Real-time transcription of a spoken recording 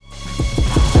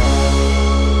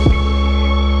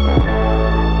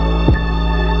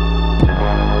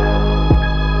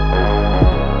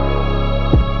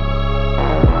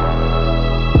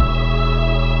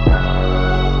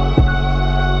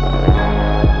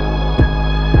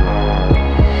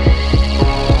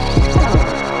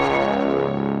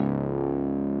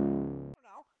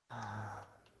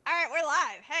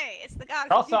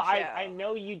Also, Dude I show.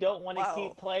 know you don't want to Whoa.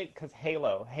 keep playing because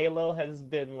Halo has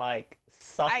been like I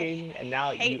sucking, and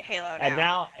now hate Halo and now.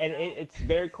 now, and it's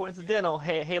very coincidental.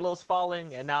 Halo's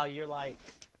falling, and now you're like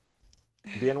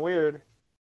being weird.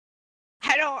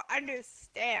 I don't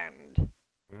understand.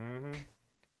 Mhm.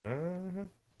 Mhm.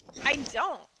 I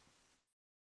don't.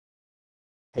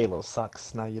 Halo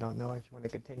sucks. Now you don't know if you want to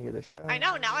continue the I show.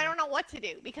 know, now I don't know what to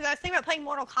do. Because I was thinking about playing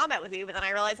Mortal Kombat with you, but then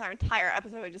I realized our entire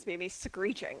episode would just be me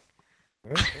screeching.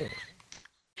 Mhm.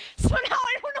 So now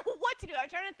I don't know what to do. I'm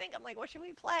trying to think. I'm like, what should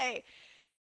we play?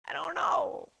 I don't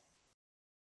know.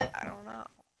 I don't know.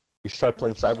 You should try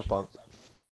playing Cyberpunk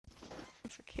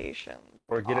Notification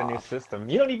or get a new off. system.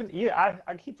 You don't even.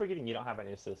 I keep forgetting you don't have a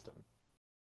new system.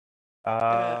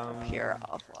 Gonna appear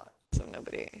offline so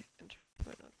nobody enters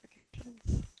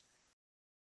notifications.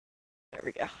 There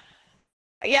we go.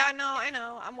 Yeah, no, I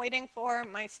know. I'm waiting for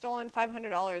my stolen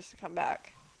 $500 to come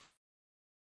back.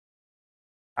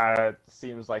 It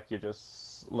seems like you're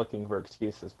just looking for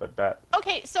excuses, but that.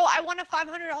 Okay, so I won a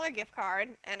 $500 gift card,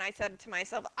 and I said to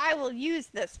myself, I will use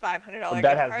this $500 That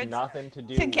gift has card nothing to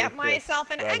do to get with this.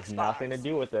 myself an That has nothing to Xbox.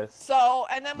 do with this. So,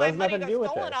 and then That my has money nothing to got do with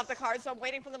stolen this. off the card, so I'm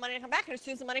waiting for the money to come back, and as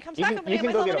soon as the money comes You back, can I'm gonna you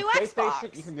get can go myself a get a new PlayStation. You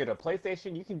Xbox. can get a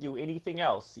PlayStation. You can do anything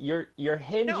else. You're No.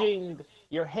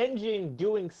 hinging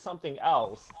doing something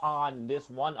else on this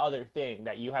one other thing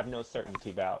that you have no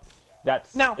certainty about.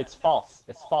 No. It's false.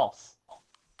 It's false.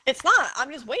 It's not.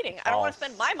 I'm just waiting. It's I don't want to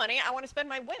spend false. my money. I want to spend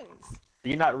my wins.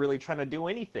 You're not really trying to do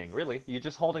anything, really. You're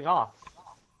just holding off.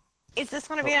 Is this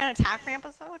going to be an attack me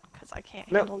episode? Because I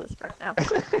can't No. handle this right now. I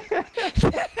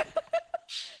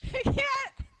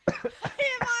can't. I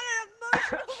am on an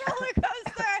emotional roller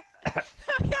coaster.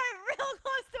 I'm getting real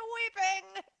close to weeping.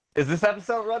 Is this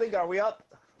episode running? Are we up?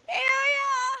 Yeah.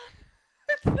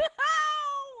 Yep.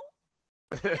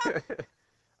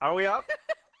 Are we up? Yeah,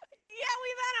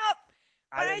 we've been up.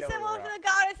 But I didn't know said we welcome were to up. the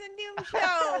Goddess and Doom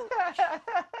show.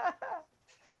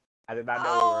 I did not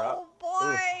know we were Oh up. Ooh,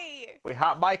 boy. we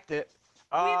hot mic'd it.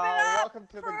 We've been up Welcome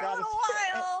to for the a Goddess.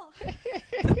 little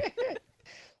while.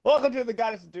 Welcome to the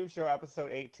Goddess of Doom show,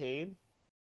 episode 18,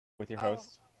 with your Oh.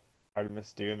 host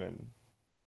Artemis Doom and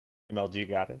MLG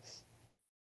Goddess.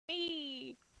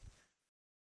 Me.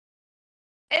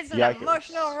 It's an Yikers.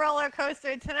 emotional roller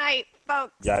coaster tonight,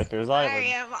 folks. Yikers I Island.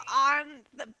 am on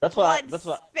the That's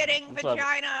blood-spitting what-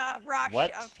 vagina rush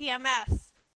What? of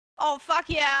PMS. Oh, fuck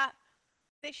yeah.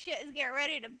 This shit is getting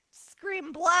ready to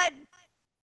scream blood.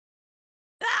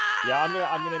 Ah! Yeah, I'm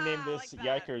gonna name this Like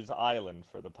that. Yikers Island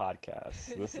for the podcast.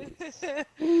 This is.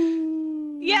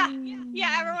 Yeah,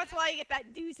 every once in a while you get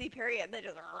that doozy period that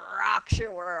just rocks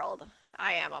your world.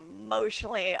 I am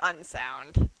emotionally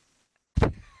unsound.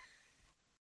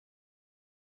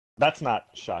 That's not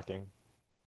shocking.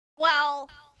 Well,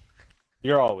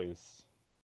 You're always.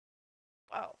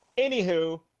 whoa.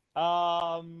 Anywho,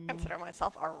 Consider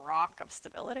myself a rock of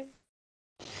stability.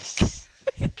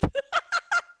 Don't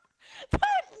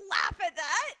laugh at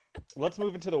that. let's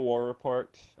move into the war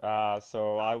report.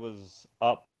 So I was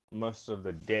up most of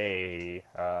the day,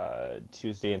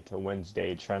 Tuesday into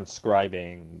Wednesday,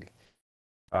 transcribing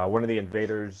one of the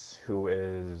invaders who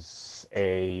is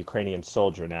a Ukrainian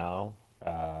soldier now.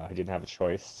 He didn't have a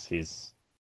choice.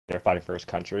 They're fighting for his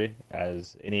country,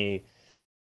 as any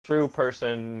true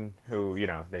person who,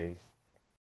 they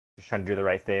just trying to do the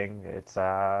right thing. It's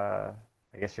I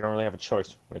guess you don't really have a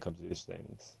choice when it comes to these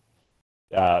things.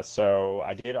 So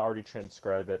I did already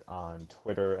transcribe it on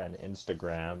Twitter and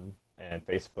Instagram and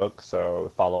Facebook.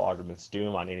 So follow Artemis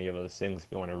Doom on any of those things if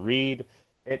you want to read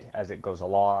it as it goes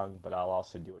along. But I'll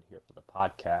also do it here for the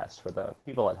podcast for the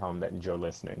people at home that enjoy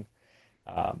listening.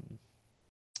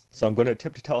 So I'm going to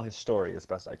attempt to tell his story as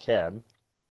best I can.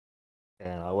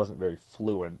 And I wasn't very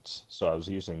fluent, so I was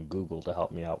using Google to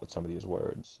help me out with some of these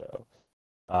words.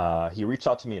 So he reached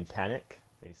out to me in panic.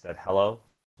 He said, "Hello,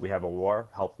 we have a war.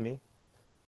 Help me."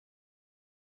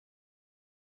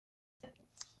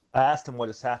 I asked him what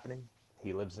is happening.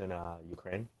 He lives in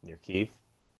Ukraine, near Kyiv.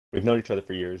 We've known each other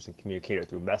for years and communicated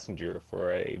through Messenger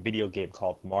for a video game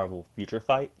called Marvel Future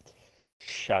Fight.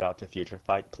 Shout out to Future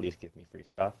Fight. Please give me free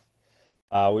stuff.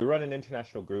 We run an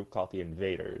international group called the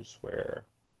Invaders, where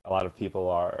a lot of people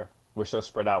we're so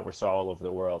spread out, we're so all over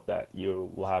the world that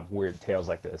you will have weird tales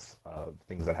like this of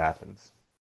things that happens.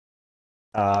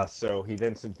 So he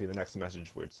then sends me the next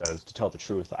message where it says, "To tell the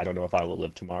truth, I don't know if I will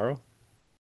live tomorrow."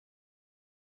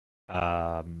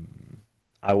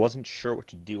 I wasn't sure what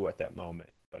to do at that moment,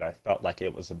 but I felt like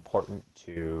it was important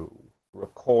to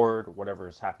record whatever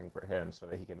is happening for him so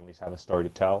that he can at least have a story to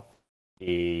tell.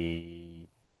 He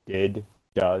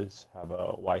does have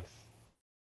a wife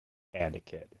and a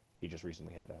kid. He just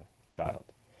recently had a child.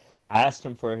 I asked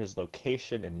him for his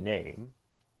location and name.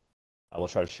 I will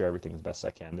try to share everything as best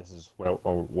I can. This is what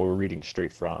we're reading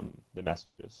straight from the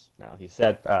messages. Now, he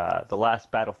said the last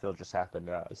battlefield just happened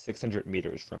 600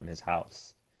 meters from his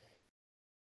house.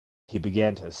 He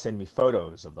began to send me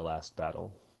photos of the last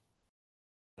battle.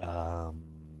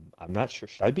 I'm not sure.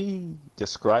 Should I be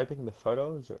describing the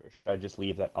photos, or should I just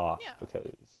leave that off? Yeah.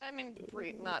 Because I mean,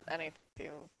 not any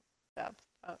too depth,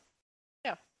 but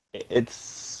yeah.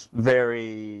 it's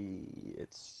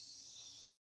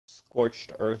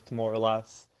scorched earth, more or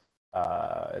less.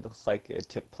 It looks like it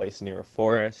took place near a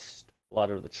forest. A lot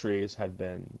of the trees had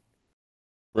been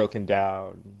broken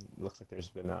down. It looks like there's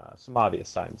been some obvious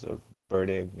signs of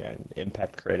burning and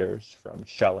impact craters from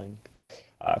shelling.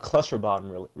 Cluster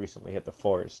bomb recently hit the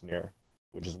forest near,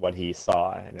 which is what he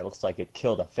saw, and it looks like it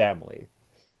killed a family.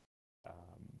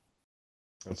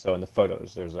 And so in the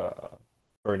photos, there's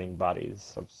burning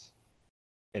bodies of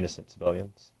innocent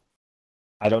civilians.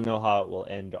 I don't know how it will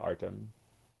end, Artem.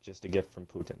 Just a gift from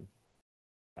Putin.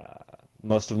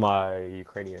 Most of my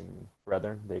Ukrainian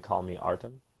brethren, they call me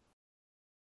Artem.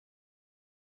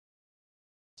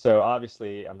 So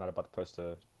obviously, I'm not about to post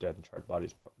a dead and charred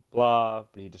bodies, blah.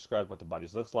 But he described what the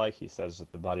bodies look like. He says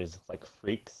that the bodies look like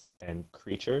freaks and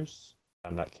creatures.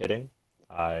 I'm not kidding.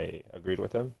 I agreed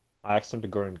with him. I asked him to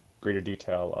go in greater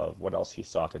detail of what else he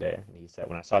saw today, and he said,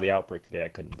 "When I saw the outbreak today, I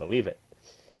couldn't believe it."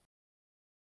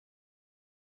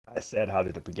 I said, "How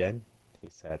did it begin?" He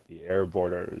said, "The air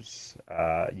borders.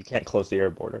 You can't close the air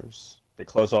borders. They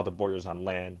close all the borders on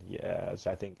land. Yes,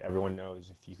 I think everyone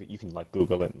knows. If you can like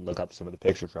Google it and look up some of the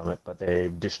pictures from it. But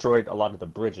they've destroyed a lot of the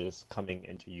bridges coming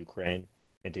into Ukraine,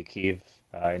 into Kiev,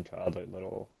 into other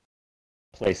little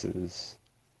places,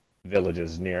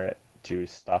 villages near it to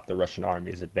stop the Russian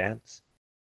army's advance.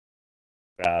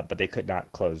 But they could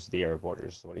not close the air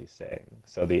borders. Is what he's saying.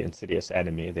 So the insidious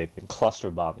enemy, they've been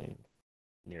cluster bombing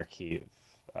near Kiev,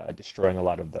 destroying a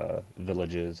lot of the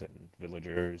villages and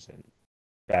villagers and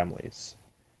families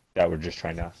that were just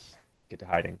trying to get to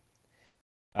hiding.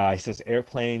 He says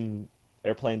airplanes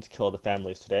killed the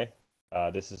families today.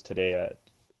 This is today at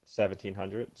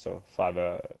 1700, so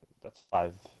that's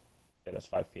 5 yeah, that's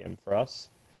 5 p.m. for us.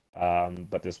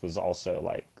 But this was also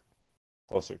like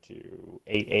closer to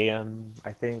 8 a.m.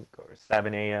 I think, or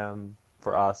 7 a.m.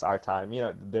 for us, our time.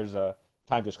 There's a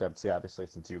time discrepancy, obviously,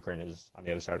 since Ukraine is on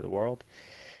the other side of the world.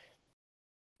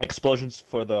 Explosions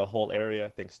for the whole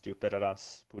area, thanks to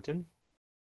Belarus Putin.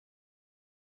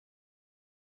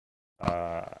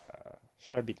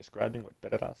 Should I be describing what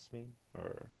Belarus mean?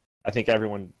 Or I think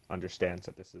everyone understands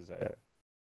that this is it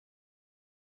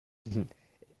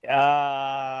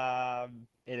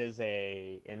is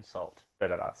a insult,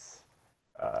 Belarus.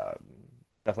 Um,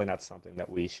 Definitely not something that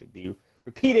we should be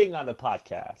repeating on the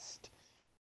podcast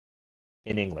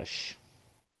in English.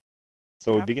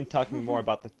 So we begin talking more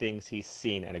about the things he's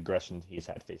seen and aggression he's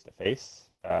had face to face.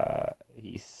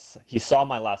 He saw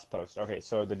my last post. Okay,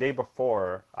 so the day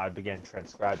before I began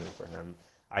transcribing for him,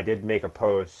 I did make a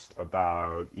post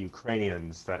about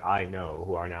Ukrainians that I know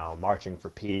who are now marching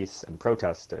for peace and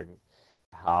protesting,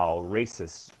 how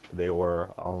racist they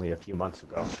were only a few months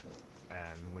ago.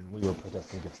 And when we were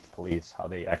protesting against the police, how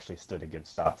they actually stood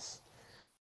against us.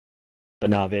 But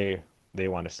now they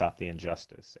want to stop the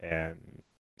injustice, and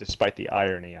despite the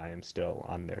irony, I am still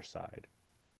on their side.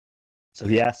 So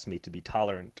he asked me to be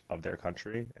tolerant of their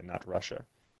country and not Russia.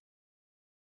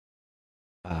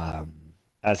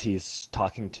 As he's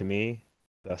talking to me,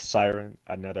 the siren,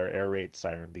 another air raid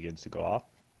siren, begins to go off,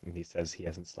 and he says he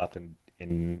hasn't slept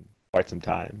in quite some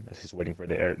time as he's waiting for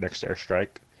the next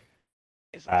airstrike.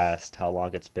 I asked how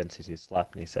long it's been since he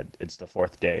slept, and he said it's the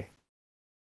 4th day.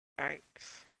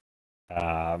 Thanks.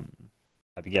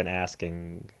 I began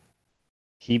asking.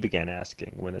 He began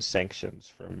asking when the sanctions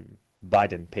from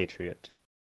Biden Patriot,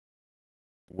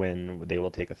 when they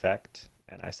will take effect,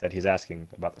 and I said he's asking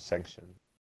about the sanction,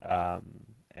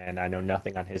 and I know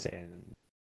nothing on his end.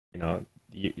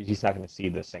 He's not going to see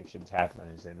the sanctions happen on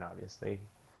his end, obviously.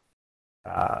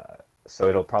 So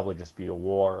it'll probably just be a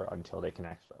war until they can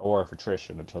actually, or of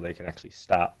attrition until they can actually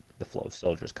stop the flow of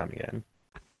soldiers coming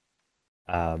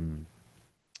in.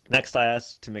 Next, I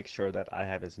asked to make sure that I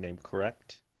have his name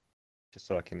correct, just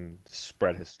so I can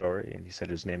spread his story. And he said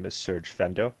his name is Serge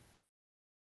Fendo.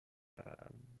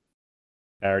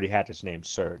 I already had his name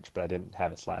Serge, but I didn't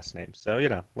have his last name, so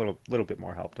a little bit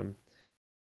more helped him.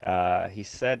 He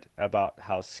said about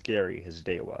how scary his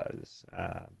day was,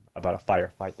 about a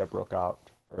firefight that broke out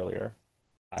earlier.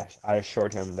 I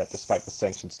assured him that despite the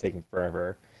sanctions taking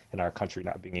forever and our country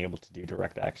not being able to do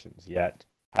direct actions yet,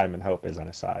 time and hope is on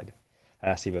his side. I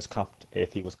asked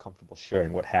if he was comfortable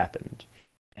sharing what happened.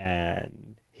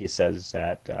 and he says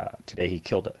that today he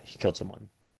killed someone.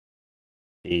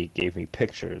 He gave me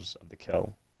pictures of the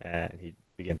kill, and he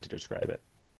began to describe it.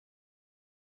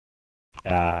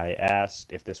 I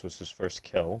asked if this was his first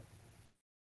kill.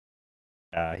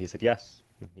 He said yes.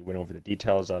 He went over the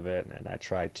details of it, and I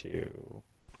tried to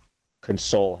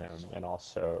console him and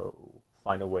also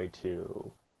find a way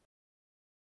to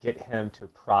get him to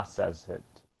process it,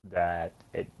 that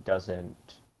it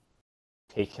doesn't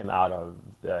take him out of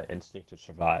the instinct to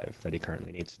survive that he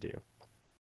currently needs to do.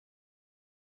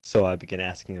 So I began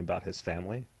asking him about his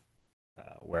family.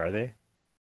 Where are they?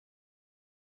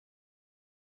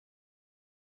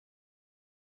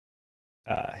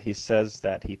 He says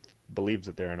that he believes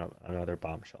that they're in another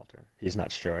bomb shelter. He's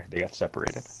not sure. They got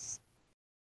separated.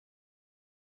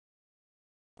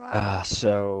 Wow.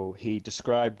 So he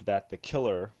described that the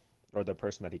killer, or the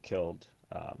person that he killed,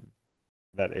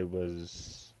 that it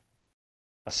was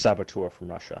a saboteur from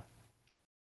Russia.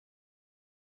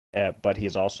 But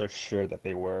he's also sure that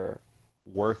they were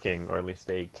working, or at least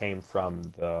they came from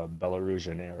the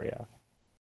Belarusian area.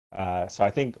 So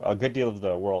I think a good deal of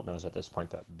the world knows at this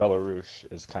point that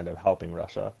Belarus is kind of helping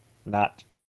Russia, not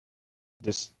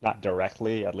just not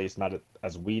directly, at least not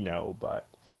as we know, but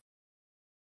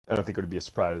I don't think it would be a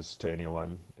surprise to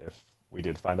anyone if we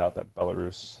did find out that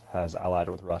Belarus has allied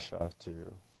with Russia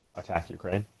to attack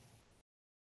Ukraine.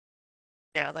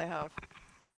 Yeah, they have.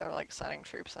 They're like sending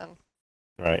troops in.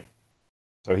 Right.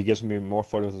 So he gives me more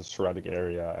photos of the surrounding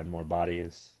area and more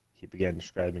bodies. He began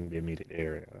describing the immediate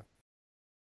area.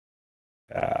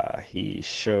 He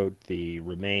showed the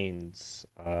remains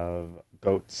of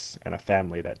goats and a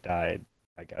family that died.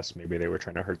 I guess maybe they were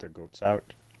trying to hurt their goats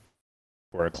out,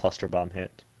 or a cluster bomb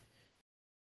hit.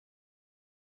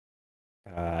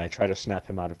 I try to snap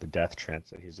him out of the death trance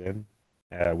that he's in.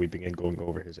 We begin going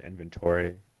over his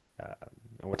inventory and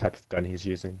what type of gun he's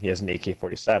using. He has an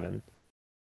AK-47.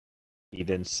 He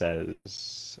then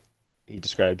says he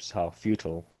describes how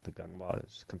futile the gun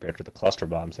was compared to the cluster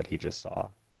bombs that he just saw.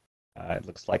 It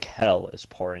looks like hell is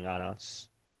pouring on us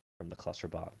from the cluster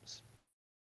bombs.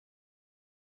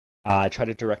 I try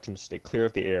to direct him to stay clear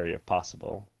of the area if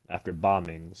possible. After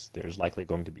bombings, there's likely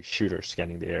going to be shooters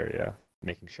scanning the area,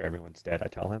 making sure everyone's dead, I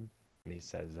tell him. And he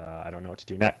says, I don't know what to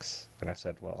do next. And I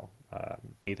said, well,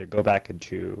 either go back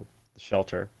into the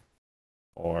shelter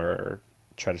or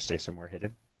try to stay somewhere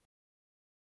hidden.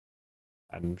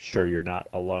 I'm sure you're not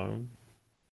alone.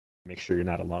 Make sure you're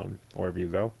not alone wherever you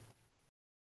go.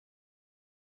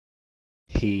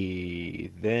 He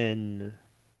then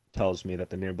tells me that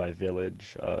the nearby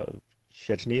village of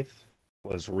Shechniv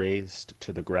was razed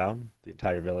to the ground. The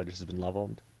entire village has been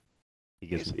leveled. He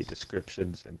gives me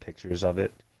descriptions and pictures of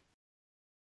it.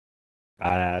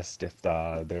 I asked if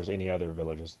there's any other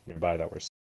villages nearby that were.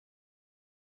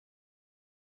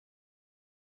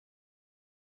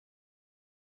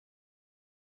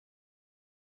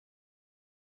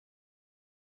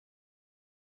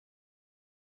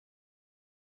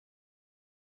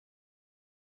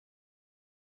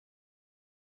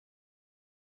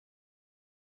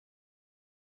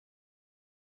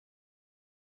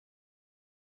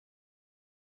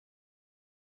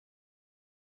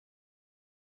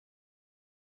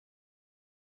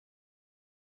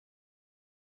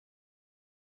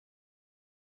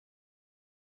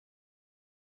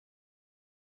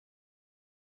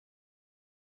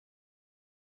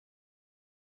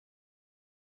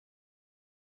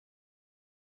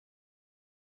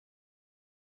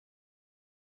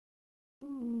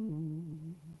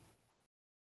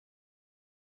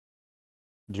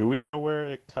 Do we know where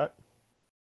it cut?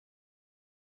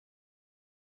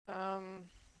 Um,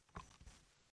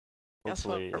 guess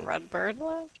what Hopefully, Red Bird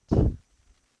left?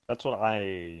 that's what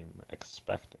I'm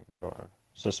expecting or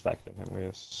suspecting at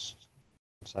least.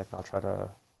 A second, I'll try to.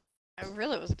 I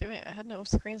really was doing it. I had no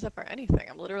screens up or anything.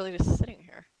 I'm literally just sitting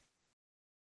here.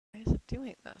 Why is it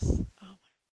doing this? Oh,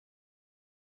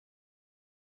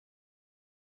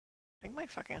 I think my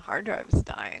fucking hard drive is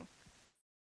dying.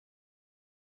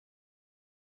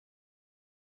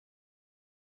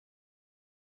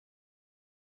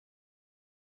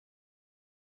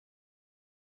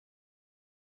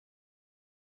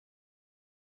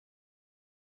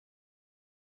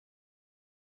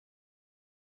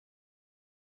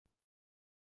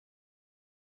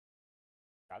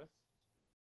 Got it?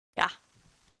 Yeah.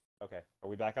 Okay. Are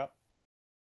we back up?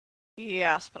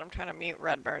 Yes, but I'm trying to mute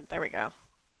Redbird. There we go.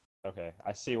 Okay.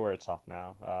 I see where it's off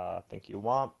now. Thank you,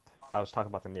 Womp. I was talking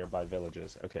about the nearby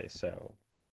villages. Okay, so.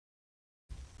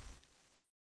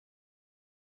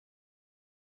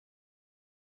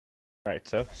 All right,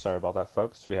 so sorry about that,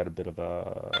 folks. We had a bit of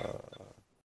a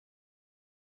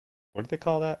what did they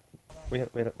call that? We had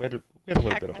a little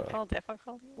bit of a Technical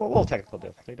difficulty. well, technical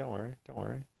difficulty. Don't worry.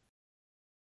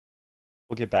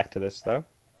 We'll get back to this though.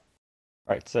 All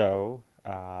right, so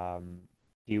I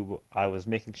was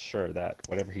making sure that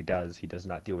whatever he does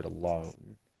not do it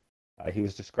alone. He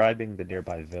was describing the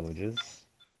nearby villages,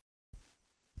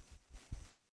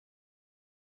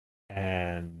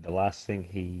 and the last thing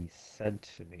he said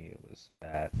to me was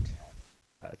that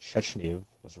Chechnya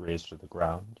was razed to the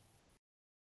ground.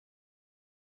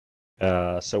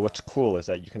 So what's cool is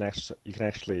that you can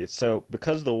actually so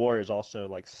because the war is also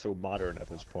like so modern at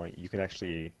this point, you can um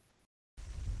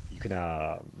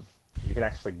you can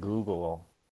actually Google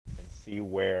and see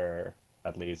where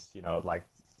at least like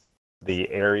the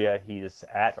area he's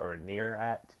at or near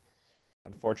at.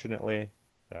 Unfortunately,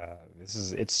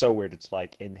 it's so weird. It's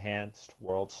like enhanced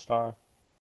world star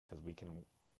because we can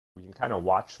kind of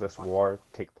watch this war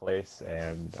take place,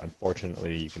 and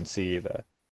unfortunately, you can see the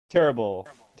terrible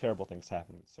things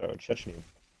happening. So Chechnya,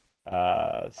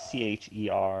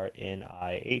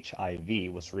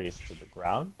 Chernihiv was razed to the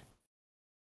ground.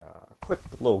 Quick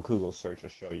little Google search will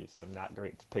show you some not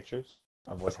great pictures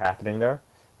of what's happening there.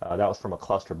 That was from a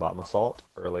cluster bomb assault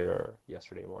earlier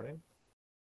yesterday morning,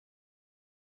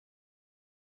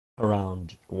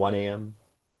 around 1 a.m.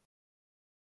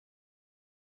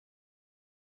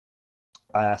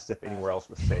 I asked if anywhere else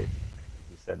was safe.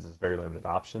 He said there's very limited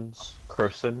options.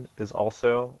 Kherson is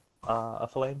also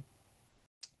aflame.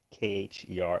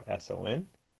 Kherson.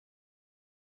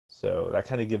 So that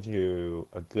kind of gives you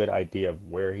a good idea of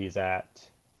where he's at.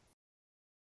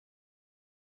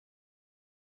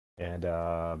 And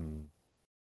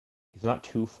he's not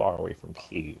too far away from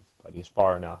Kyiv, but he's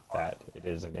far enough that it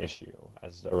is an issue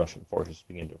as the Russian forces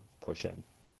begin to push in.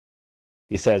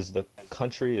 He says the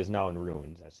country is now in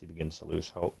ruins as he begins to lose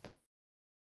hope.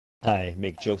 I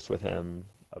make jokes with him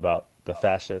about the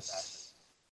fascists,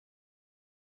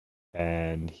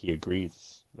 and he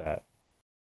agrees that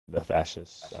the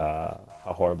fascists, how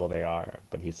horrible they are,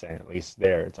 but he's saying at least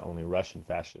there it's only Russian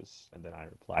fascists. And then I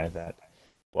reply that,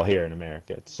 well, here in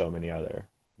America, it's so many other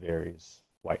various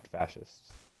white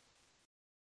fascists.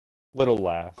 Little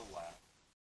laugh.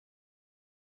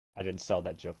 I didn't sell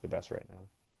that joke the best right now.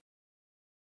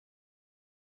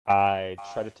 I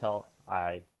tell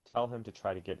him to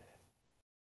try to get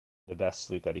the best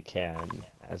sleep that he can,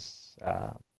 as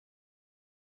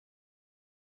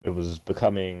it was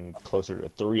becoming closer to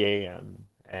 3 a.m.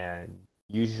 And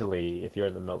usually, if you're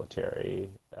in the military,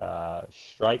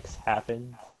 strikes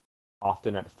happen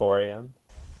often at 4 a.m.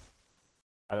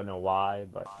 I don't know why,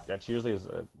 but that's usually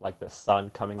like the sun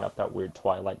coming up, that weird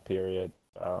twilight period.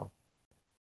 So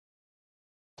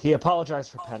he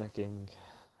apologized for panicking,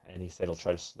 and he said he'll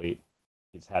try to sleep.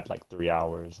 He's had like 3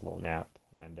 hours, a little nap,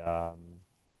 and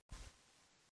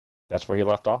that's where he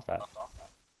left off at.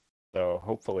 So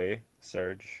hopefully,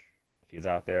 Serge, if he's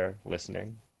out there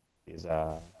listening, he's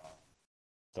still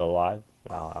alive.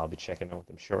 I'll be checking in with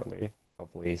him shortly.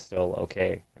 Hopefully, he's still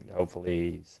okay, and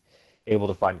hopefully he's able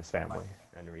to find his family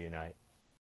and reunite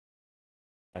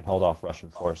and hold off Russian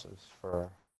forces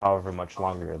for however much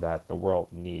longer that the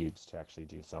world needs to actually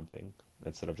do something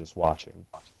instead of just watching.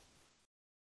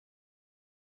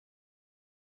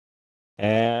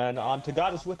 And on to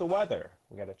God is with the weather.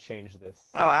 We gotta change this.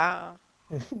 Oh wow.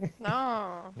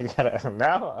 No. You gotta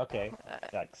now? Okay.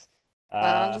 Thanks. No,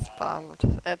 I'm just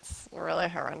bummed. It's really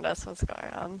horrendous what's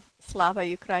going on. Slava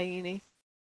Ukraini.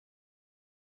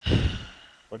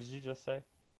 What did you just say?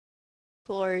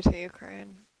 Glory to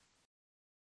Ukraine.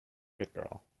 Good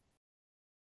girl.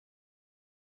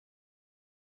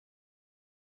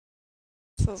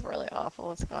 This is really awful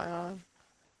what's going on.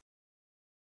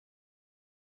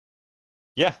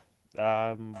 Yeah.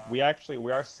 We are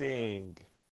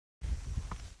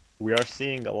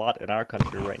seeing a lot in our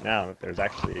country right now. There's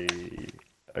actually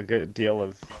a good deal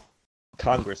of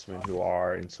congressmen who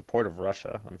are in support of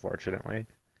Russia, unfortunately,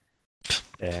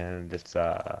 and it's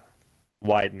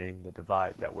widening the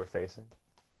divide that we're facing.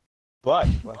 But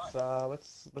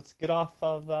let's get off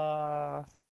of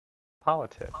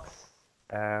politics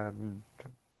and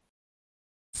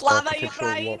Slava war,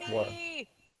 Ukraini!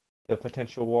 the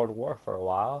potential world war for a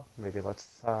while. Maybe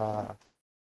let's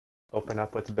open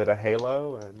up with a bit of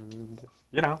Halo and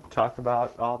talk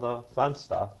about all the fun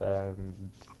stuff. And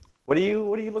what are you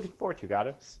looking forward to,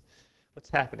 Goddess? What's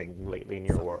happening lately in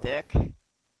your world? Dick.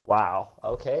 Wow.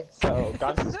 Okay. So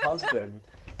Goddess's husband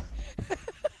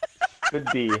should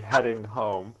be heading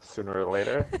home sooner or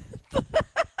later.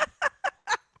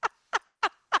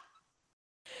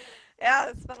 Yeah,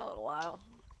 it's been a little while.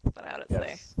 It's been out at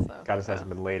sea. So, Goddess hasn't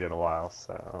been late in a while,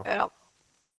 so. Yep.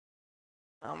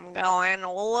 I'm going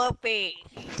loopy.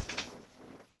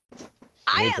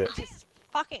 I am just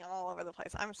fucking all over the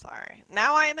place. I'm sorry.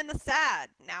 Now I am in the sad.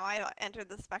 Now I entered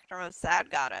the spectrum of sad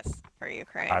goddess for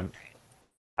Ukraine.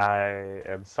 I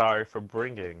am sorry for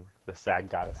bringing the sad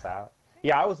goddess out.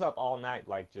 Yeah, I was up all night,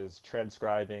 like just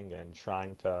transcribing and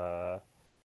trying to,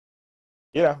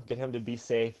 get him to be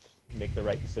safe, make the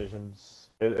right decisions.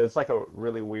 It's like a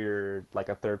really weird, like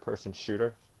a third-person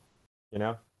shooter, you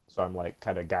know? So I'm like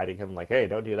kind of guiding him, like, hey,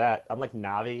 don't do that. I'm like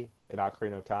Navi in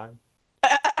Ocarina of Time.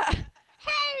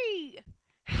 Hey!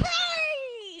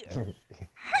 Hey!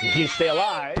 You stay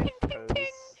alive. Hey!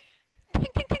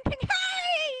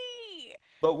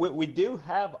 But we do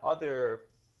have other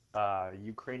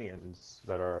Ukrainians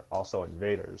that are also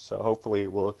invaders, so hopefully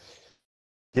we'll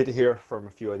get to hear from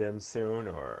a few of them soon,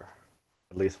 or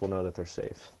at least we'll know that they're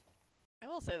safe. I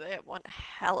will say they have one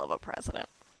hell of a president.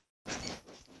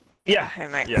 Yeah, Who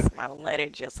makes my lady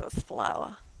Jesus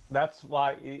flow. That's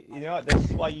why this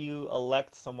is why you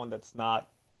elect someone that's not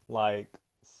like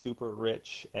super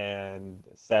rich and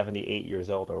 78 years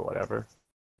old or whatever.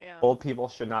 Yeah. Old people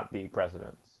should not be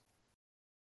presidents.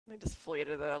 They just flee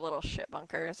to the little shit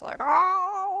bunkers, like,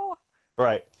 oh!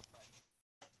 Right.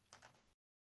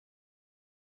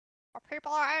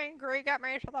 People are angry, get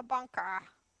me to the bunker.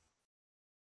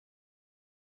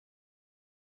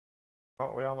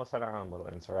 Well, we almost had our own little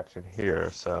insurrection here,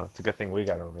 so it's a good thing we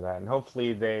got over that. And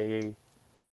hopefully they,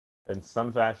 in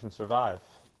some fashion, survive.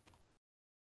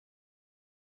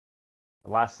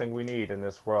 The last thing we need in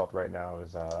this world right now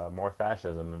is more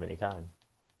fascism of any kind.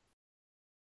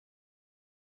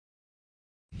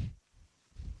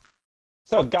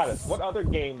 So, Goddess, what other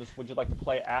games would you like to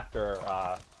play after,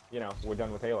 we're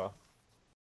done with Halo?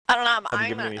 I don't know,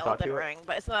 I'm at Elden Ring,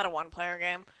 but it's not a one-player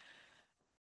game.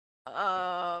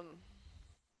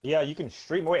 Yeah, you can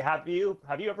stream. Wait, have you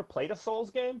ever played a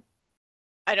Souls game?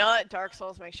 I know that Dark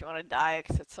Souls makes you want to die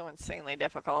because it's so insanely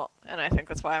difficult, and I think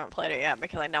that's why I haven't played it yet,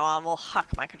 because I know I will huck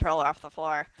my controller off the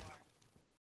floor.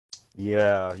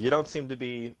 Yeah, you don't seem to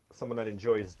be someone that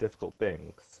enjoys difficult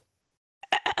things.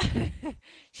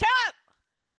 Shut up!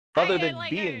 Other than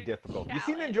being difficult. You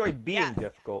seem to enjoy being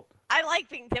difficult. I like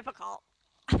being difficult.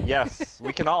 Yes,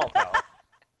 we can all tell.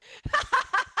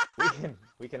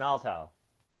 we can all tell.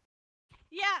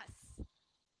 Yes.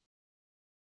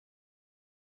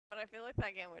 But I feel like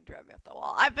that game would drive me up the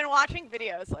wall. I've been watching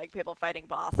videos like people fighting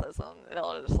bosses and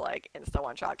they'll just like insta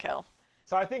one-shot kill.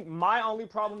 So I think my only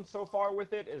problem so far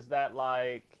with it is that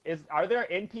are there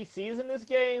NPCs in this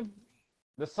game?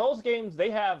 The Souls games, they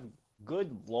have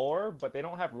good lore, but they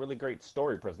don't have really great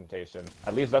story presentation.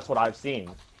 At least that's what I've seen.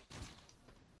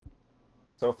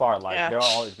 So far, they'll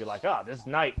always be like, this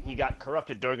knight, he got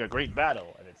corrupted during a great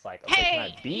battle. And it's like, okay,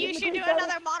 hey, you should do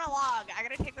another monologue. I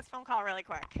gotta take this phone call really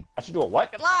quick. I should do a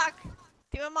what? Good luck.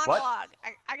 Do a monologue.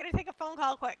 I gotta take a phone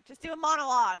call quick. Just do a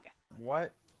monologue.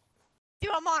 What? Do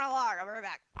a monologue. I'll be right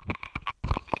back.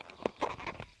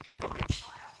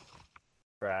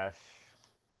 Trash.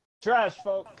 Trash,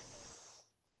 folks.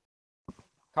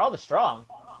 Karl the Strong.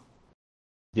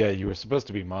 Yeah, you were supposed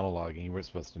to be monologuing. You weren't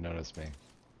supposed to notice me.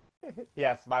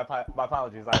 Yes, my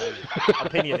apologies. I was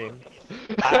opinioning.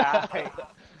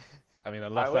 I mean,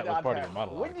 unless that was part of your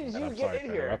monologue. When did you get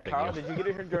in here, Karl? Did you get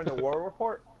in here during the war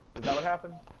report? Is that what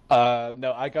happened?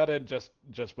 No, I got in just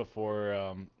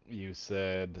before you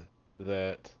said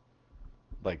that,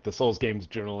 like, the Souls games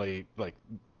generally, like,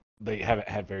 they haven't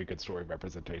had very good story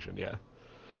representation. Yeah.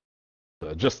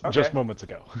 So just moments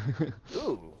ago.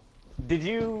 Ooh. Did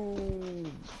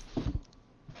you?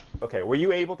 Okay, were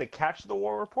you able to catch the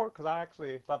war report? Because I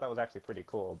actually thought that was actually pretty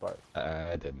cool, but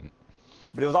I didn't.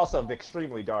 But it was also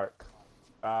extremely dark.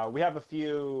 We have a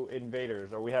few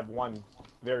invaders, or we have one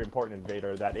very important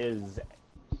invader that is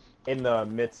in the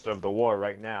midst of the war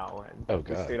right now, and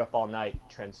we stayed up all night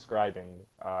transcribing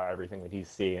everything that he's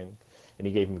seeing, and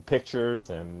he gave me pictures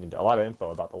and a lot of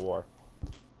info about the war.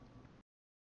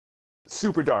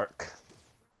 Super dark.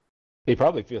 He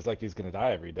probably feels like he's gonna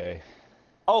die every day.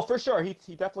 Oh, for sure. He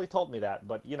definitely told me that,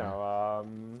 but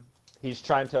he's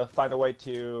trying to find a way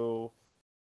to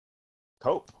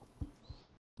cope.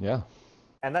 Yeah.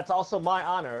 And that's also my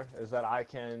honor, is that I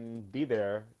can be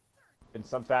there in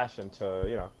some fashion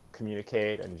to,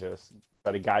 communicate and just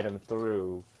try to guide him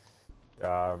through.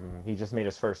 He just made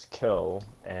his first kill,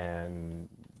 and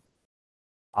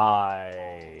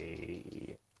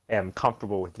I am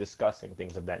comfortable with discussing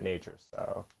things of that nature,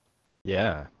 so.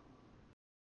 Yeah.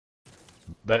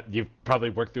 That you've probably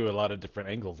worked through a lot of different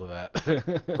angles of that.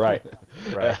 Right.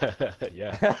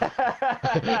 Yeah.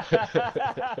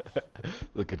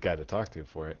 The good guy to talk to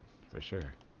for it, for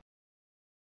sure.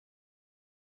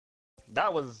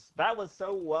 That was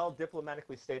so well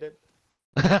diplomatically stated.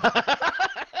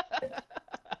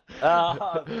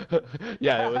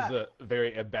 Yeah, it was a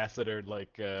very ambassador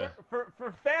like.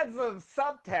 For fans of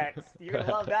subtext, you're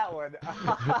gonna love that one.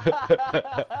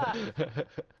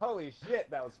 Holy shit,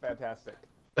 that was fantastic.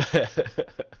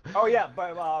 Oh yeah,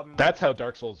 but That's how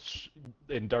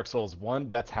in Dark Souls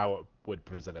 1, that's how it would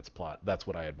present its plot. That's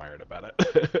what I admired about it.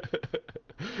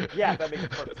 yeah, that makes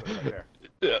perfect sense right there.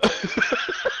 Yeah.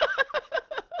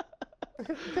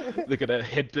 They're gonna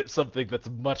hint at something that's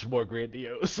much more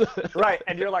grandiose. Right,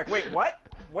 and you're like, wait, what?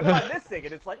 What am I missing?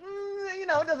 And it's like, it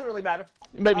doesn't really matter.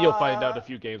 Maybe you'll find out a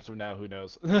few games from now. Who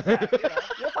knows? Yeah,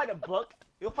 you'll find a book.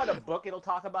 You'll find a book. It'll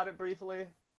talk about it briefly.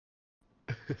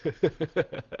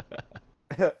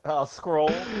 I'll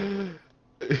scroll.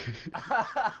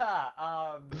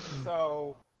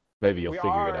 So maybe you'll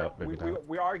figure it out. Maybe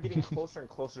we are getting closer and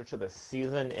closer to the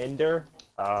season ender.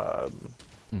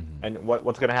 Mm-hmm. And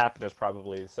what's going to happen is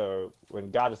probably, so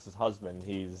when Goddess's husband,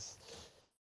 he's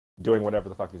doing whatever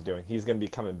the fuck he's doing, he's going to be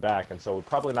coming back, and so we're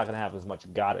probably not going to have as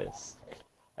much Goddess.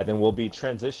 And then we'll be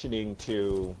transitioning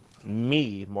to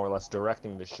me, more or less,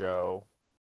 directing the show,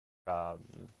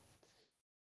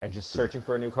 and just searching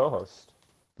for a new co-host.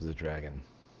 There's a dragon.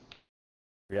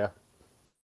 Yeah.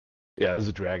 Yeah, there's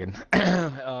a dragon.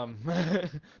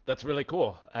 That's really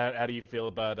cool. How do you feel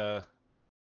about the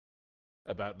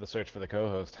search for the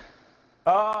co-host?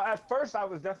 At first I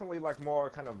was definitely like more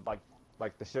kind of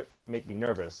like the shit make me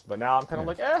nervous, but now I'm kind of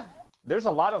like, there's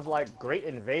a lot of like great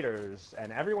invaders,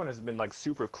 and everyone has been like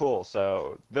super cool,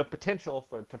 so the potential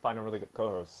to find a really good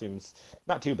co-host seems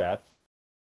not too bad.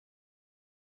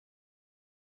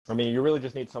 I mean, you really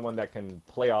just need someone that can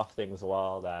play off things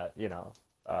well, that,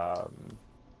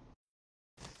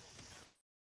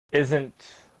 isn't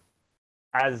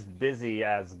as busy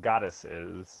as Goddess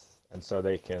is, and so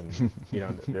they can,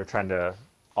 they're trying to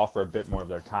offer a bit more of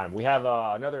their time. We have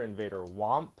another invader,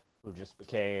 Womp, who just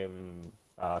became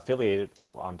affiliated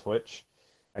on Twitch,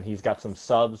 and he's got some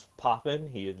subs popping.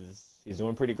 He's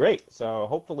doing pretty great. So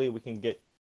hopefully we can get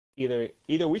either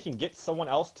we can get someone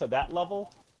else to that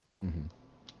level. Mm-hmm.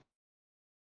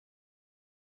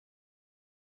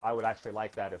 I would actually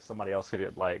like that if somebody else could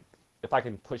get, like, if I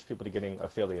can push people to getting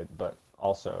affiliate, but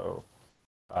also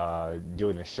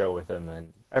doing a show with them,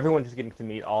 and everyone just getting to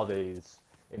meet all these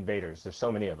invaders. There's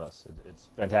so many of us. It's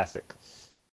fantastic.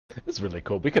 It's really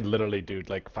cool. We could literally do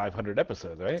like 500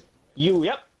 episodes, right?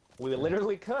 Yep. We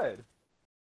literally could.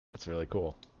 That's really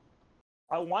cool.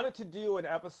 I wanted to do an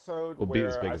episode We'll be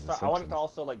as big where as The I wanted to Simpsons.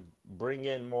 also like bring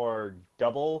in more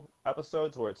double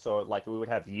episodes where it's so like we would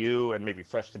have you and maybe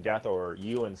Fresh to Death, or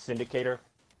you and Syndicator.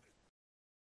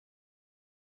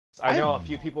 I know a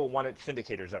few people wanted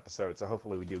Syndicator's episode, so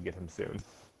hopefully we do get him soon.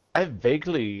 I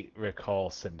vaguely recall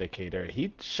Syndicator.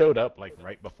 He showed up like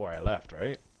right before I left,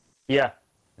 right? Yeah.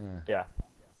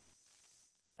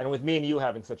 And with me and you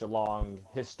having such a long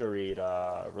historied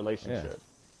relationship,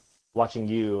 watching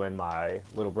you and my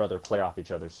little brother play off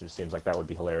each other just seems like that would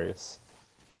be hilarious.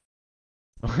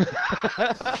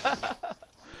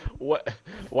 What?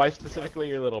 Why specifically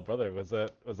your little brother? Was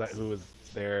that who was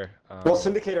there? Well,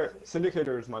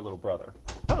 Syndicator is my little brother.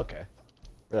 Oh, okay.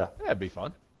 Yeah. That'd be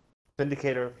fun.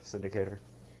 Syndicator.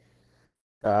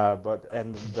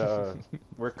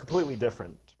 We're completely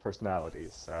different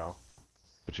personalities, so.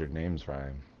 But your names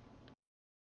rhyme.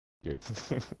 You're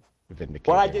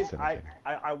Vindicator. Well, Syndicator.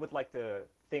 I would like to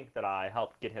think that I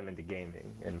helped get him into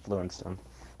gaming, influenced him.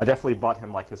 I definitely bought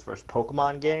him like his first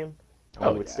Pokemon game.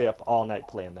 And we would stay up all night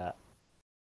playing that.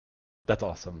 That's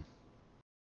awesome.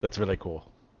 That's really cool.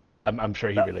 I'm sure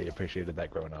he really appreciated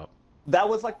that growing up. That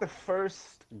was like the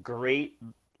first great,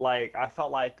 like, I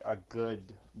felt like a good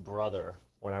brother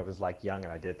when I was like young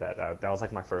and I did that. That was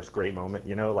like my first great moment,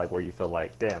 like where you feel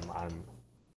like, damn,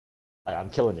 I'm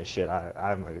killing this shit.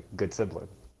 I'm a good sibling.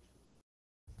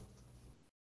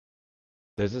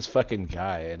 There's this fucking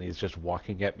guy and he's just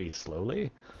walking at me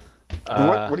slowly.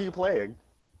 What are you playing?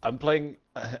 I'm playing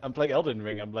Elden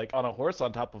Ring. I'm like on a horse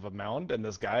on top of a mound, and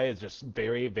this guy is just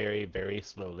very, very, very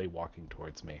slowly walking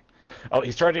towards me. Oh,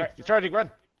 he's charging! He's charging!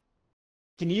 Run!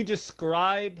 Can you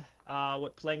describe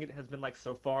what playing it has been like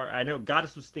so far? I know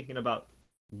Goddess was thinking about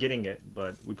getting it,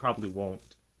 but we probably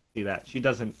won't see that. She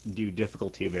doesn't do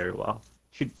difficulty very well.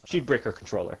 She'd break her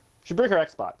controller. She'd break her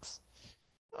Xbox.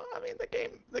 I mean,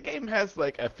 the game has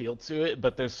like a feel to it,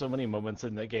 but there's so many moments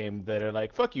in the game that are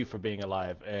like, "Fuck you for being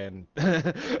alive." And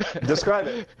Describe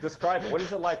it. What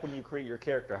is it like when you create your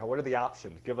character? What are the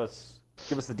options? Give us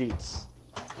the deets.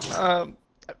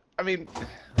 I mean,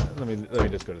 let me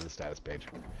just go to the status page.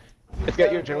 It's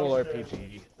got your general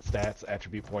RPG stats,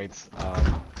 attribute points.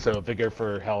 So vigor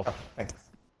for health, Thanks.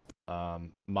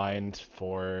 mind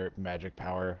for magic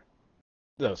power.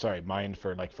 no, sorry, mind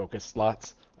for like focus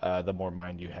slots. The more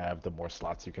mind you have, the more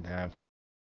slots you can have.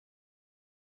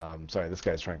 Sorry, this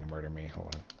guy's trying to murder me.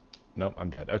 Hold on. Nope, I'm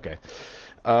dead. Okay.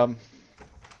 Um,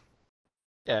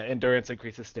 yeah, endurance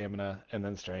increases stamina, and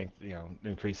then strength,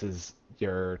 increases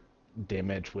your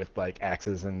damage with like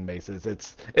axes and maces.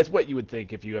 It's what you would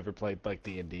think if you ever played like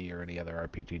D&D or any other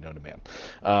RPG known to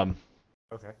man.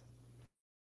 Okay.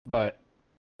 But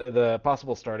the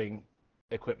possible starting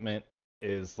equipment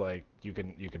is like you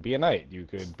could be a knight, you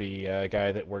could be a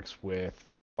guy that works with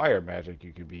fire magic,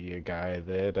 you could be a guy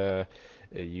that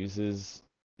uses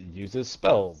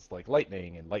spells like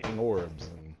lightning and lightning orbs,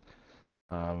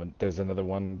 and there's another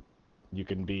one you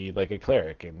can be like a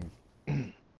cleric,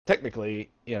 and technically,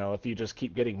 if you just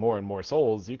keep getting more and more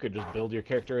souls, you could just build your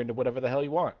character into whatever the hell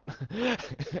you want.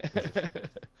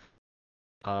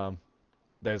 um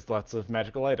there's lots of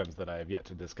magical items that I have yet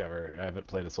to discover. I haven't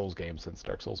played a Souls game since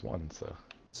Dark Souls 1, so.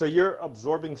 So you're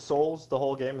absorbing souls the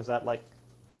whole game? Is that like?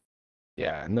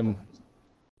 Yeah, and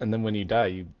then when you die,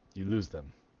 you lose them,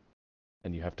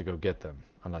 and you have to go get them,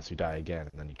 unless you die again,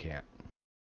 and then you can't.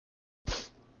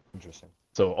 Interesting.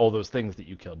 So all those things that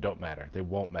you killed don't matter. They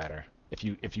won't matter. If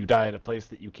you die at a place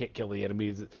that you can't kill the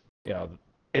enemies,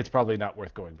 it's probably not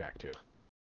worth going back to.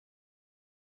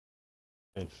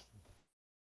 Interesting.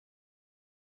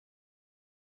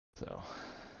 So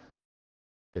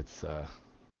it's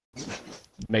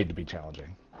made to be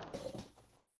challenging.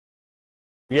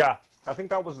 Yeah, I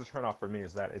think that was the turnoff for me.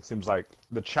 Is that it seems like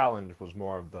the challenge was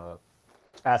more of the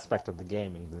aspect of the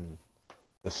gaming than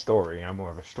the story. I'm more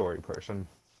of a story person.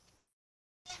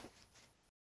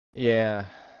 Yeah.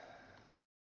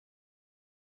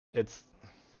 It's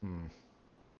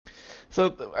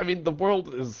So I mean, the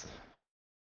world is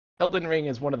Elden Ring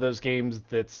is one of those games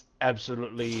that's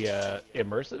absolutely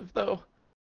immersive, though.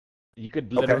 You could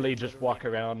Okay. literally just walk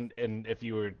around, and if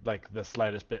you were like the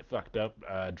slightest bit fucked up,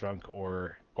 drunk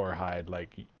or high,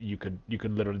 like you could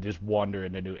literally just wander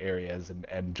into new areas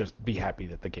and just be happy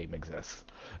that the game exists.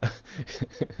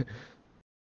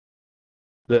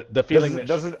 The feeling that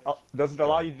Does it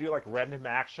allow you to do like random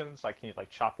actions? Like can you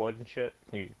like chop wood and shit?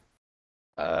 Can you...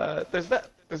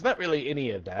 there's not really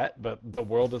any of that, but the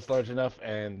world is large enough,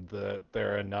 and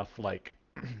there are enough like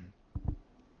I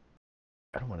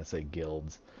don't want to say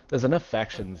guilds. There's enough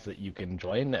factions that you can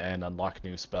join and unlock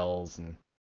new spells, and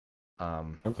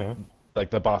Okay. like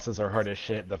the bosses are hard as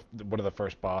shit. One of the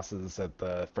first bosses at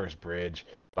the first bridge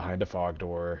behind a fog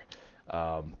door.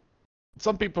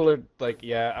 Some people are like,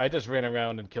 yeah, I just ran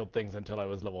around and killed things until I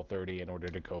was level 30 in order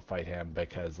to go fight him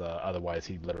because otherwise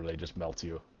he literally just melts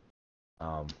you.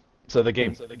 So the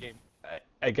game,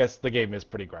 I guess the game is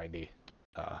pretty grindy.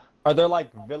 Are there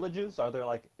like villages? Are there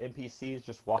like NPCs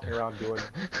just walking around doing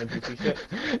NPC shit?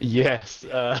 Yes.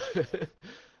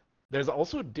 There's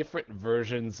also different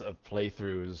versions of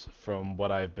playthroughs from what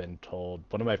I've been told.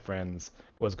 One of my friends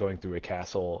was going through a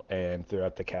castle, and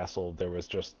throughout the castle there was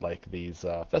just like these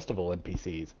festival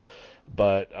NPCs.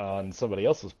 But on somebody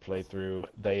else's playthrough,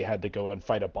 they had to go and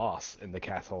fight a boss in the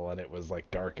castle, and it was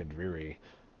like dark and dreary.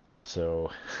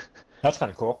 So, That's kind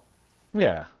of cool.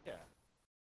 yeah.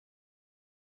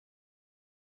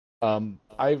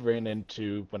 I ran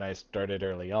into when I started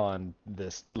early on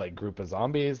this like group of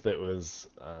zombies that was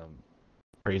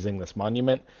praising this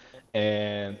monument,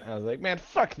 and I was like, man,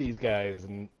 fuck these guys,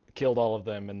 and killed all of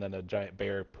them, and then a giant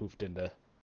bear poofed into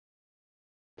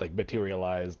like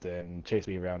materialized and chased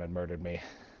me around and murdered me.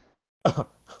 So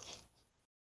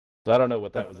I don't know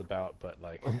what that was about, but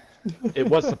like, it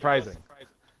was surprising.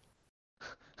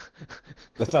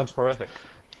 That sounds horrific.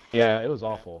 Yeah, it was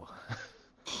awful.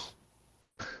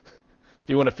 If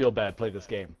you want to feel bad, play this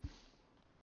game.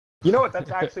 You know what?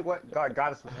 That's actually what got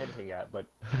us hinting at. But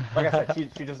like I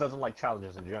said, she just doesn't like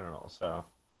challenges in general. So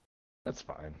That's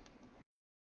fine.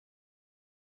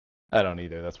 I don't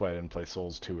either. That's why I didn't play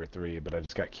Souls 2 or 3, but I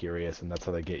just got curious, and that's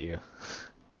how they get you.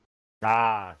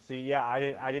 see, yeah,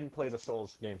 I didn't play the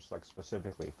Souls games like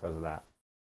specifically because of that.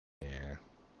 Yeah.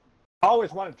 I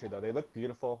always wanted to though. They look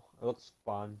beautiful. It looks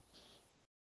fun.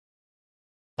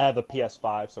 I have a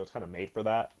PS5, so it's kind of made for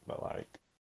that. But like,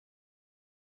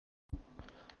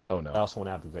 Oh no. I also want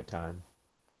to have a good time.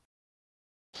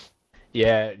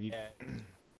 Yeah,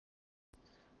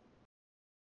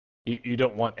 you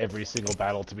don't want every single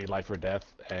battle to be life or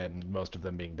death, and most of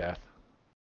them being death.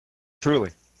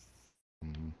 Truly.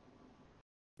 Mm-hmm.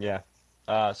 Yeah.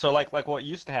 So like what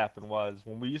used to happen was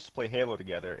when we used to play Halo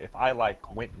together, if I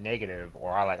like went negative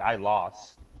or I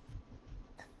lost,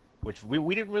 which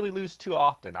we didn't really lose too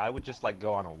often, I would just like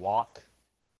go on a walk,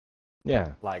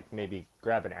 Yeah. like maybe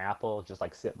grab an apple, just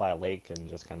like sit by a lake and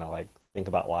just kind of like think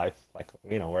about life, like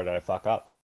where did I fuck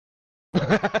up?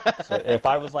 So if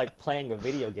I was like playing a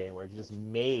video game where it's just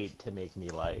made to make me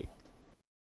like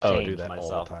Oh, do change that all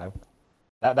myself, the time.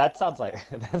 that sounds like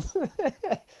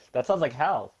that sounds like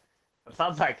hell. That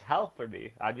sounds like hell for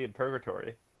me. I'd be in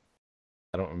purgatory.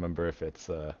 I don't remember if it's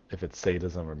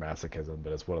sadism or masochism,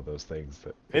 but it's one of those things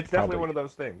that It's it definitely probably one of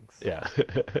those things. yeah.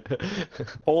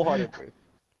 Wholeheartedly.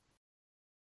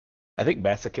 I think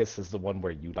masochist is the one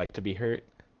where you like to be hurt.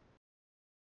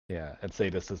 Yeah, and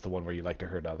sadist is the one where you like to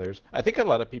hurt others. I think a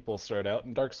lot of people start out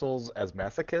in Dark Souls as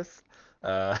masochists,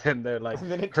 and they're like, And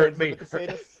then it "Hurt turns them me, into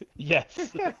sadists.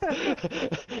 yes."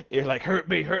 You're like, "Hurt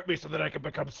me, so that I can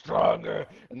become stronger."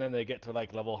 And then they get to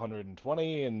like level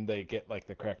 120, and they get like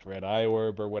the cracked red eye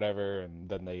orb or whatever, and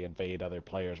then they invade other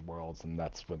players' worlds, and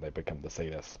that's when they become the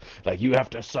sadists. Like, you have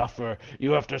to suffer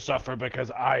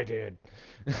because I did.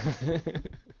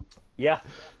 Yeah,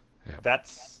 Yeah.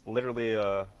 that's literally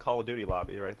a Call of Duty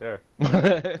lobby right there.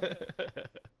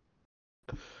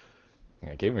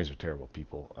 Yeah, gamers are terrible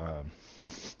people.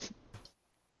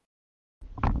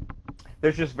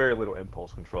 There's just very little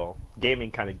impulse control.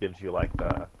 Gaming kind of gives you like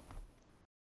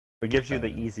it gives you the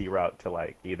easy route to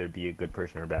like either be a good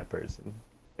person or a bad person.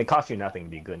 It costs you nothing to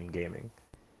be good in gaming.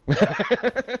 And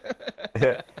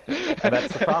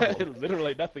that's the problem.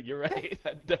 Literally nothing. You're right.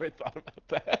 I never thought about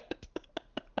that.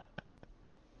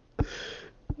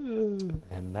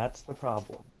 And that's the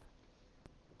problem.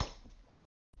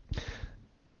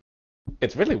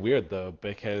 It's really weird though,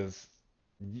 because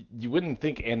you wouldn't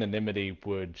think anonymity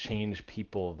would change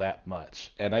people that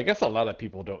much. And I guess a lot of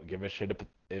people don't give a shit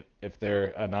if they're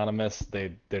anonymous. They're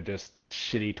just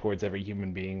shitty towards every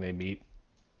human being they meet,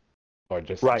 or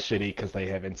just Right. shitty because they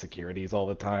have insecurities all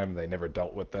the time. They never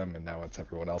dealt with them, and now it's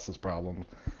everyone else's problem.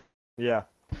 Yeah.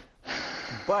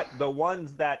 But the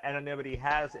ones that anonymity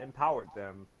has empowered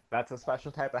them, that's a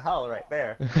special type of hell right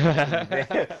there.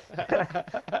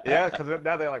 Yeah, because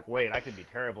now they're like, wait, I could be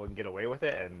terrible and get away with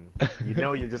it, and you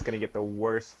know you're just gonna get the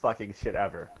worst fucking shit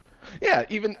ever. Yeah,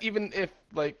 even if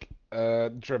like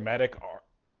dramatic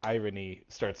irony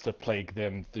starts to plague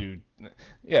them through,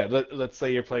 yeah, let's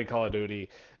say you're playing Call of Duty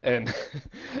and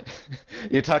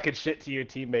you're talking shit to your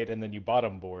teammate and then you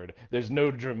bottom board. There's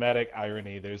no dramatic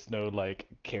irony. There's no like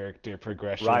character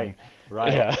progression.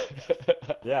 Right. Yeah.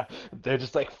 Yeah. They're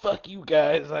just like, fuck you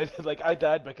guys. I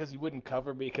died because you wouldn't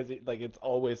cover me because it's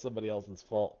always somebody else's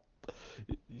fault.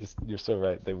 You're so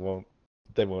right. They won't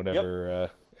Yep. ever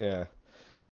yeah.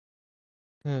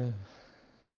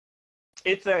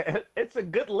 It's a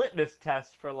good litmus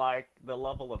test for like the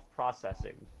level of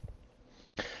processing.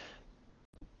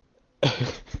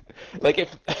 Like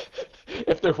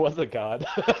if there was a god,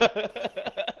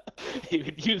 he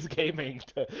would use gaming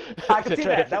to. I can see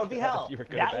try to that. That would be figure out hell. if you were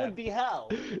good or That bad. would be hell.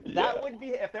 Yeah. That would be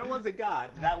if there was a god.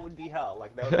 That would be hell.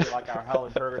 Like that would be like our hell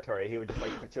in purgatory. He would just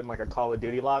like put you in like a Call of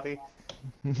Duty lobby,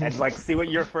 and like see what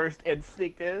your first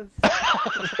instinct is.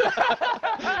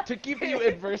 To give you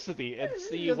adversity and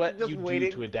see Just- what just you waiting.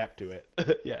 do to adapt to it.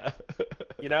 Yeah.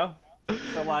 You know?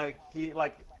 So like you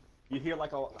hear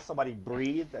like somebody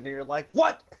breathe, and you're like,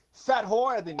 "What? Fat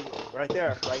whore!" And then right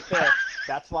there.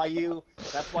 That's why you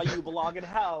belong in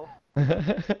hell.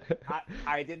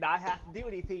 I did not have to do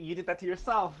anything. You did that to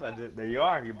yourself, and there you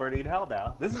are. You're burning in hell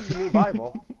now. This is the new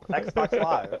Bible. Xbox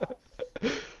Live.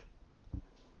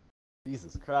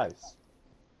 Jesus Christ.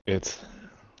 The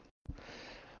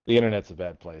internet's a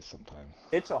bad place sometimes.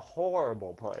 It's a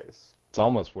horrible place. It's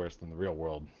almost worse than the real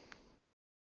world.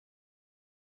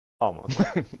 Almost.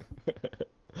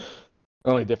 The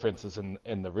only difference is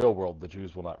in the real world, the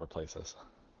Jews will not replace us.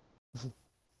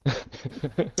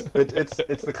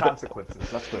 It's the consequences.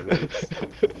 That's what it is.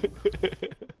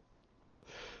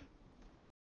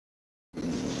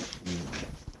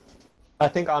 I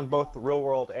think on both the real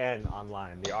world and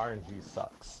online, the RNG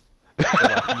sucks.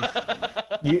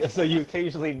 So you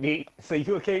occasionally meet.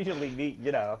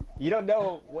 You know, you don't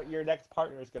know what your next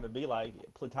partner is going to be like,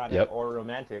 platonic Yep. or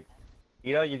romantic.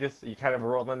 You know, you kind of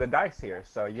roll on the dice here.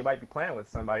 So you might be playing with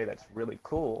somebody that's really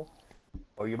cool,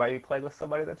 or you might be playing with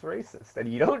somebody that's racist,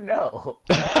 and you don't know.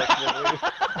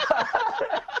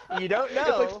 You don't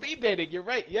know. It's like speed dating. You're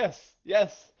right. Yes.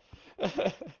 Yes.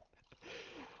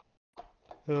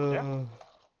 Yeah.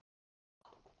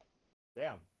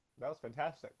 Damn, that was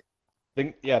fantastic.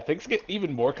 Things get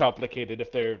even more complicated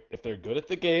if they're good at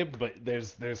the game, but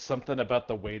there's something about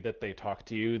the way that they talk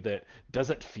to you that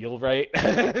doesn't feel right.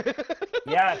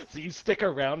 Yes. So you stick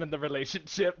around in the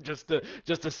relationship just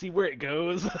to see where it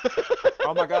goes.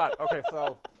 Oh my god. Okay,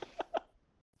 so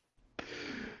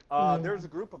there's a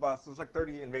group of us. There's like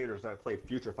 30 invaders that played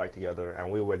Future Fight together, and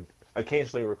we would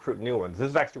occasionally recruit new ones. This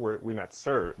is actually where we met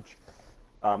Surge.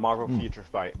 Marvel Future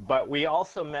Fight. But we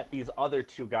also met these other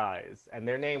two guys, and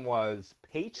their name was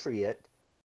Patriot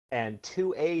and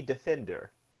 2A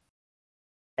Defender.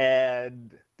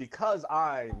 And because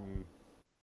I'm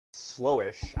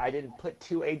slowish, I didn't put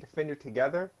 2A Defender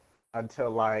together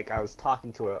until like I was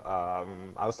talking to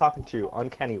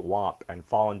Uncanny Womp and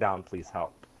Fallen Down Please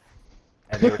Help.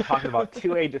 And they were talking about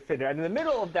 2A Defender. And in the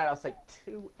middle of that, I was like,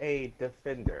 2A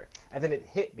Defender. And then it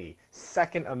hit me,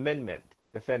 Second Amendment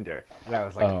Defender. And I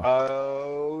was like,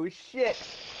 oh shit.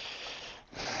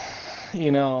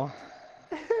 You know,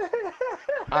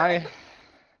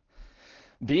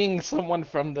 being someone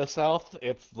from the South,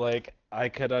 it's like I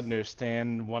could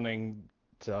understand wanting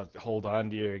to hold on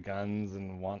to your guns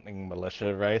and wanting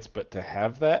militia rights, but to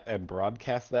have that and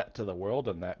broadcast that to the world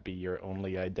and that be your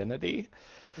only identity,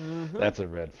 that's a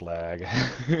red flag.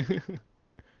 Yeah,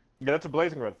 that's a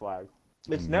blazing red flag.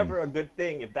 It's never a good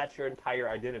thing if that's your entire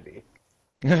identity.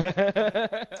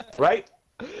 Right?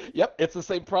 Yep, it's the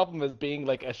same problem as being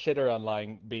like a shitter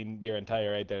online being your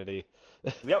entire identity.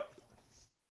 Yep.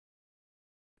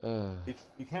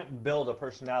 You can't build a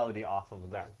personality off of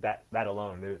that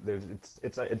alone.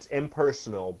 It's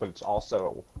impersonal, but it's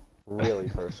also really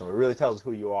personal. It really tells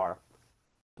who you are.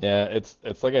 Yeah, it's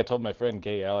like I told my friend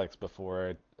Gay Alex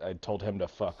before. I told him to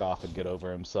fuck off and get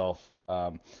over himself.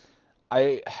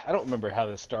 I don't remember how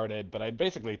this started, but I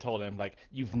basically told him like,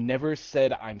 you've never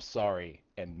said I'm sorry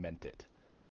and meant it.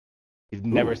 He's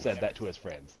never said that to his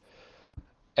friends.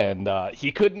 And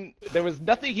he couldn't. There was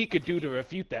nothing he could do to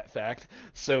refute that fact.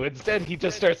 So instead, he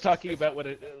just starts talking about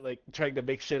trying to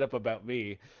make shit up about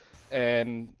me.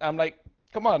 And I'm like,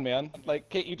 come on, man. Like,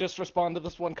 can't you just respond to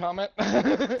this one comment?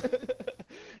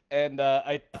 And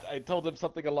I told him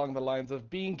something along the lines of,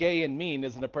 being gay and mean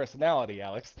isn't a personality,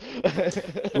 Alex.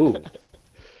 Ooh.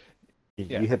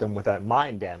 You hit them with that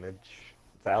mind damage.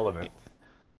 It's an element.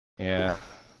 Yeah.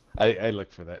 I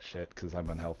look for that shit because I'm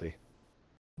unhealthy.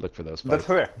 Look for those fights. That's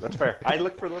fair. That's fair. I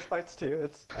look for those fights too.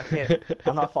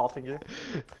 I'm not faulting you.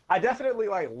 I definitely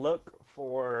look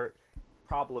for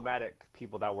problematic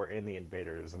people that were in the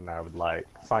invaders, and I would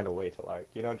find a way to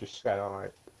just kind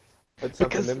of put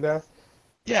something in there.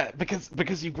 Yeah,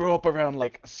 because you grow up around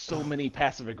so many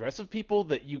passive aggressive people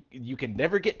that you can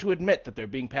never get to admit that they're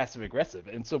being passive aggressive,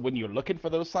 and so when you're looking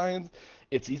for those signs,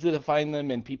 it's easy to find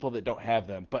them in people that don't have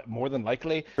them. But more than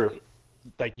likely, True.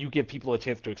 You give people a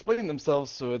chance to explain themselves,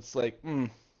 so it's that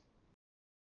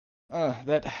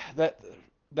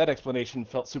explanation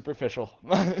felt superficial.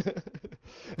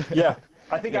 Yeah,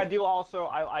 I think I do also.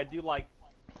 I do like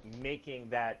making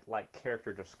that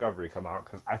character discovery come out,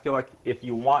 because I feel like if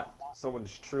you want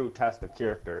someone's true test of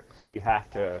character, you have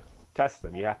to test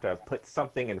them. You have to put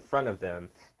something in front of them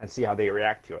and see how they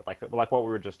react to it, like what we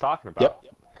were just talking about.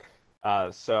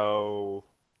 Yep.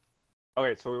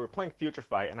 Okay, so we were playing Future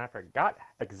Fight, and I forgot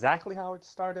exactly how it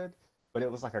started, but it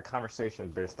was a conversation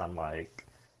based on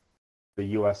the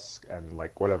U.S. and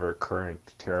whatever current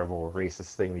terrible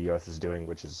racist thing the U.S. is doing,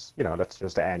 which is that's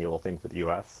just an annual thing for the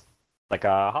U.S. like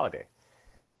a holiday.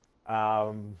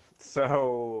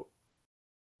 So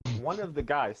one of the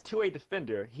guys, 2A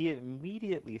Defender, he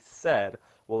immediately said,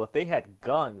 well, if they had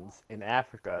guns in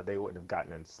Africa, they wouldn't have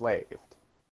gotten enslaved.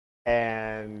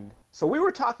 And so we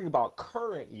were talking about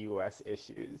current U.S.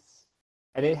 issues,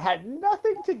 and it had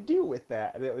nothing to do with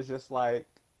that. And it was just why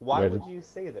would you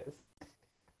say this?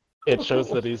 It shows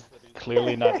that he's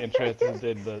clearly not interested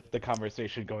in the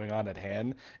conversation going on at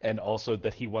hand, and also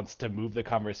that he wants to move the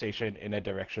conversation in a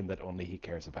direction that only he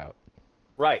cares about.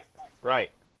 Right.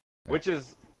 Which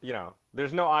is,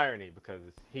 there's no irony, because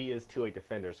he is 2A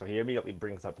Defender, so he immediately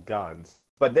brings up guns.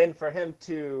 But then for him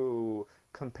to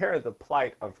compare the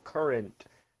plight of current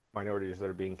minorities that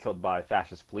are being killed by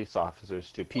fascist police officers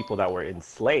to people that were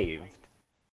enslaved,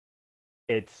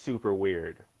 it's super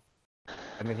weird.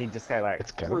 And then he just kind of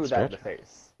threw that in the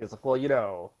face. He was like,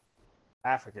 well,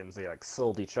 Africans, they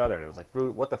sold each other. And it was like,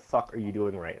 what the fuck are you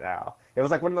doing right now? It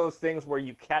was one of those things where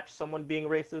you catch someone being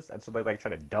racist, and so they try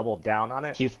to double down on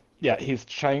it. He's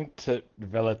trying to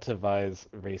relativize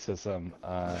racism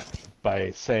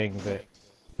by saying that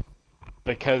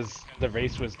because the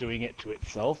race was doing it to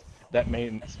itself, that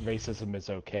means racism is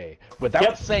okay,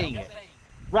 without saying it.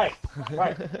 Right.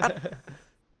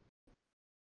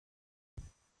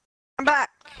 I'm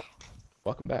back.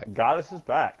 Welcome back. Goddess is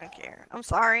back. Thank you. I'm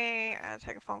sorry. I had to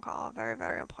take a phone call. Very,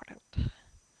 very important.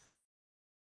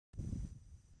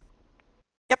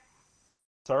 Yep.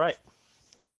 It's all right.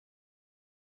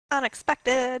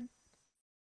 Unexpected.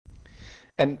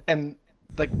 And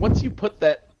once you put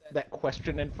that that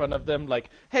question in front of them, like,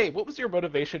 hey, what was your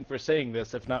motivation for saying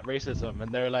this if not racism?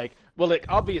 And they're like, well, it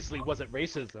obviously wasn't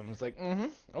racism. It's like,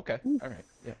 okay, all right,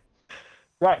 yeah.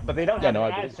 Right, but they don't Yeah, have no,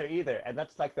 an I believe answer either, and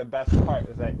that's like the best part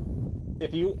is that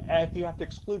if you have to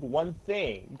exclude one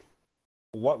thing,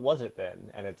 what was it then?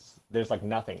 And there's like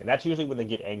nothing, and that's usually when they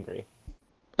get angry.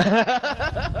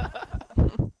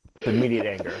 Immediate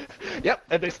anger. Yep,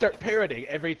 and they start parroting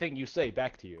everything you say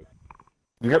back to you.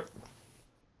 Yep.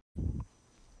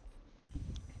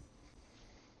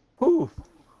 Whew.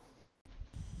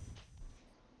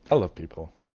 I love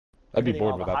people. I'd be Hitting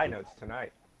bored all the without high people. notes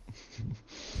tonight.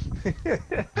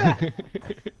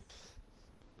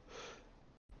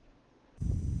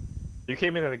 You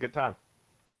came in at a good time.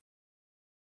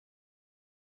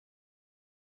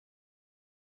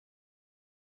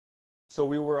 So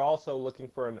we were also looking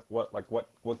for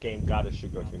what game Goddess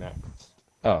should go to next.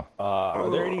 Oh. Are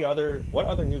there any what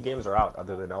other new games are out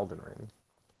other than Elden Ring?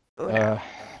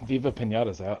 Viva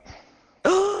Pinata's out.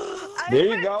 There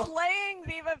you go. Playing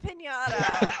Viva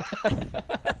Pinata. I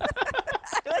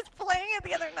was playing it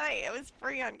the other night. It was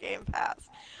free on Game Pass.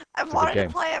 I've wanted to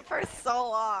play it for so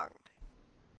long.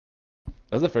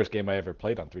 That was the first game I ever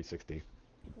played on 360.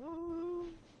 Ooh.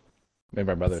 Maybe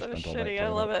my mother So spent all night shitty. playing I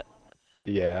love it.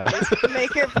 Yeah.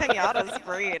 Make your pinatas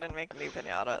breed and make new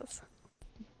pinatas.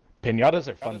 Pinatas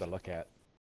are fun to look at.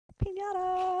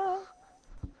 Pinata.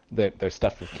 They're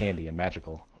stuffed with candy and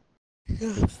magical.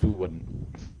 Who wouldn't?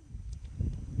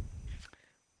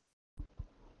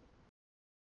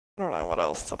 I don't know what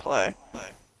else to play.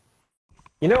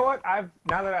 You know what? When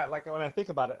I think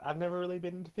about it, I've never really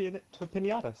been to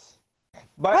pinatas.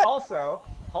 But What? also,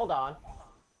 hold on.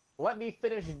 Let me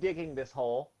finish digging this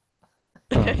hole.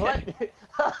 Allow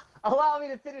me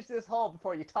to finish this hole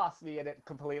before you toss me in it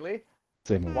completely.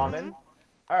 Same Woman.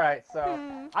 All right,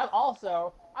 so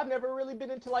I've never really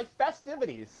been into like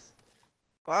festivities.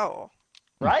 Whoa.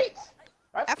 Right?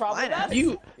 That's F probably minus. that. Are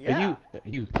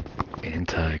you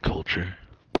anti-culture?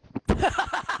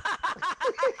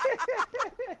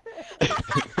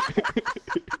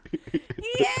 He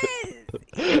is!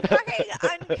 You fucking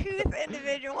uncouth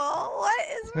individual. What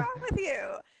is wrong with you?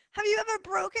 Have you ever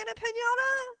broken a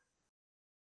pinata?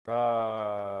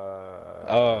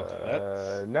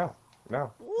 No.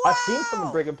 Wow. I've seen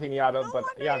someone break a pinata, No but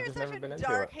wonder yeah, I've you're just such never a been into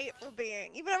dark, it. hateful being.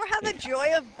 You've never had the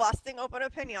joy of busting open a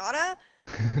pinata?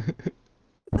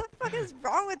 What the fuck is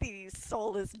wrong with you, you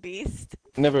soulless beast?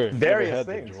 Never Various had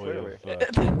things, the joy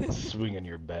clearly. of swinging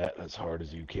your bat as hard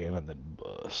as you can and then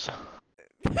bust.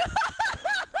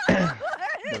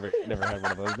 Never had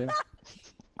one of those, dude?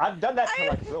 I've done that to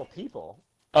like real people.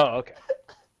 Oh, okay.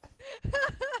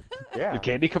 Yeah. Did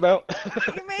candy come out?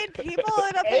 You made people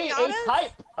in a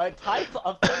pinata? A type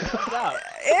of thing comes out.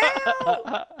 Ew!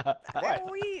 I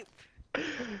What? weep.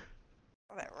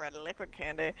 Oh, that red liquid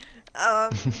candy.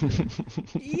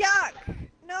 Yuck!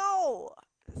 No!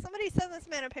 Somebody send this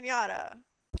man a pinata.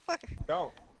 Fuck.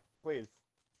 Don't, please.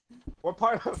 We're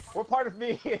part of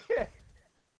me.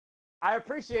 I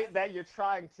appreciate that you're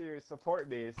trying to support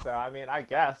me. So I mean, I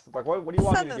guess. Like, what do you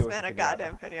want Send me to this do with man the a pinata?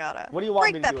 goddamn pinata. What do you want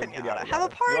Break me to that do with the pinata? Have a You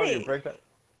want me party. to break that?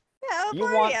 Yeah, have a You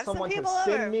party. want Have someone some to people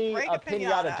over. send me Break a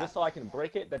pinata just so I can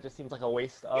break it? That just seems like a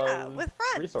waste of with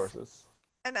friends. resources.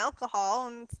 And alcohol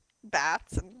and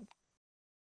bats and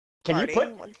Can you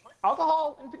partying. put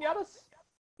alcohol in pinatas?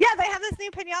 Yeah, they have this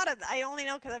new pinata. I only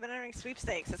know because I've been entering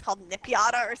sweepstakes. It's called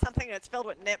Nipiata or something, and it's filled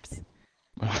with nips.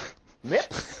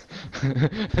 Nips? You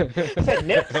said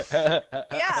nips? Yeah.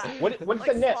 What's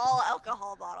like the nip? small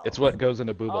alcohol bottles. It's what goes in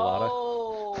a boobalata.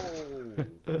 Oh,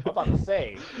 I'm about to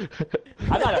say.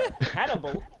 I'm not a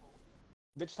cannibal.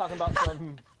 Bitch talking about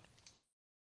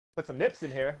put some nips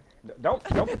in here. Don't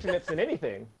put your nips in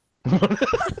anything.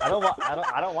 I don't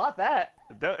want that.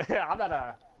 I'm not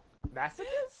a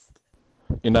masochist.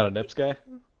 You're not a nips guy?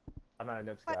 I'm not a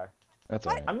nips guy. That's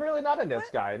What? alright. I'm really not a nips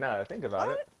guy. Now that I think about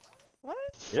it. What?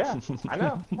 Yeah, I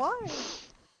know. Why?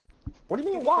 What do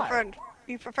you mean why?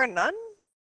 You prefer none?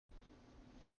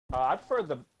 I prefer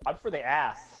the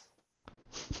ass.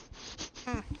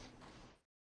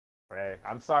 Hey,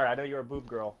 I'm sorry. I know you're a boob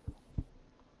girl.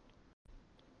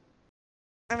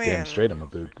 I mean, Damn straight, I'm a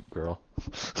boob girl.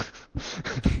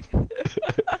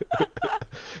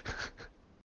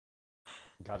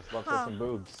 God, just love some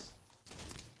boobs.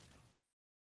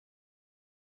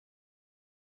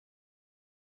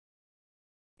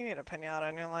 you need a pinata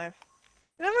in your life.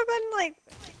 You never been like,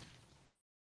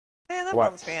 man, that What?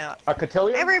 bums me out. A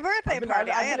cotillion? Every birthday I've been-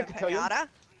 party, I've I had been a a cotillion. pinata.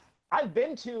 I've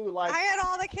been to like I had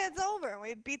all the kids over, and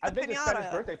we beat the I've been to Spanish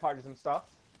pinata. birthday parties and stuff.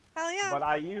 Hell yeah. But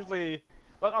I usually,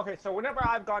 okay, so whenever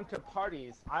I've gone to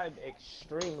parties, I'm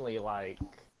extremely like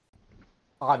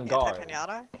on guard.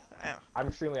 Anti-pinata? Oh. I'm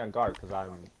extremely on guard because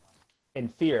I'm in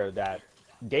fear that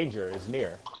danger is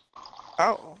near.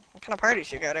 Oh, what kind of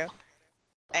parties you go to?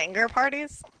 Anger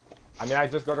parties? I mean, I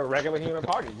just go to regular human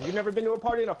parties. You've never been to a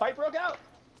party and a fight broke out?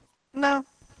 No.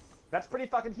 That's pretty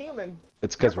fucking human.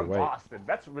 It's because You're we're from white. Boston.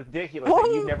 That's ridiculous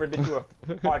that you've never been to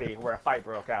a party where a fight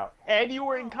broke out. And you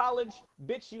were in college?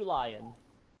 Bitch, you lying.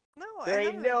 No, There I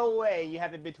ain't haven't. no way you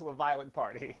haven't been to a violent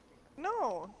party.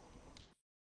 No.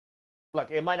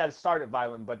 Look, it might not have started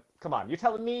violent, but come on. You're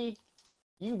telling me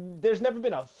there's never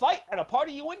been a fight at a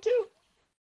party you went to?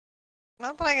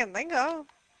 Not that I can think of.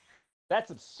 That's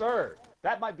absurd.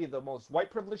 That might be the most white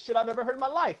privilege shit I've ever heard in my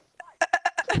life.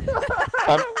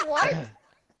 What?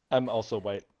 I'm also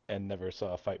white and never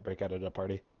saw a fight break out at a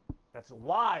party. That's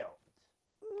wild.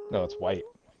 No, it's white.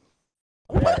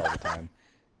 I'm white all the time.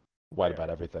 White about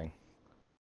everything.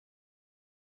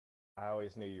 I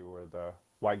always knew you were the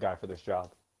white guy for this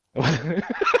job.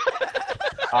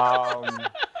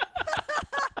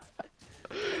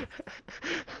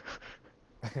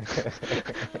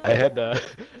 I had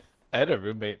a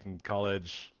roommate in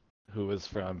college who was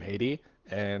from Haiti,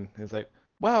 and he's like,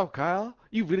 "Wow, Kyle,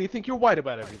 you really think you're white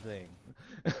about everything?"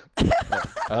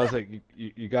 I was like,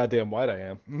 "You goddamn white I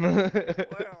am."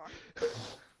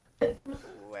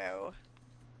 Wow.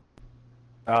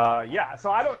 Yeah.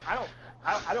 So I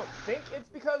don't think it's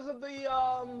because of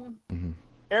the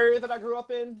area that I grew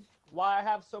up in why I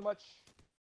have so much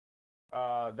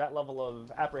that level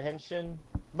of apprehension.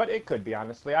 But it could be,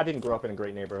 honestly. I didn't grow up in a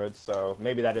great neighborhood, so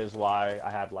maybe that is why I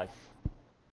have like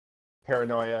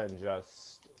paranoia and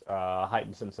just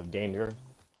heightened sense of danger.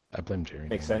 I blame Jerry.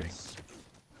 Makes sense.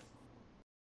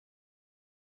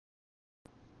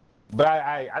 But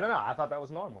I don't know. I thought that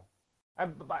was normal.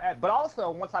 But also,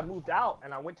 once I moved out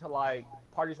and I went to like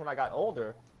parties when I got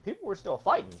older, people were still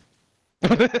fighting.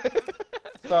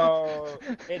 So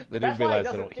that's why it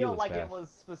doesn't feel like it was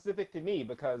specific to me,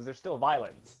 because there's still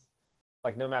violence,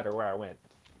 like no matter where I went,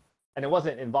 and it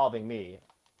wasn't involving me.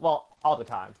 Well, all the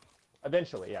time.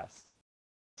 Eventually, yes.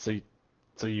 So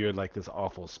you're like this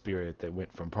awful spirit that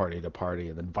went from party to party,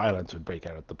 and then violence would break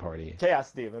out at the party. Chaos,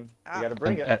 Steven. You gotta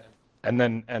bring it. And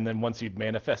then once you'd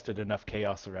manifested enough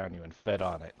chaos around you and fed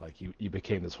on it, like you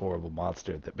became this horrible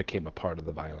monster that became a part of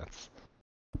the violence.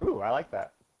 Ooh, I like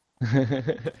that.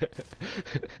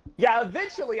 Yeah,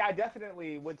 eventually I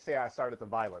definitely would say I started the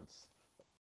violence.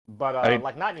 But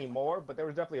like not anymore, but there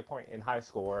was definitely a point in high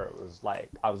school where it was like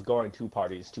I was going to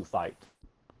parties to fight.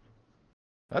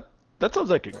 That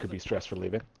sounds like it could be stress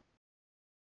relieving.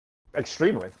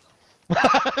 Extremely.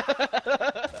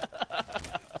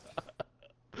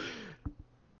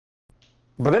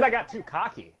 But then I got too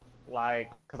cocky,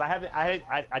 like, because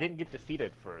I didn't get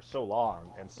defeated for so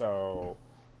long, and so,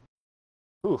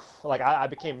 like I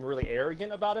became really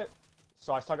arrogant about it.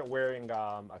 So I started wearing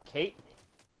a cape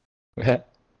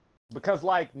because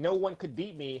like no one could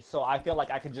beat me. So I feel like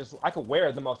I could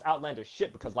wear the most outlandish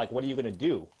shit because like what are you gonna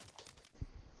do?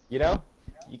 You know,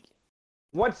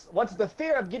 once the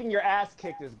fear of getting your ass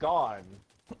kicked is gone,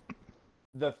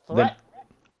 the threat,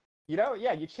 you know,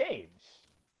 yeah, you change.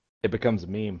 It becomes a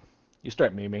meme. You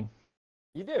start memeing.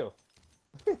 You do.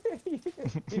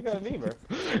 You got a memer.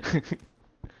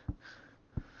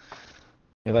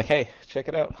 You're like, hey, check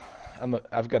it out.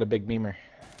 I've got a big memer.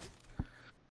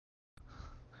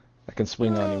 I can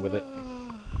swing on you with it.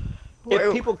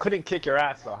 If people couldn't kick your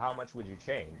ass, though, how much would you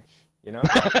change? You know?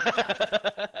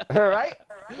 Right?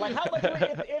 Like, how much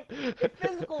if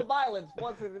physical violence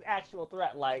wasn't an actual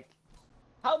threat, like,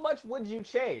 how much would you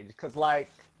change? Because, like,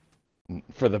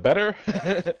 for the better?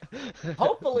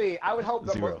 Hopefully, I would hope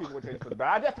that Zero. most people would change for the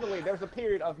better. There was a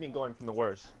period of me going from the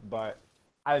worst, but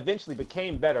I eventually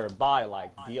became better by,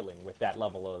 like, dealing with that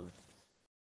level of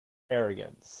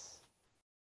arrogance.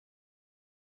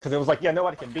 Because it was like, yeah,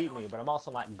 nobody can beat me, but I'm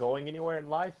also not going anywhere in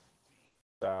life.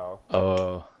 So.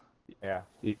 Oh. Yeah.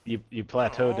 You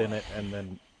plateaued in it,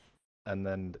 and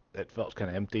then it felt kind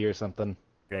of empty or something.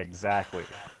 Exactly.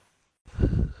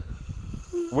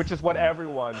 Which is what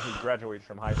everyone who graduates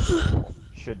from high school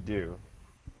should do.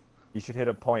 You should hit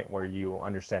a point where you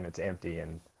understand it's empty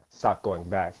and stop going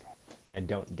back, and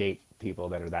don't date people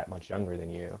that are that much younger than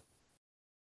you.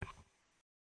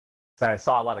 So I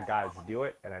saw a lot of guys do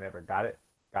it, and I never got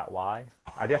why.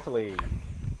 I definitely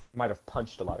might have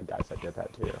punched a lot of guys that did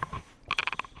that too.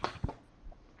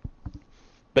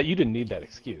 But you didn't need that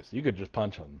excuse. You could just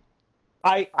punch them.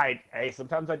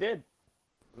 Sometimes I did.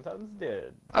 Sometimes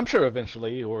did. I'm sure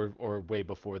eventually, or way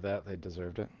before that, they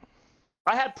deserved it.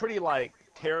 I had pretty like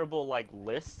terrible like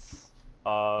lists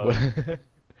of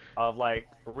of like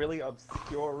really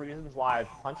obscure reasons why I've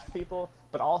punched people.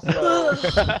 but also,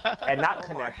 and not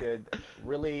connected,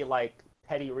 really like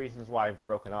petty reasons why I've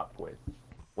broken up with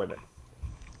women.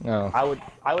 No. I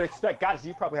would expect, guys,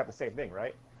 you probably have the same thing,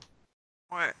 right?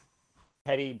 What?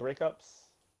 Petty breakups,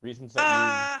 reasons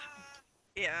that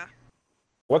you. Yeah.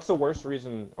 What's the worst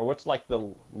reason, or what's like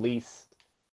the least?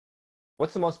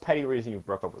 What's the most petty reason you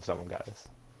broke up with someone, guys?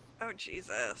 Oh,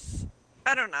 Jesus.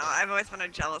 I don't know. I've always been a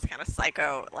jealous kind of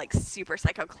psycho, like super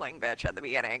psycho cling bitch at the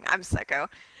beginning. I'm psycho.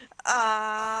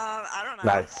 I don't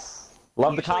know. Nice.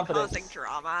 Love the Usually confidence. causing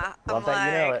drama. Love I'm that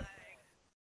you know like, it.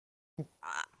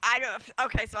 I don't.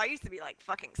 Okay, so I used to be like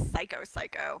fucking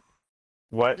psycho.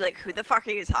 What? Like, who the fuck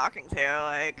are you talking to?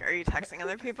 Like, are you texting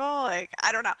other people? Like,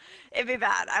 I don't know. It'd be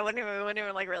bad. I wouldn't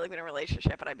even like really be in a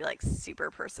relationship, and I'd be like super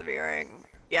persevering.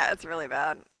 Yeah, it's really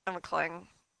bad. I'm a cling.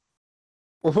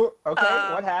 Okay,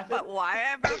 what happened? But why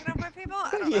I've broken up with people?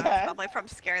 I don't know. It's Yeah. probably from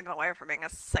scaring them away from being a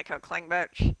psycho cling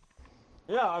bitch.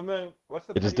 Yeah, I mean, what's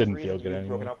the It just pettiest didn't reason feel good you've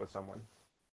broken anymore. up with someone?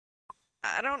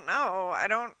 I don't know. I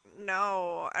don't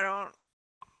know.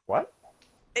 What?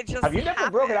 It just Have you never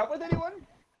happened. broken up with anyone?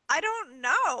 I don't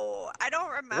know. I don't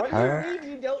remember. What do you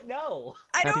mean you don't know?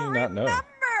 I How do don't you not know? remember.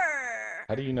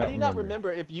 How do you How not do you not remember?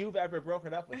 remember if you've ever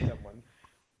broken up with someone?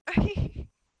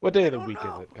 What day of the don't week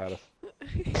know. is it, Cardiff?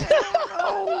 I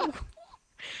don't know.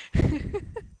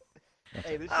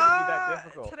 Hey, this shouldn't be that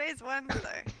difficult. Today's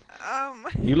Wednesday.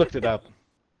 You looked it up.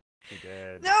 She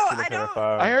did. No, She looked I at her don't-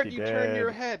 phone. I heard She you did. turn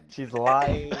your head. She's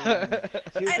lying. She's I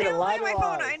gonna didn't lie look at to my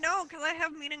phone. us. I know, because I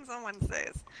have meetings on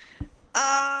Wednesdays.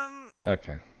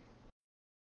 Okay.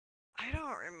 I don't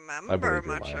I remember believe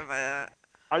you're much lying. of it.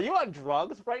 Are you on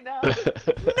drugs right now? No!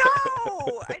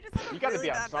 I just have a You gotta really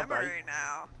be on bad something. memory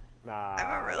now. Nah. I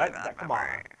have a really bad come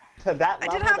memory. on. To that I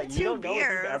level did have that you 2 don't know if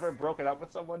beers. you've ever broken up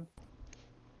with someone?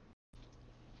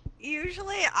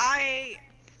 Usually I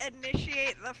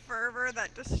initiate the fervor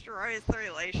that destroys the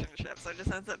relationship, so it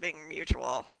just ends up being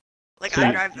mutual. Like, So I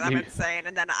you- drive them you- insane,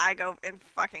 and then I go in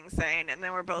fucking sane, and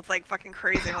then we're both like fucking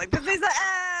crazy. We're like, this is the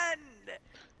end!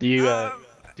 Do you Um,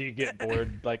 do you get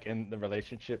bored like in the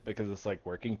relationship because it's like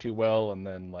working too well and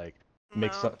then like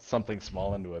make No. something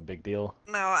small into a big deal?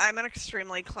 No, I'm an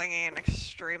extremely clingy and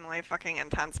extremely fucking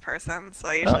intense person, so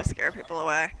I usually scare people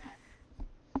away.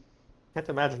 Can't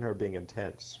imagine her being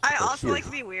intense. I because also she like is-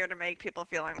 to be weird and make people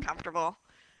feel uncomfortable.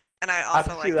 And I I also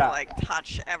can like see to that. like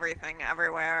touch everything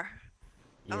everywhere.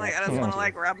 I'm like, I just Yeah. want to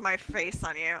like rub my face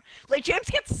on you. Like, James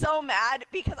gets so mad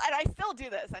because I still do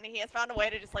this, and he has found a way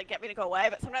to just like get me to go away.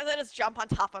 But sometimes I just jump on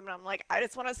top of him, and I'm like, I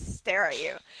just want to stare at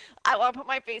you. I want to put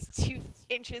my face 2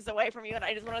 inches away from you, and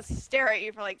I just want to stare at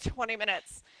you for like 20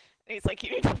 minutes. And he's like,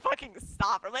 you need to fucking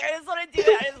stop. I'm like, I just want to do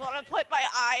it. I just want to put my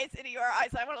eyes into your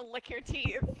eyes. I want to lick your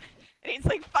teeth. And he's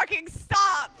like, fucking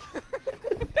stop.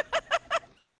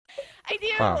 I do.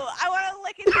 Wow. I want to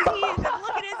lick his teeth and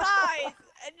look at his eyes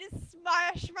and just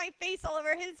smash my face all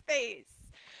over his face.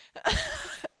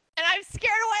 And I've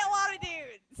scared away a lot of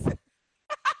dudes.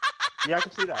 Yeah, I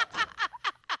can see that.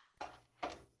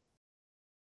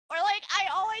 Or like,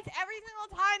 every single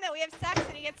time that we have sex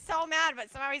and he gets so mad,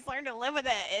 but somehow he's learned to live with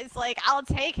it, it's like, I'll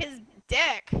take his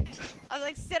dick. I'll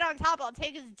like sit on top, I'll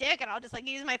take his dick, and I'll just like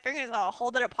use my fingers and I'll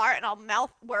hold it apart and I'll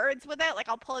mouth words with it. Like,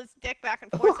 I'll pull his dick back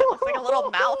and forth so it looks like a little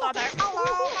mouth. I'm like,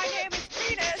 hello, my name is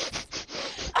Penis.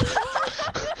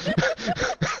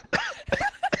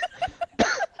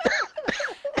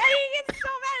 And he gets so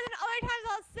mad, and then other times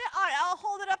I'll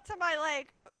hold it up to my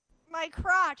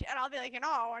crotch, and I'll be like,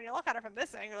 when you look at it from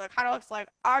this angle, it kind of looks like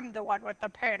I'm the one with the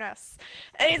penis.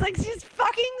 And he's like, just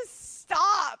fucking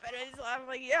stop. And I'm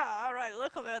like, yeah, all right,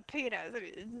 look at the penis. And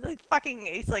he's like,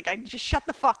 he's like, I just shut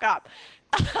the fuck up.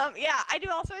 Yeah, I do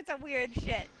all sorts of weird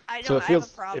shit. I So have a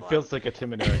problem. it feels like a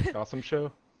Tim and Eric awesome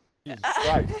show. Jesus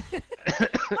Christ. Well,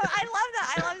 I love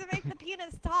that. I love to make the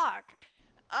penis talk.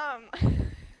 I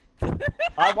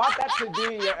want that to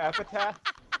be your epitaph.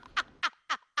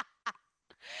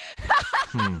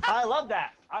 I love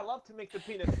that. I love to make the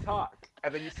penis talk.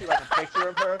 And then you see like a picture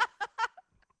of her.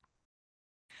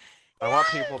 I want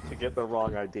people to get the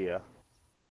wrong idea.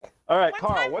 All right, One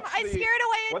Carl, time what's I the... scared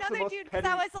away what's the another most dude because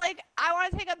petty- I was like, I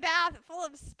want to take a bath full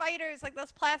of spiders, like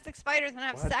those plastic spiders, and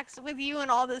have What? sex with you and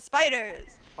all the spiders.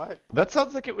 What? That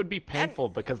sounds like it would be painful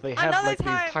because they have another like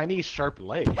time- these tiny sharp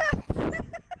legs.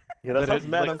 Yeah, that That sounds is,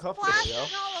 mad like, uncomfortable, plastic. yo.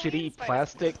 Halloween Shitty spiders.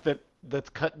 plastic that's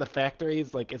cut in the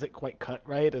factories like isn't quite cut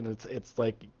right, and it's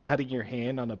like cutting your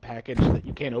hand on a package that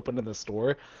you can't open in the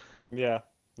store. Yeah.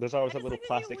 There's always I a just little like to do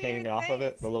plastic hanging weird off of it,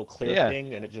 things. the little clear Yeah.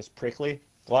 thing, and it just prickly.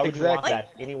 Why would you want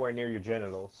Exactly. that anywhere near your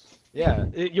genitals? Yeah,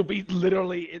 you'll be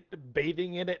literally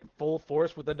bathing in it full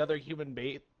force with another human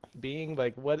being.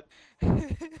 Like, what?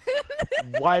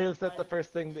 Why is that the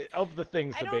first thing of the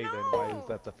things I to don't bathe in? Why is know.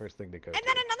 that the first thing to go And to?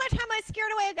 then another time I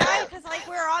scared away a guy because like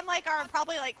we were on like our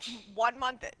probably like 1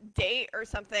 month date or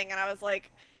something, and I was like,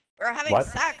 we were having What?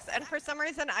 sex, and for some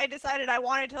reason I decided I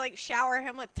wanted to like shower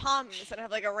him with Tums and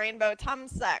have like a rainbow Tum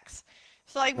sex.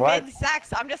 So like What?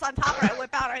 mid-sex, I'm just on top and I whip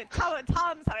out a tub of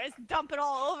Tums and I just dump it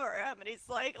all over him, and he's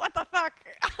like, "What the fuck?"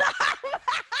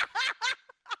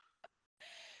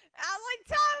 I was like,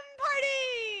 "Tum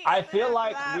party!" I And then feel after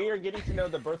like that, we are getting to know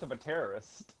the birth of a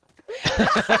terrorist.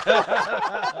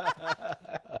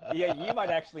 Yeah, you might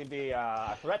actually be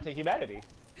a threat to humanity.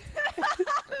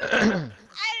 I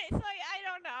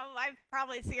don't know. I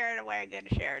probably scared away a good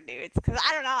share of dudes because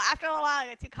I don't know. After a while, I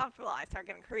get too comfortable. I start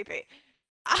getting creepy.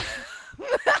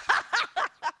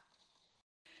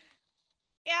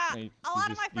 Yeah, You, a you lot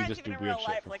of just my you friends, just even do in weird real shit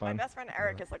life, for like my fun. best friend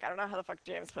Eric is like, I don't know how the fuck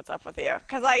James puts up with you,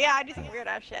 because like, yeah, I do some weird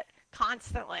ass shit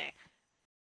constantly.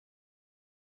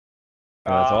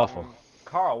 That's awful.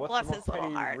 Carl, what's Bless the his most little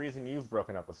petty heart. reason you've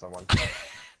broken up with someone?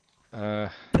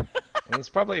 It's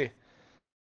probably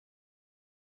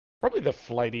the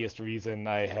flightiest reason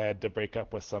I had to break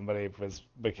up with somebody was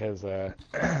because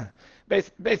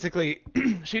basically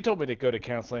she told me to go to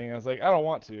counseling. I was like, I don't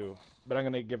want to, but I'm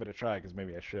gonna give it a try because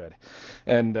maybe I should.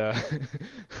 And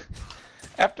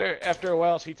after a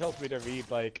while, she tells me to read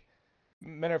like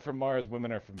Men Are From Mars,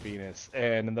 Women Are From Venus,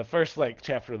 and in the first like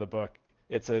chapter of the book,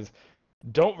 it says,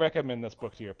 don't recommend this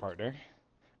book to your partner.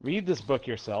 Read this book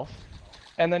yourself,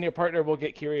 and then your partner will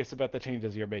get curious about the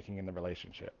changes you're making in the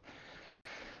relationship.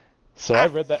 So I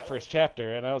read that first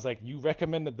chapter and I was like, you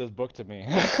recommended this book to me.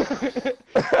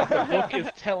 The book is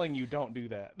telling you don't do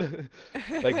that.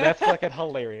 Like, that's fucking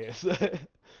hilarious.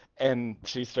 And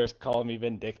she starts calling me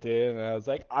vindictive, and I was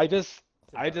like, It's I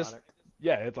just, ironic.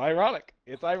 yeah, it's ironic.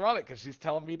 It's ironic because she's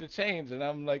telling me to change, and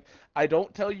I'm like, I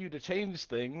don't tell you to change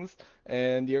things,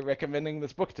 and you're recommending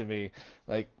this book to me.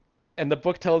 Like, and the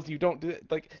book tells you don't do it.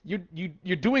 Like,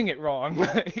 you're doing it wrong.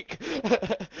 Like,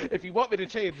 if you want me to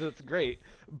change, that's great,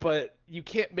 but you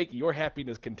can't make your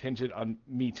happiness contingent on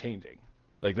me changing.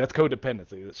 Like, that's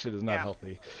codependency. That shit is not Yeah.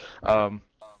 healthy. Um,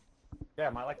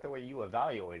 Yeah, I like the way you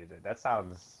evaluated it. That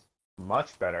sounds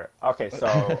much better. Okay, so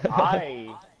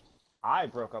I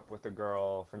broke up with a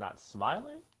girl for not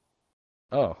smiling.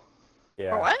 oh. For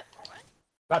Yeah. what?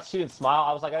 Not she didn't smile.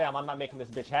 I was like, hey, I'm not making this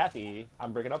bitch happy.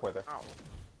 I'm breaking up with her. Oh.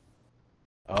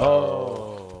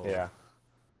 Oh. Yeah.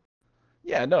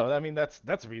 Yeah, no, I mean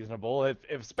that's reasonable. If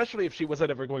especially if she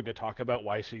wasn't ever going to talk about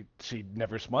why she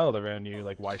never smiled around you,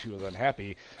 like why she was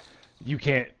unhappy, you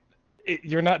can't.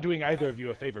 You're not doing either of you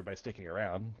a favor by sticking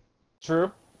around.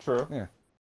 True. True. Yeah.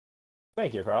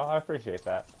 Thank you, Carl. I appreciate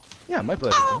that. Yeah, my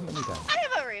pleasure. Oh, Anytime. I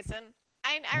have a reason.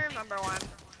 I remember one.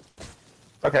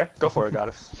 Okay, go for it,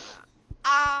 goddess.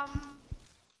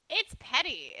 It's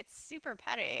petty. It's super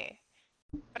petty.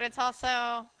 But it's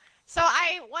also so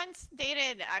I once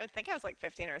dated, I would think I was like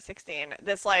 15 or 16,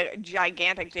 this like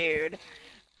gigantic dude.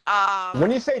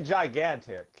 When you say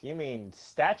gigantic, you mean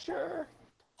stature,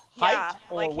 Yeah, height,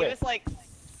 or like he width? was like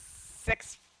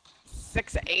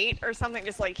 6'8" or something,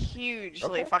 just like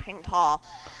hugely Okay. fucking tall.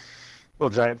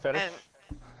 Little giant fetish.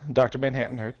 Dr.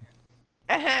 Manhattan heard.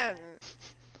 And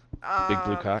Big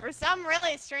blue cock. for some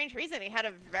really strange reason, he had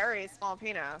a very small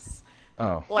penis.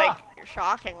 Oh. Like,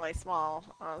 shockingly small.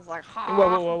 I was like, huh.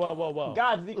 Whoa.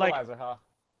 God's Like, equalizer, huh?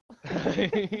 And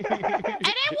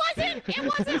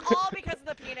it wasn't all because of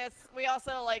the penis. We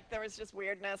also, like, there was just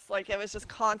weirdness. Like, it was just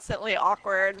constantly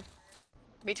awkward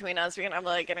between us. We can have,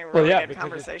 like, a really good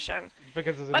conversation.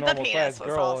 because it's a But the normal penis sized was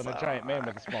girl and a also, giant man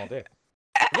with a small dick.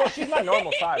 Well, she's not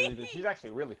normal size either. She's actually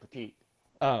really petite.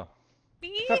 Oh.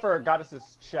 Except for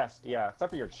Goddess's chest. Yeah, except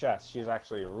for your chest. She's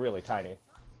actually really tiny.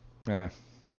 Yeah.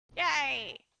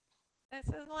 Yay! This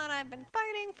is what I've been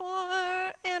fighting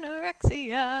for.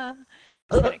 Anorexia.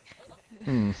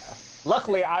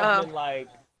 Luckily,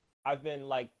 I've been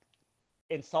like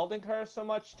insulting her so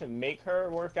much to make her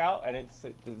work out, and it's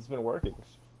been working.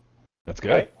 That's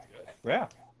good. Right? Yeah.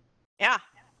 Yeah.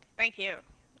 Thank you.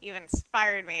 You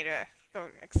inspired me to go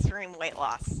extreme weight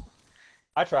loss.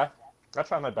 I try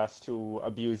my best to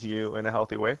abuse you in a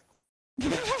healthy way.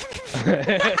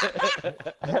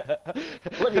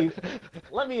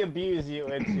 let me abuse you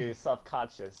into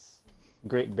subconscious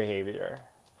great behavior,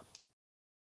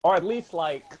 or at least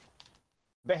like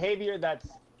behavior that's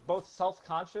both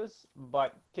self-conscious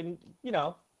but can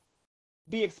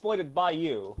be exploited by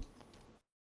you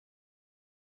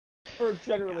for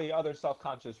generally other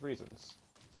self-conscious reasons.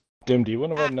 Dim, do you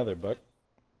want to write another book?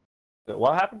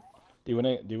 What happened? Do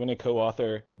you wanna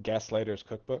co-author Gaslighter's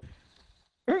cookbook?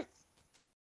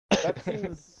 That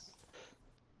seems.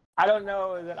 I don't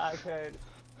know that I could.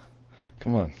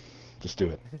 Come on, just do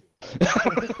it.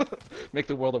 Make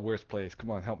the world a worse place. Come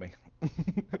on, help me.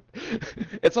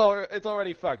 It's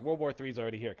already fucked. World War III's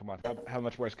already here. Come on, how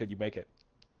much worse could you make it?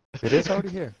 It is already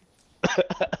here.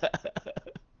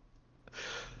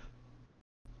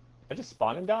 I just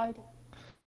spawned and died.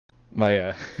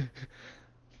 My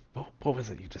what was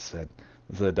it you just said?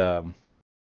 Was it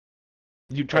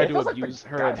you tried to abuse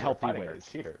her in healthy ways?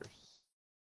 Cheaters.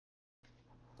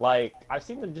 Like I've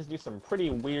seen them just do some pretty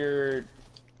weird,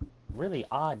 really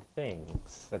odd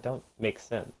things that don't make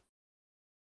sense.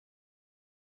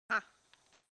 Huh.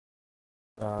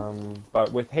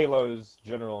 But with Halo's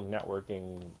general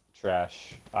networking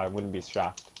trash, I wouldn't be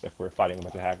shocked if we're fighting a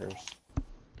bunch of hackers.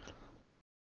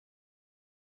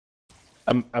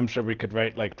 I'm sure we could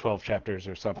write like 12 chapters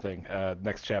or something.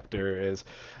 Next chapter is,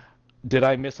 did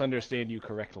I misunderstand you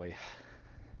correctly?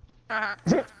 Oh.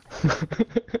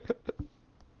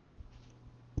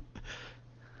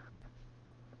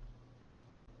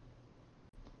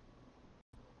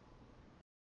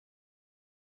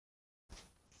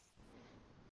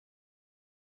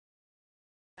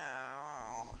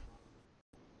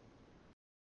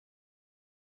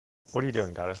 What are you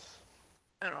doing, Goddess?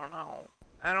 I don't know.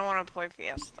 I don't want to play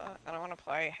Fiesta. I don't want to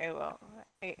play Halo.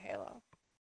 I hate Halo.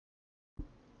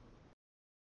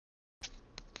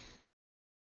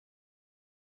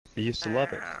 You used to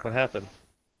love it. What happened?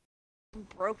 I'm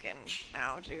broken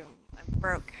now, dude. I'm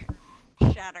broke.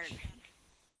 Shattered.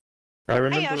 I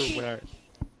remember Yoshi. when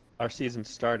our season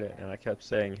started, and I kept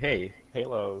saying, "Hey,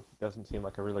 Halo doesn't seem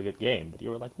like a really good game," but you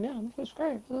were like, "No, this is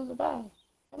great. This is the best.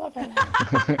 I love it."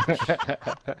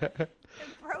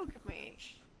 It broke me.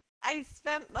 I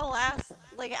spent the last,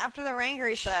 like, after the rank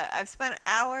reset, I've spent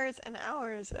hours and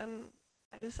hours, and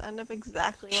I just end up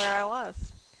exactly where I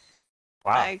was.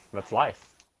 Wow, that's life.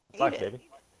 That's life, it. baby.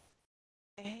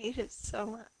 I hate it so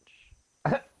much.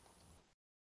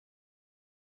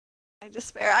 I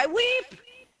despair. I weep!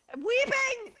 I'm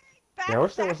weeping! I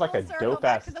wish there was like a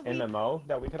dope-ass MMO. MMO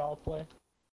that we could all play.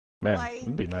 Man, Like,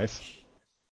 that'd be nice.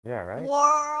 Yeah, right?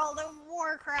 World of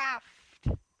Warcraft!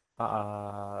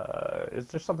 Is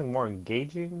there something more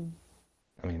engaging?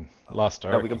 I mean, Lost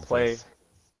Ark. That we can play.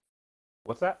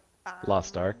 What's that?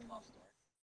 Lost Ark. I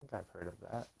think I've heard of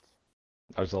that.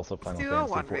 There's also Final Let's do a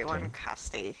Fantasy 1v1 14.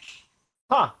 custy.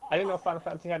 Huh, I didn't know Final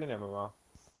Fantasy had an MMO.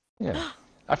 Yeah,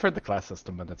 I've heard the class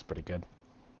system, but that's pretty good.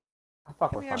 I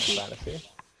fuck with Final Fantasy.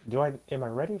 Am I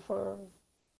ready for...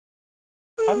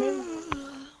 I mean,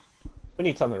 we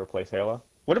need something to replace Halo.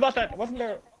 What about that? Wasn't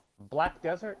there Black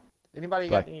Desert? Anybody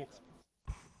got any...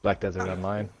 Black Desert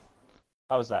Online.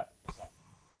 How was that?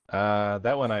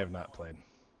 That one I have not played.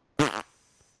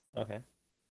 Okay.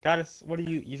 Goddess, what are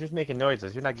you... You're just making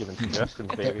noises. You're not giving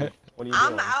suggestions, baby. What are you I'm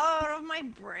doing? out of my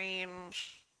brain.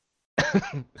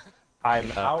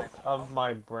 I'm out of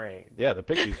my brain. Yeah, the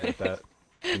Pixies did that.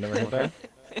 You never heard that?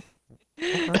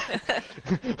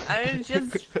 I'm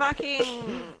just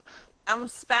fucking... I'm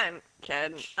spent,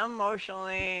 kid.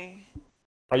 Emotionally.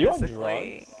 Are you on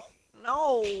physically. drugs?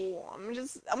 No,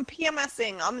 I'm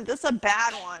PMSing. This is a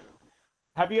bad one.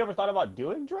 Have you ever thought about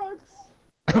doing drugs?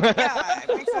 Yeah, it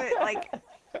makes it like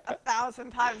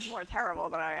 1,000 times more terrible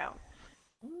than I am.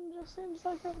 It just seems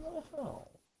like a...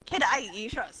 Kid, you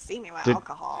should have seen me with Did-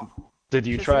 alcohol. Did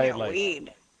you Should've try seen me with like?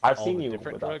 weed? I've all seen the you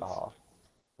different with drugs? alcohol,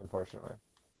 unfortunately.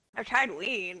 I've tried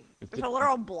weed. There's a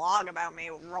literal blog about me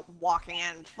walking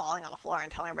in, falling on the floor, and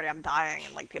telling everybody I'm dying,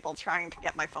 and like people trying to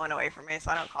get my phone away from me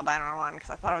so I don't call 911 because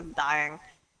I thought I was dying.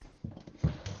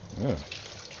 Yeah.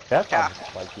 That sounds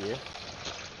like you.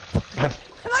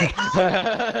 Like,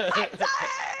 oh, I'm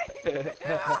dying!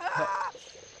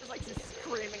 Just like just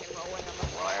screaming and rolling on the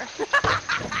floor.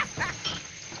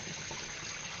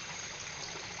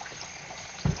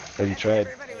 Have you tried?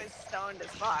 Everybody was stoned as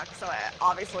fuck, so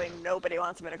obviously nobody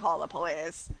wants me to call the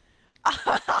police. Have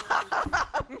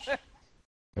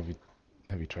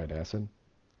you tried acid?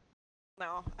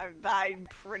 No, I'm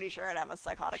pretty sure I'd have a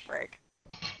psychotic break.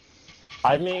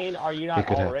 I mean, are you not It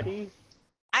could happen. already?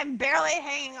 I'm barely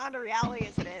hanging on to reality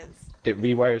as it is. It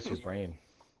rewires your brain.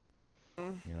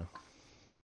 Mm. You know.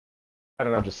 I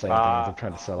don't know. I'm just saying things. I'm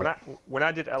trying to sell when it. when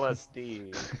I did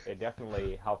LSD, it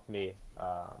definitely helped me.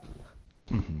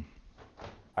 Mm-hmm.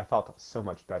 I felt so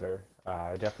much better.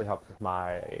 It definitely helped with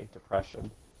my depression.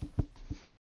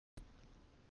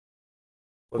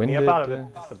 Put me up out of it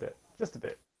just a bit. Just a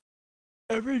bit.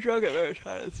 Every drug I've ever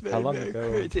tried has made How long my ago?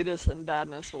 craziness and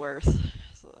badness worse.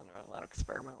 So then I'm allowed to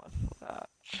experiment with that.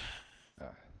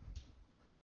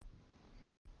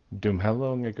 Doom, how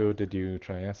long ago did you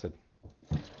try acid?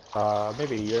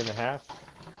 Maybe a year and a half.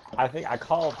 I think I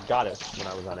called Goddess when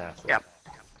I was on acid. Yep.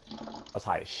 I was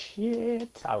high as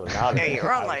shit. I was out of Yeah, it.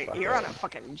 you're on a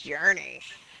fucking journey.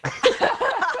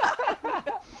 I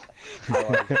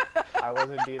was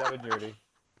indeed on a journey.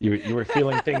 You were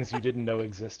feeling things you didn't know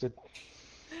existed.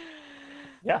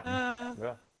 Yeah.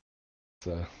 Yeah.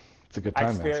 It's a good I time,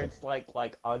 acid. experienced like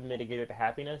unmitigated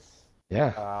happiness.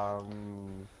 Yeah.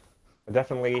 I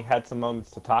definitely had some moments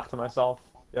to talk to myself.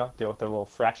 Deal with the little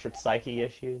fractured psyche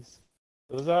issues.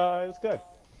 It was good.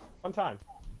 Fun time.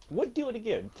 Would do it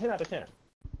again. 10 out of 10.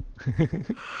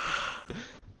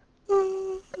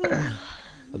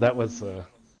 That was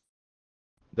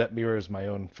that mirrors my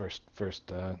own first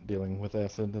dealing with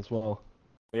acid as well.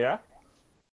 Yeah.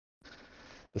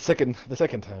 The second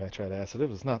time I tried acid, it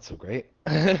was not so great,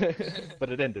 but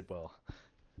it ended well.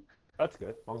 That's good.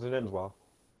 As long as it ends well.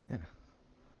 Yeah.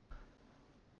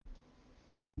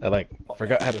 I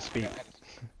forgot how to speak.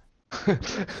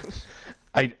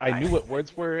 I knew what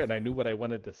words were and I knew what I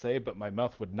wanted to say, but my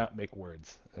mouth would not make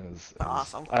words. It was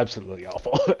Awesome. absolutely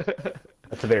awful.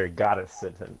 That's a very Goddess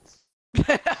sentence.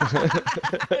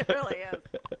 It really is.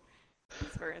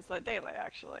 Experience that daily,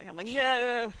 actually. I'm like,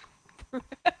 yeah.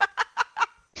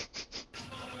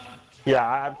 Yeah,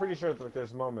 I'm pretty sure that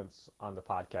there's moments on the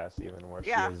podcast even where she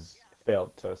has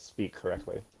failed to speak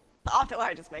correctly. Often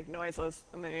I just make noises,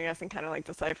 and then you guys can kind of like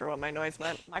decipher what my noise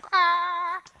meant. I'm like,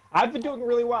 ah! I've been doing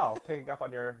really well picking up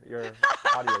on your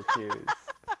audio cues.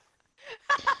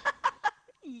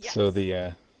 Yes. So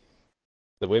the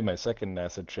way my second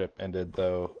acid trip ended,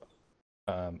 though,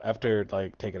 after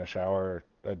like taking a shower,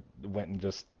 I went and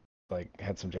just like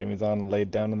had some jammies on, and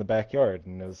laid down in the backyard,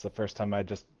 and it was the first time I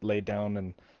just laid down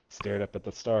and stared up at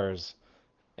the stars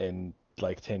in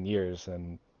like 10 years,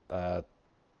 and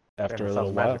after a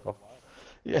little while, magical.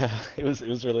 yeah, it was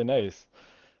really nice.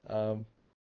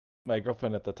 My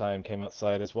girlfriend at the time came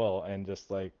outside as well, and just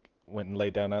like went and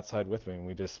laid down outside with me, and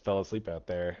we just fell asleep out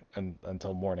there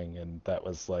until morning, and that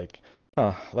was like,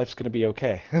 oh, life's gonna be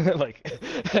okay. Like,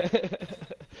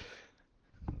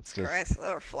 it's just... Christ,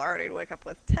 over Florida, you'd wake up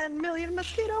with 10 million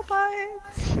mosquito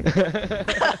bites.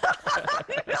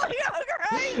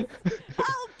 Right?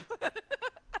 Help!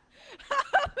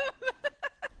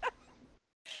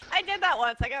 I did that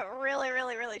once. I got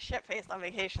really shit-faced on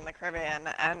vacation in the Caribbean,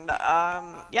 and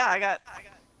yeah, I got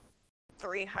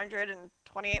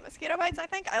 328 mosquito bites, I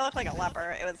think. I looked like a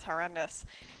leper. It was horrendous.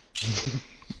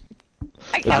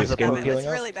 I counted them. It was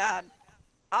really bad.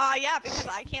 Yeah, because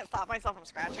I can't stop myself from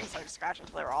scratching, so I just scratched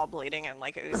until they were all bleeding and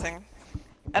like oozing.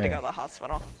 I had to go to the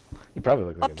hospital. You probably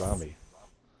look like a zombie.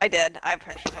 I did. I have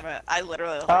pictures of it. I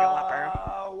literally look like a leper.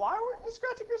 Why weren't you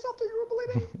scratching yourself till you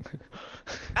were bleeding?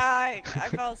 I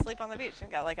fell asleep on the beach and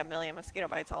got like a million mosquito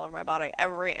bites all over my body.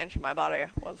 Every inch of my body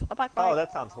was a bite. Oh,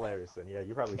 that sounds hilarious then. Yeah,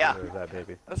 you probably deserve that,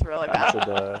 baby. That's really bad.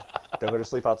 Don't go to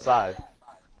sleep outside.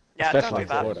 Yeah, especially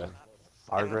don't do in that.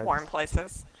 Florida. In warm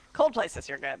places. Cold places,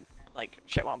 you're good. Like,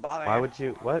 shit won't bother Why you. would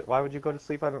you? What? Why would you go to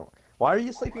sleep on? Why are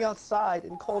you sleeping outside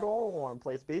in cold or warm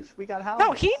place, bitch? We got houses.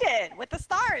 No, he did with the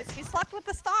stars. He slept with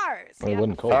the stars. Well, it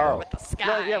wasn't cold. Oh. With the sky.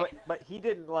 No, yeah, but he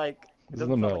didn't like. It was in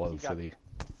the middle of the city.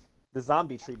 The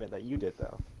zombie treatment that you did,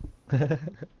 though.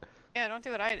 Yeah, don't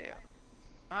do what I do.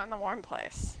 Not in the warm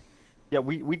place. Yeah,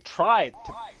 we tried.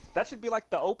 That should be like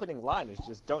the opening line. Is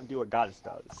just don't do what Goddess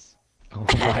does. Oh,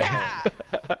 Yeah.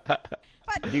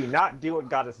 But Do not do what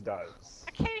Goddess does.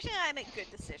 occasionally I make good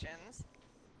decisions.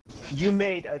 You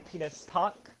made a penis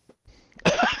talk.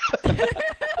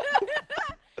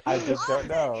 I just don't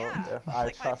know if I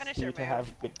Like my trust finisher you to move.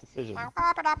 have good decisions.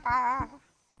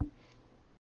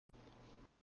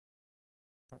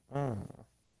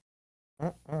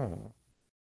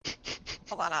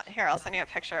 Hold on, here, I'll send you a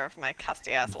picture of my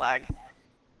custy ass leg.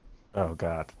 Oh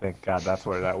God! Thank God that's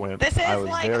where that went. This is I was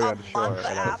like very a unsure month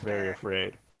and I was very after.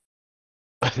 afraid.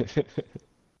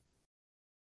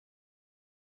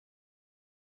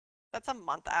 That's a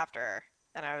month after,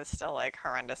 and I was still like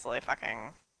horrendously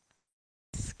fucking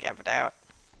skipped out.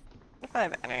 If I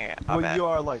have any of Well, it. you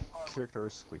are like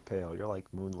characteristically pale. You're like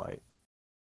moonlight.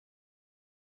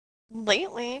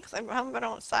 Lately, because I haven't been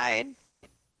outside.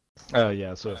 Oh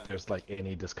yeah, so if there's like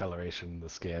any discoloration in the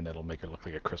skin, it'll make her look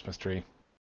like a Christmas tree.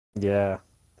 Yeah.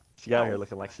 She out here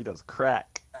looking like she does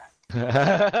crack. Whoa!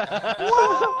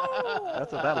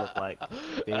 That's what that looked like.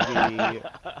 Baby,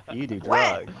 you do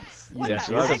What? drugs. What Yeah, the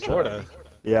she was in heck? Florida.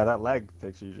 Yeah, that leg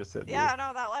picture you just sent me. Yeah,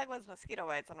 no, that leg was mosquito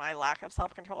bites and my lack of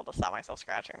self-control to stop myself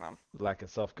scratching them. Lack of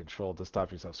self-control to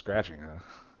stop yourself scratching, huh?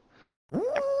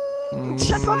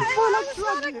 Shut the fuck up! It's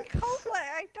not a cold leg.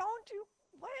 I don't do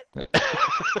what?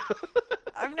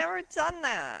 I've never done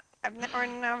that. I've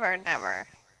never.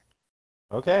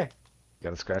 Okay.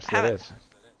 Gotta scratch I that haven't. itch.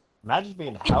 Imagine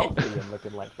being healthy and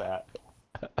looking like that.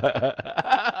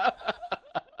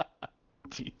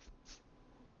 Jesus.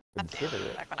 Consider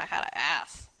it. Back when I had an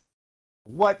ass.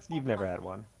 What? You've never had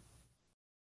one.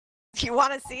 Do you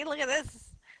want to see? Look at this.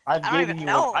 I've I don't given even you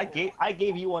know. one. I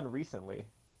gave you one recently.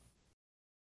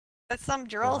 That's some Know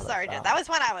drill how that sergeant. sounds. That was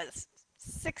when I was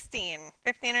 16,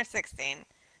 15 or 16.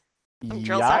 Some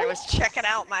drill sergeant was checking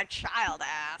out my child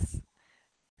ass.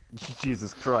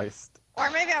 Jesus Christ. Or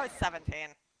maybe I was 17.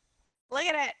 Look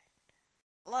at it.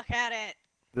 Look at it.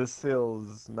 This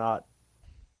feels not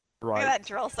right. Look at that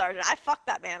drill sergeant. I fucked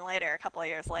that man later, a couple of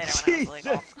years later when I was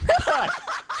legal.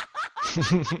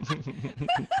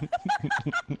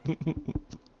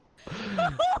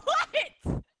 What?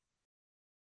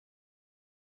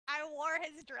 I wore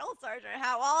his drill sergeant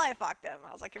hat while I fucked him.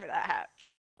 I was like, give me that hat.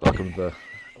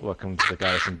 Welcome to the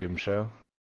Goddess and Doom show.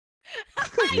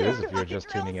 Viewers, if you're just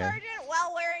drill tuning in, sergeant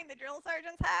while wearing the drill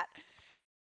sergeant's hat.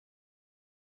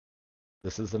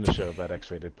 this isn't a show about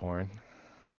X-rated porn.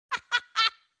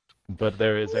 But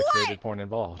there is X-rated porn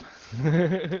involved.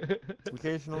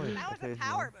 Occasionally. That was a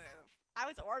power move. I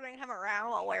was ordering him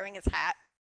around while wearing his hat.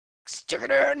 Stick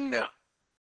it in.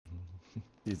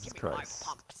 Jesus Give me 5 Christ.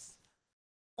 pumps.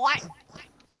 What?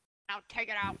 Now take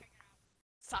it out.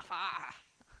 Suffer.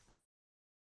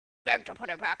 Beg to put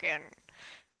it back in.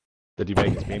 Did you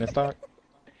make his penis talk?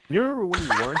 You remember when you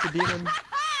weren't a demon?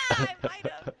 I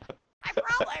might have. I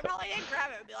probably did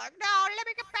grab it and be like, no, let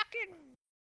me get back in.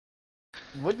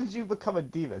 When did you become a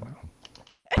demon?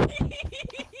 I've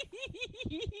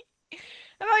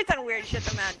always done weird shit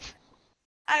to men.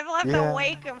 I've left Yeah. a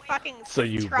wake of fucking So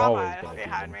you've trauma always been a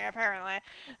behind demon. me, apparently.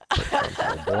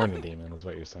 Born a demon is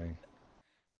what you're saying.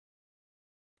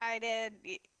 I did.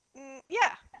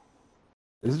 Yeah.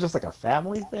 Is it just like a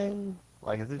family thing?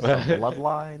 Like, is it just a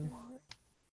bloodline?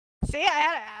 See, I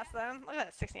had to ask them. Look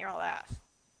at that 16-year-old ass.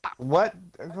 What?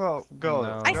 Go.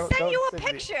 No. I Don't- sent don't you a send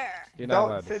me- picture. You're not Don't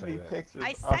allowed to send say me that. pictures. I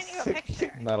of sent you a 16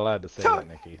 picture. Not allowed to say Don't-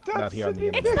 that, Nikki. don't Not here on the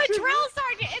send me It's internet. the drill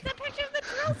sergeant. It's a picture of the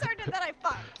drill sergeant that I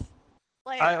fucked.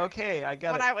 Later. Okay, I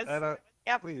got When it. I was-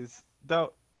 Yep. Please,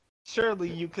 don't. Surely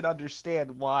you can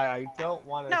understand why I don't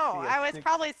want to No, see I was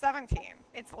probably 17.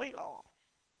 It's legal.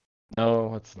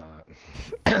 No, it's not.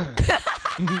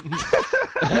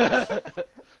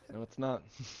 No, it's not.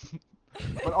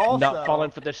 But also, Not falling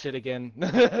for this shit again.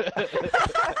 but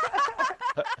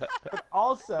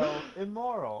also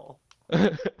immoral.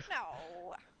 No.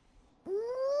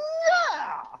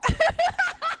 Yeah!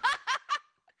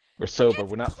 We're sober. It's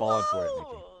We're not falling for it, Nikki.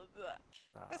 clothes.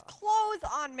 There's clothes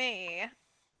on me.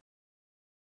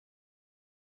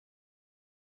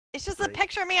 It's just a Great.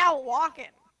 picture of me out walking.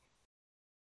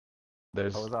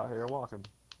 There's I was out here walking.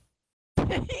 oh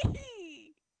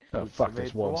Boots fuck. are There's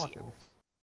made for wolves. walking.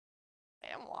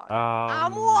 I'm walking.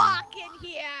 I'm walking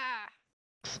here.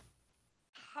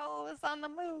 Hoes on the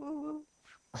move.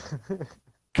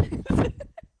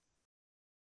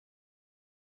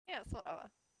 Yes, whatever.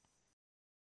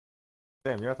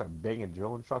 Damn, you're out there banging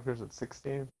drill instructors at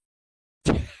 16?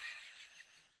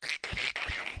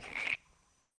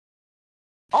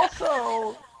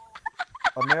 Also,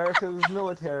 America's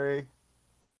military.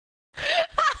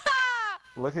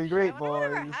 Looking great, I wonder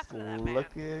whatever boys. happened to that man.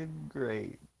 Looking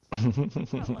great. I'll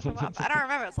look him up. I don't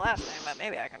remember his last name, but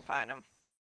maybe I can find him.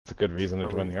 It's a good reason to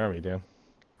join the army, Dan.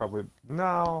 Probably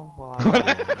no. Well,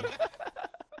 I don't know.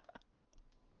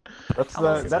 That's How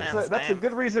was the his that's man's that's a name?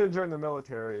 good reason to join the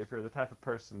military if you're the type of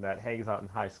person that hangs out in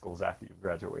high schools after you've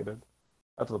graduated.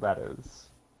 That's what that is.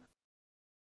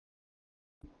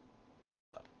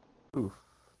 Oof.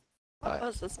 What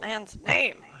was this man's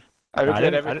name? I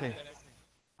regret everything.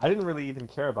 I didn't really even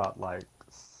care about like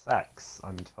sex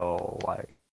until like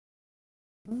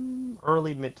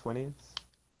early mid-20s.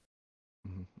 I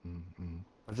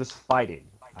was just fighting.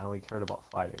 I only cared about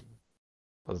fighting.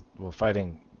 Well,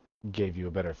 fighting gave you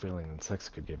a better feeling than sex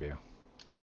could give you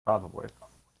Probably.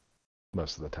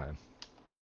 most of the time.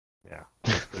 Yeah.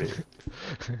 Pretty,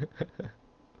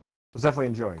 was definitely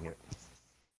enjoying it.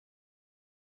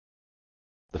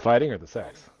 The fighting or the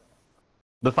sex?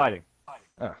 The fighting.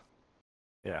 Ah.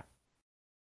 Yeah.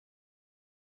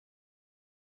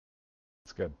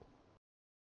 It's good.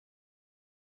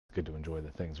 It's good to enjoy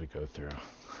the things we go through.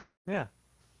 Yeah.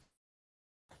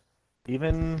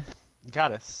 Even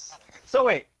goddess. So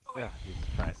wait. Yeah, Jesus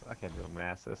Christ. I can't do it. I'm gonna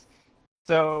ask this.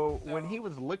 So when he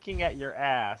was looking at your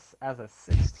ass as a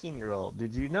 16-year-old,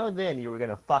 did you know then you were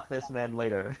gonna fuck this man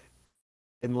later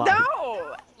in life?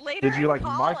 No! Later Did you like in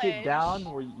mark it college- down,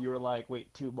 or you were like,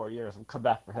 wait, 2 more years, and come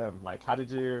back for him? Like, how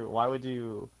did you? Why would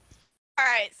you?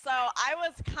 Alright, so I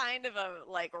was kind of a,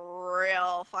 like,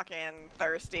 real fucking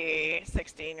thirsty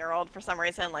 16-year-old for some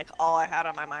reason. Like, all I had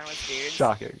on my mind was dudes.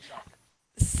 Shocking.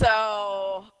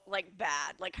 So, like,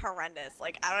 bad. Like, horrendous.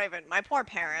 Like, I don't even... My poor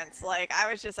parents. Like, I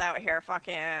was just out here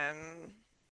fucking...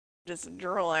 just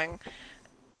drooling.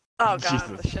 Oh, God,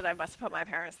 Jesus. the shit I must put my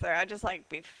parents through. I just, like,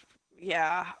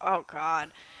 Yeah, oh,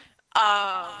 God.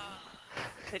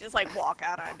 They just, like, walk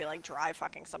out and I'd be, like, dry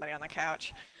fucking somebody on the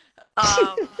couch.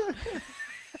 So...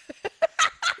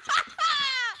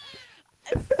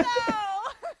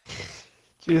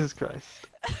 Jesus Christ.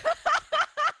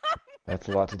 That's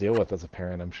a lot to deal with as a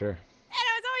parent, I'm sure. And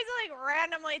it was always, like,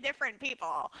 randomly different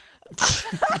people.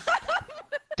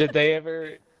 Did they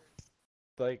ever,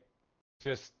 like,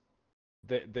 just...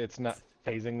 it's not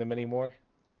phasing them anymore?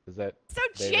 Is that... So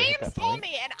they ever hit James that told point?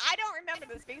 me, and I don't remember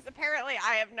this because apparently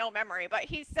I have no memory, but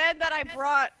he said that I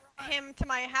brought him to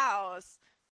my house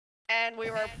and we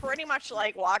were pretty much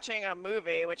like watching a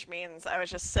movie, which means I was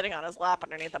just sitting on his lap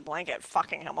underneath a blanket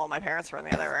fucking him while my parents were in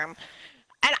the other room.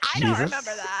 And I don't Jesus.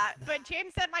 remember that, but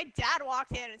James said my dad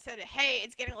walked in and said, "Hey,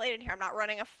 it's getting late in here. I'm not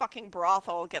running a fucking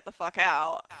brothel. Get the fuck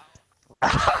out."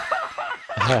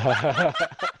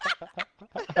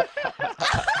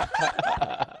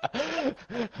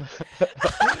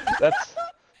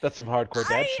 that's some hardcore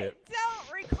dad shit. I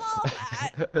don't recall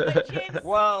that, but James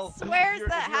swears you're,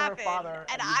 that if you're her happened, father,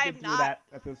 and you I'm could do not. that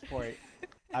at this point.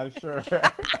 I'm sure.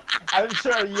 I'm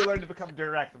sure you learn to become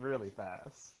direct really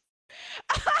fast.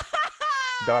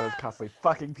 Daughter's constantly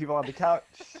fucking people on the couch.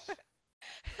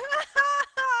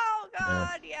 Oh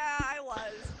God, yeah, I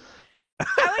was.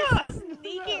 I was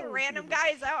sneaking random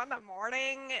guys out in the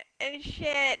morning and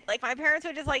shit. Like my parents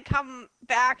would just like come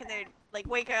back and they'd like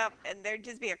wake up and there'd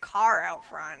just be a car out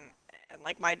front and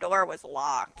like my door was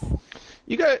locked.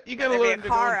 You gotta There'd be a learn to go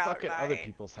car and out fuck at at other night.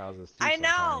 people's houses too. I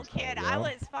know, sometimes, though, kid. you I know?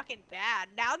 was fucking bad.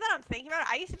 Now that I'm thinking about it,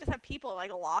 I used to just have people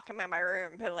like lock them in my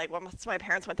room, but like once my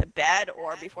parents went to bed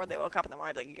or before they woke up in the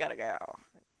morning, I'd be like, "You gotta go."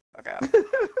 Okay.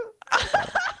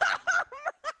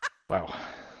 Wow.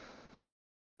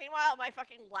 Meanwhile, my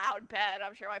fucking loud bed.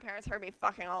 I'm sure my parents heard me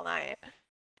fucking all night.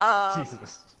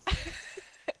 Jesus.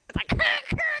 It's like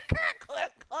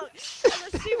clunk, clunk. It's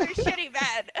a super shitty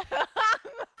bed.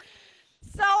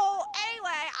 So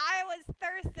anyway, I was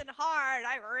thirsting hard.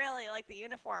 I really liked the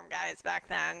uniform guys back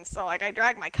then. So like, I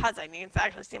dragged my cousin. You can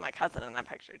actually see my cousin in that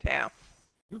picture too.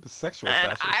 Ooh, the sexual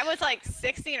And fashion. I was like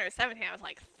 16 or 17. I was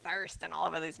like thirsting all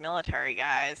over these military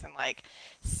guys, and like,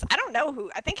 I don't know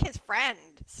who. I think his friend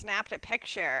snapped a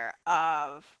picture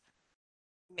of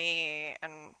me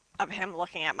and of him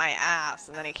looking at my ass,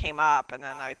 and then he came up, and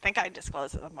then I think I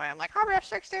disclosed at the point. I'm like, I'm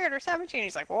 16 or 17.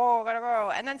 He's like, whoa, gotta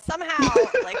go. And then somehow,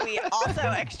 like, we also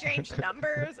exchanged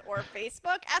numbers or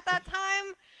Facebook at that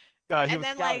time. God, he And was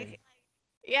then scouting. like,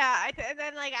 yeah, and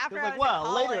then like after He was I like, was well,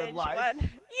 in college, later in life,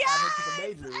 yes, to the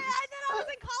and majors. then I was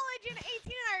in college in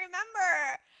 18, and I remember.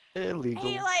 Illegal.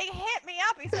 He like hit me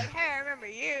up. He's like, "Hey, I remember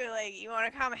you. Like, you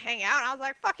want to come hang out?" And I was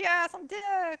like, "Fuck yeah, some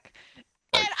dick."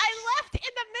 And I left in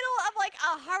the middle of like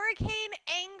a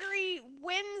hurricane-angry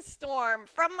windstorm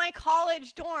from my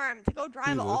college dorm to go drive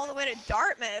Jesus. all the way to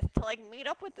Dartmouth to like meet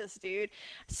up with this dude.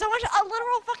 So much, a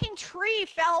literal fucking tree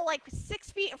fell like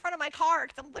 6 feet in front of my car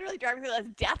because I'm literally driving through this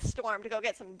death storm to go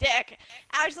get some dick.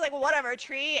 I was just like, well, whatever,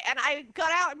 tree. And I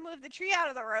got out and moved the tree out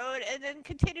of the road and then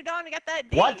continued on to get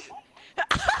that date. What?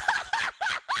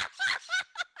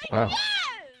 Wow. Yes!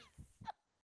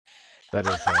 That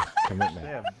is a commitment.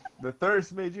 Damn, the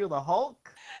thirst made you the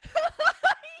Hulk?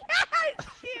 Yes,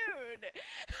 dude!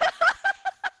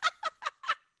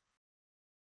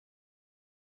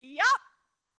 Yup!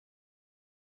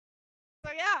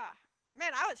 So yeah,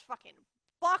 man, I was fucking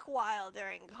buck wild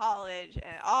during college,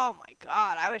 and oh my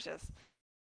god, I was just...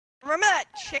 Remember that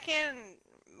chicken...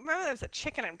 Remember there was a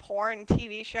chicken and porn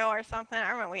TV show or something? I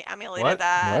remember we emulated What?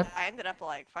 that. What? I ended up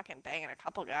like fucking banging a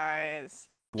couple guys.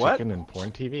 What? Chicken and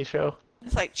porn TV show?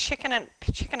 It's like chicken and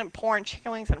porn,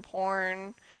 chicken wings and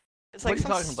porn. It's What like are you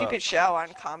some talking stupid about? show on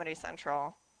Comedy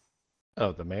Central.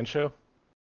 Oh, the man show?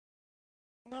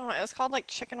 No, it was called like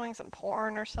chicken wings and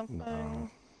porn or something.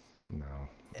 No,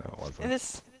 it It wasn't.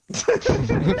 was.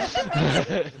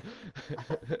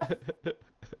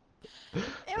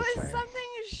 It was Sorry. something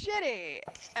shitty,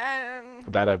 and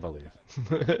That I believe.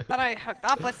 then I hooked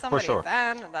up with somebody sure.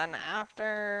 then, and then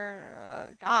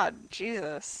after, God,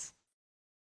 Jesus,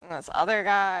 and this other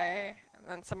guy, and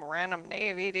then some random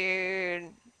Navy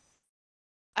dude.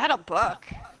 I had a book.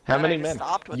 How and many I just men?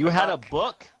 stopped with You the had a book.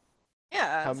 book?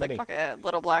 Yeah, How it's many? like fuck a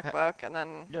little black book, and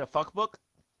then You had a fuck book?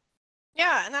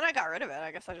 yeah, and then I got rid of it.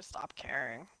 I guess I just stopped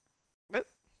caring.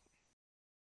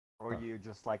 Or you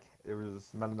just like there was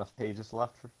not enough pages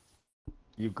left for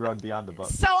you've grown beyond the book.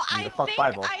 So I mean, I the fuck think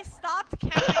Bible. I stopped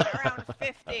counting around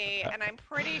 50, and I'm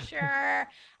pretty sure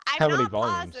I'm How many not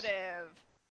volumes? positive,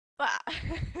 but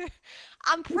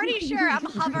I'm pretty sure I'm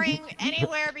hovering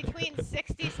anywhere between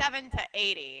 67 to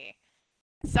 80,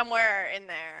 somewhere in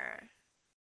there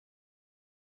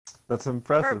That's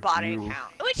impressive. for body you...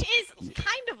 count, which is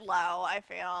kind of low. I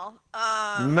feel.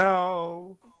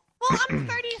 No. Well, I'm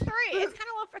 33. It's kind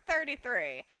of low for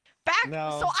 33.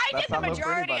 No, So I that's did the not low for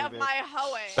majority anybody, of bitch. my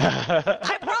hoeing.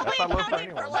 I probably not low for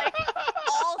accounted for anyone. like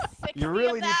all 60 You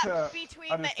really of need that to between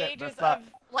the understand, ages that's not- of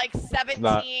like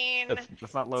 17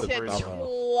 That's not low to for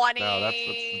anyone. 20. No,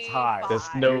 that's high. There's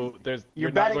You're you're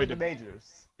not batting going in the to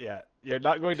majors. yeah, you're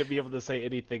not going to be able to say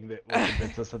anything that will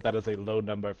convince us that is a low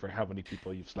number for how many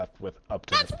people you've slept with up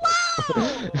to That's this low!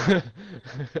 point. I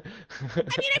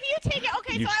mean, if you take it,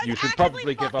 okay, You- so I you was should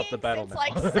actively probably give up the fucking battle since now.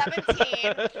 like 17.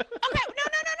 Okay,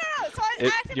 no. So I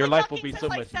was actively Your life will fucking be since so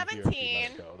like much easier if you 17.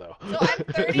 let it go, though. So I'm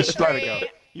 33. You should let it go.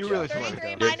 You really should let it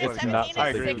 33 go. minus It's 17 not is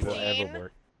something agree that will 16. ever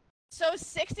work. So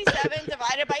 67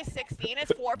 divided by 16 is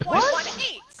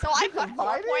 4.18. So I've got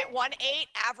Divided? 4.18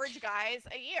 average guys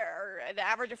a year, or the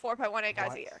average of 4.18 guys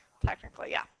What? a year,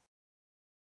 technically, yeah.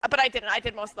 But I didn't. I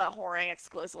did most of that whoring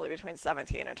exclusively between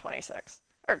 17 and 26,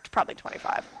 or probably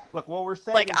 25. Look, what we're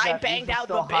saying Like is I that banged these are out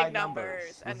still the high big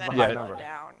numbers, and This then is a it high Yeah, went number.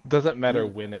 down. Doesn't matter You-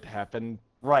 when it happened.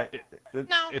 Right. No.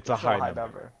 It's a still high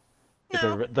number. It's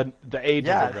No. the age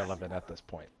Yes. is irrelevant at this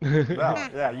point. No,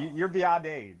 yeah, you're beyond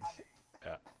age.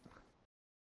 Yeah.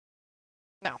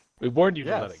 No. We warned you to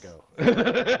let it go.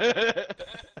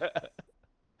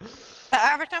 The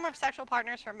average number of sexual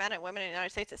partners for men and women in the United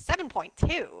States is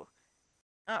 7.2.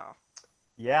 Oh.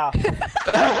 Yeah.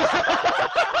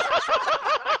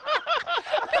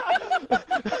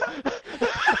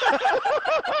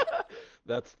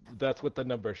 That's what the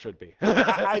number should be.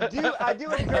 I do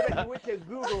enjoy that you went to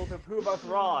Google to prove us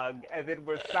wrong, and then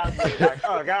we're suddenly like,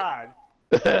 oh god.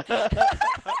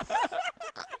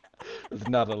 It's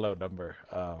not a low number.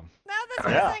 Now that's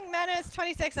Yeah. saying men is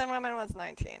 26 and women was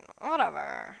 19.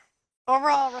 Whatever.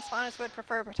 Overall, respondents would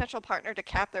prefer a potential partner to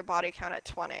cap their body count at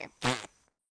 20.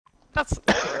 That's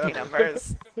rookie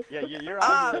numbers. Yeah,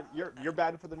 you're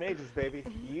batting for the majors, baby.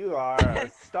 You are a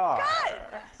star.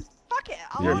 God! Fuck it.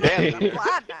 I'll You're own it. I'm gay.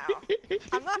 glad now.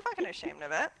 I'm not fucking ashamed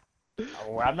of it.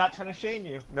 Oh, I'm not trying to shame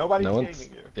you. Nobody's No one's,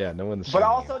 shaming you. yeah, no one's. But shaming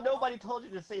also, nobody told you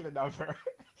to say the number.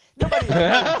 Nobody told you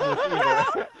this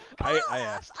either. I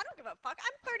asked. I don't give a fuck.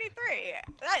 I'm 33.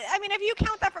 I mean, if you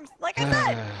count that from, like I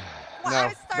said, when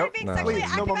I started being no. sexually Please,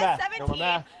 active no more at math. 17, No more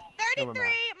math. 33 No more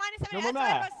math. minus 17, No more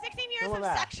that's math. about 16 years No more of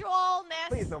math. sexualness,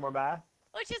 Please, no more math.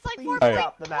 which is like Please 4.1.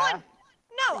 stop the math.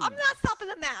 No, I'm not stopping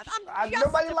the math. I'm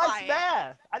Nobody likes justifying.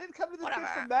 math. I didn't come to this Whatever.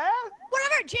 bitch for math.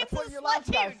 Whatever. James That's what is a your slut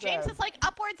last guy too. James said. is like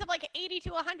upwards of like 80 to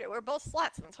 100. We're both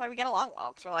sluts, and that's why we get along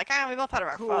well. Cause we're like, we both had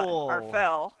our fun, our Cool.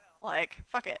 fill. Like,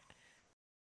 fuck it.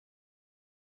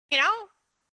 You know?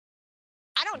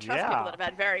 I don't trust people Yeah. that have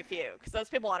had very few, because those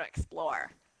people want to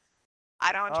explore.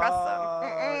 I don't trust them.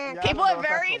 Yeah, I People don't know with if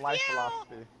that's very a life few.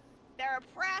 philosophy. They're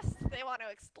oppressed. They want to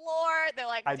explore. They're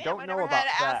like, I damn, don't I know never had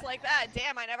about ass that. like that.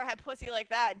 Damn, I never had pussy like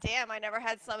that. Damn, I never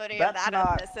had somebody of That's that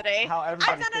not ethnicity. how I've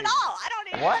everybody done it thinks. all. I don't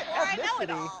need What? to explore. I know it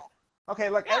Ethnicity? all. Okay,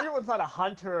 look, Yeah. everyone's not a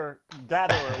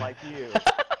hunter-gatherer like you.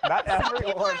 Not Some people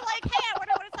everyone. are like, hey, I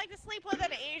wonder what it's like to sleep with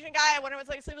an Asian guy. I wonder what it's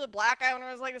like to sleep with a black guy. I wonder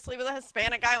what it's like to sleep with a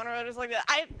Hispanic guy. I wonder what it's like to...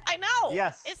 I know.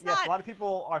 Yes, It's yes, not... a lot of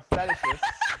people are fetishists.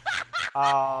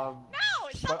 No,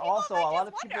 some but people also might a lot just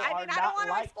of wonder. people I are mean, I not don't want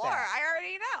to like explore. that. I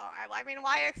already know. I mean,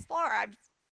 why explore?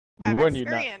 We I've warned you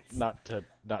experienced. not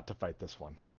to fight this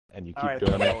one, and you keep All right,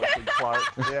 doing it. Lois and Clark.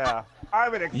 Yeah,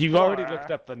 I'm an explorer. You've already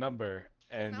looked up the number,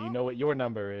 and No. you know what your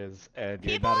number is, and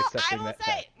you're People, not I accepting will that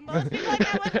say, fact. most people I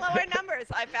met with lower numbers,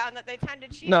 I found that they tend to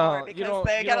cheat No, more you because don't-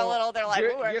 they you get a don't- little, they're like,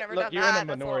 you're- ooh, I've you're- never look, done you're in a that.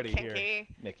 That's a little minority here.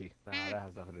 kinky. Nikki. No, that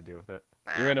has nothing to do with it.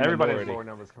 You're in a Everybody has minority. lower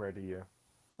numbers compared to you.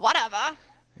 Whatever.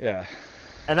 Yeah.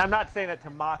 And I'm not saying that to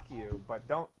mock you, but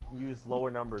don't use lower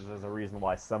numbers as a reason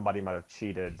why somebody might have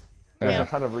cheated. There's Yeah. a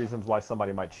ton of reasons why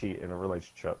somebody might cheat in a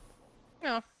relationship.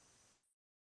 Yeah.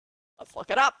 Let's look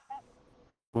it up.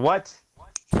 What?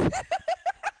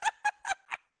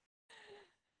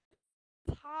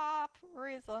 Top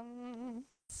reasons.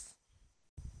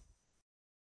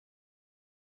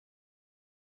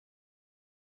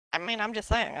 I mean, I'm just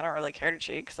saying, I don't really care to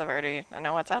cheat because I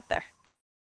know what's out there.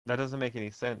 That doesn't make any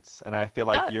sense. And I feel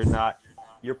like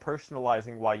you're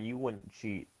personalizing why you wouldn't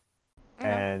cheat. Mhm.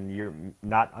 And you're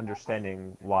not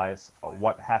understanding why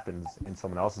what happens in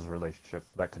someone else's relationship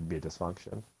that could be a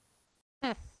dysfunction.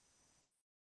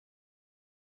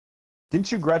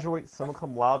 Didn't you graduate summa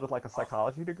cum laude with like a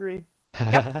psychology degree?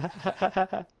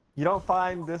 You don't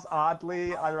find this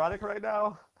oddly ironic right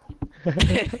now? I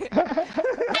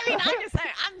mean, I'm just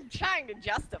saying, I'm trying to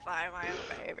justify my own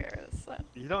behaviors. So.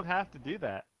 You don't have to do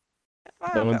that. I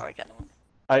No feel one's- like it.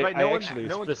 I Right, no one- actually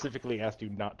no one- specifically asked you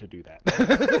not to do that.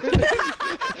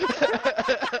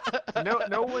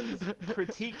 No one's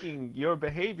critiquing your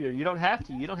behavior. You don't have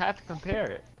to. You don't have to compare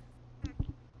it.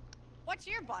 What's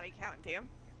your body count, Tim?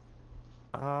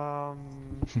 I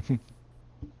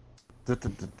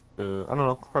don't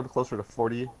know, probably closer to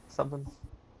 40 something.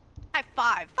 High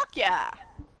five. Fuck yeah.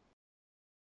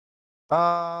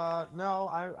 No,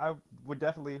 I would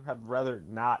definitely have rather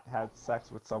not had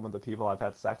sex with some of the people I've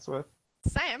had sex with.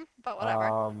 Same, but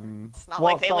whatever. It's not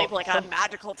well, like they so- leave like a some-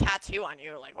 magical tattoo on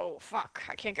you. Like, oh fuck,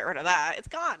 I can't get rid of that. It's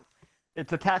gone.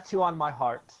 It's a tattoo on my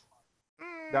heart.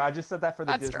 No, I just said that for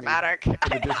the That's Disney. dramatic. For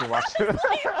the Disney watch.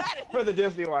 For the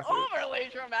Disney watch. Overly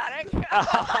dramatic.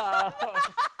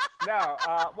 No,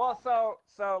 well,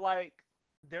 so like,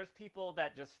 there's people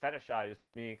that just fetishize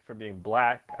me for being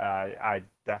black. I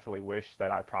definitely wish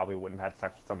that I probably wouldn't have had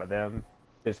sex with some of them.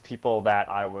 There's people that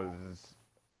I was,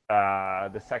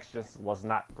 the sex just was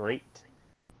not great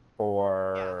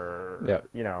for, Yeah.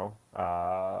 you know,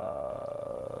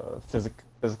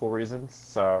 physical reasons.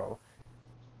 So,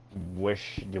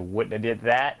 wish you wouldn't have did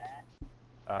that.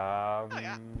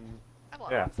 yeah. I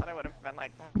love Yeah. it. Said I would have been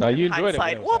like, No, you in enjoyed it when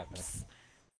hindsight, it was happening. whoops.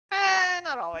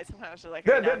 Not always. Sometimes you're like,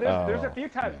 There's no. a few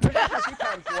times. There's a few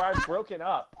times where I've broken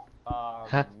up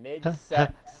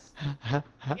mid-sex. Yeah.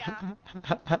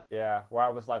 Yeah, where I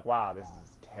was like, "Wow, this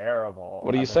is terrible."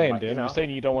 What are you And then, saying, like, dude? you know, You saying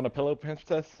you don't want a pillow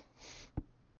princess?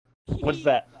 What's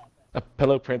that? A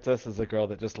pillow princess is a girl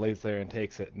that just lays there and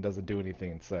takes it and doesn't do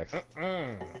anything in sex.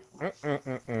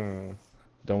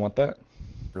 Don't want that?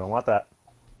 Don't want that.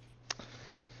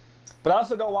 But I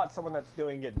also don't want someone that's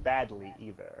doing it badly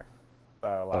either.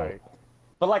 So like,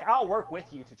 but like, I'll work with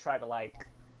you to try to like.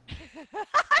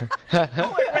 I'll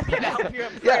work with you to help you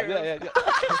improve. Yeah.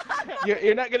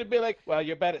 You're not gonna be like, well,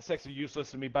 you're bad at sex, you're useless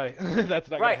to me, bye. That's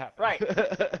not Right, gonna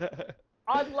happen. right.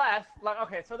 Unless, like,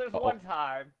 okay, so there's one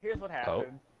time. Here's what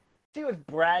happened. She was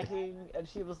bragging, and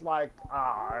she was like, "Oh,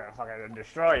 I'm fucking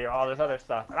destroy you," all this other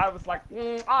stuff. And I was like,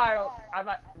 I'm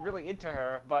not really into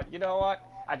her, but you know what?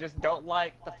 I just don't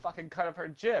like the fucking cut of her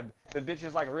jib. The bitch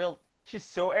is like she's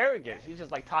so arrogant. She's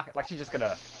just like talking, like she's just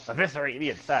gonna eviscerate me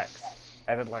in sex.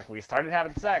 And then like we started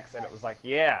having sex, and it was like,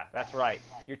 yeah, that's right.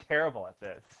 You're terrible at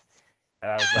this.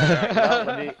 And I was like, all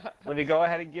right, well, let me go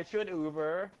ahead and get you an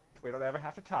Uber. We don't ever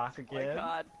have to talk Oh my again.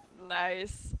 god.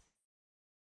 Nice.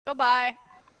 Goodbye.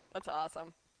 That's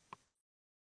awesome.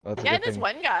 That's a Yeah, good this thing.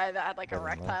 one guy that had like Never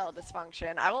mind. erectile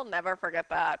dysfunction. I will never forget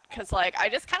that. Cause like I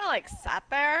just kinda like sat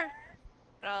there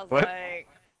and I was What? like,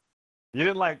 You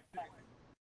didn't like.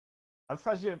 I'm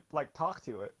surprised you didn't like talk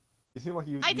to it. You seem like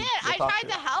you. I you did. you I talked tried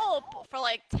to help for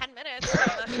like 10 minutes and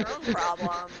that's your own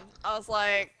problem. I was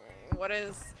like, what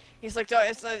is he's like,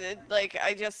 it's like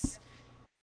I just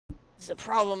it's a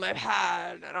problem I've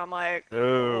had and I'm like,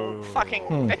 Ooh.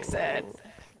 fucking fix it.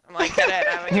 I'm like, get it.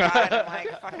 I'm like, God, I'm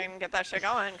like, fucking get that shit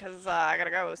going, cause I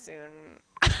gotta go soon.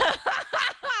 And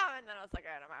then I was like,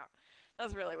 alright, I'm out. That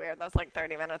was really weird. That was like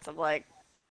 30 minutes of like,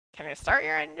 can you start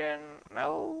your engine?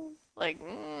 No. Like,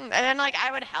 and then like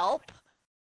I would help,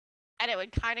 and it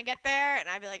would kind of get there, and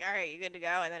I'd be like, alright, you good to go?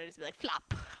 And then it'd just be like, flop.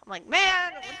 I'm like,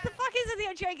 man, what the fuck is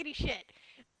this jaggedy shit?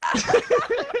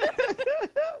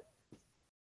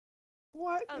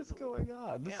 What That is was- going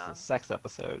on? This yeah. is a sex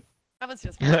episode. That was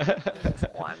just one. That was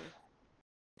just one.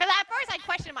 Because at first I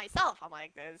questioned myself. I'm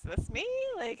like, is this me?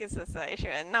 Like, is this an issue?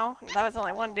 And no, that was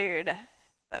only one dude.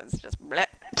 That was just bleh.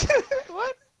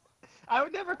 What? I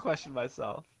would never question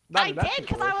myself. I did,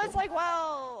 because I was like,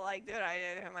 well, like, dude,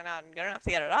 am I not good enough to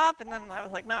get it up? And then I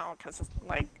was like, no, because it's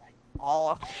like,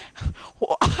 all.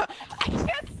 I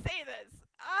can't say this.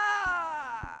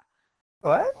 Ah!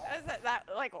 What? Is it that,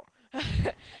 like,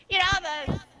 you know,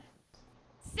 the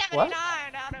 79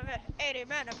 out of 80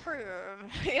 men approve.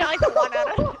 You know, like the 1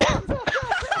 out of 5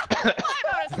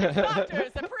 out of 6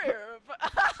 doctors approve.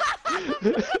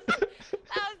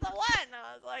 That was the one.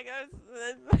 I was like,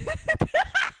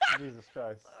 Jesus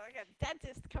Christ. like a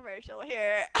dentist commercial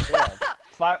here. Yeah.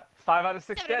 Five out of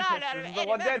 6 79 dentists. out of This is 80 the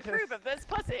one men dentist. approve of this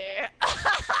pussy.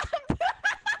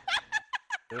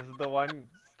 This is the one.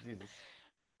 Jesus.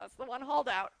 That's the one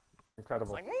holdout. It's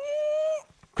Incredible. like,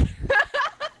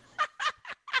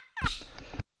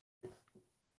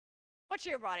 what's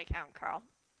your body count, Carl?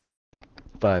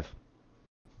 5.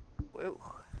 Woo.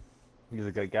 He's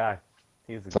a good guy.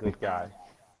 He's a good guy.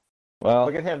 Well,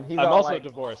 Look at him. He's I'm all also like,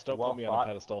 divorced. Don't well put me on thought. a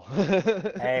pedestal.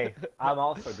 Hey, I'm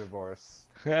also divorced.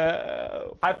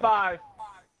 Oh, High fuck. five.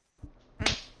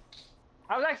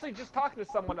 I was actually just talking to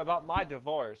someone about my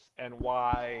divorce and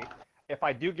why, if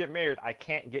I do get married, I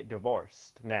can't get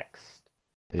divorced next.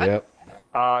 Yep.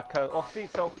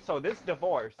 So this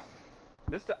divorce,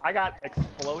 I got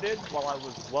exploded while I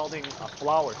was welding a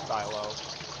flour silo.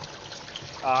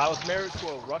 I was married to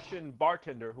a Russian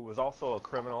bartender who was also a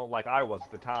criminal, like I was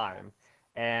at the time,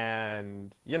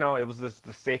 and it was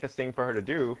the safest thing for her to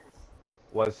do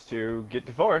was to get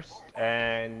divorced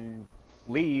and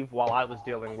leave while I was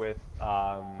dealing with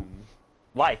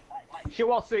life.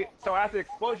 So after the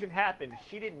explosion happened,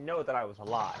 she didn't know that I was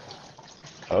alive.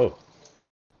 Oh.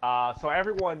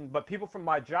 But people from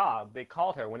my job, they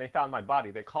called her when they found my body.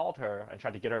 They called her and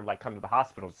tried to get her to like come to the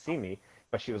hospital to see me,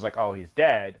 but she was like, "Oh, he's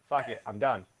dead. Fuck it, I'm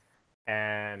done."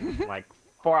 And like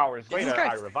 4 hours later,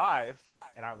 I revived,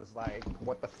 and I was like,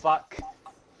 "What the fuck?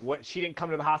 What? She didn't come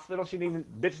to the hospital.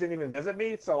 Bitch didn't even visit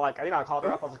me." So like, I called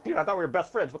her up. I was like, "Dude, I thought we were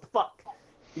best friends. What the fuck?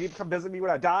 You didn't come visit me when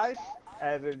I died?"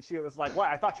 And then she was like, "What?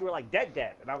 I thought you were like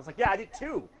dead." And I was like, "Yeah, I did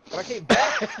too. But I came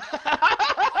back."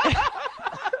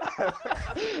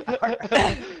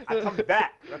 I come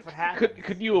back. That's what happened.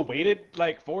 Could you have waited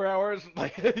like 4 hours?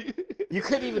 Like You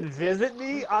couldn't even visit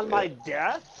me on my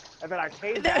death, and then I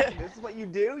came back. And this is what you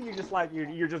do? You just like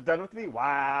you're just done with me?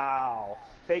 Wow,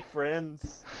 fake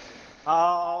friends.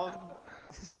 So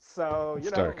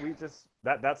we just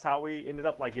that's how we ended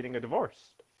up like getting a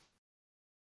divorce.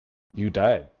 You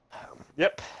died.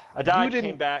 Yep, I died. You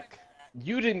Came back.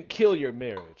 You didn't kill your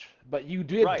marriage, but you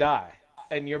did Right. die,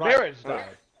 and your Right. marriage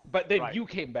died. But then Right. you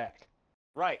came back.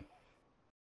 Right.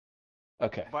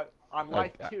 Okay. But on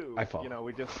life too, I follow.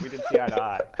 we didn't see eye to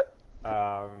eye.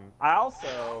 I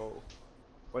also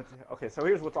so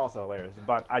here's what's also hilarious.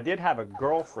 But I did have a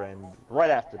girlfriend right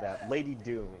after that, Lady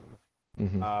Doom.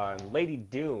 Mm-hmm. Lady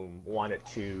Doom wanted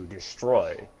to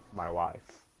destroy my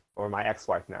wife, or my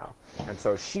ex-wife now, and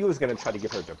so she was gonna try to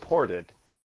get her deported.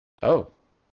 Oh.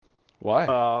 Why?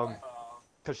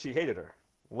 Because she hated her.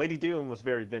 Lady Doom was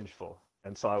very vengeful,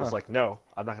 and so I was like, no,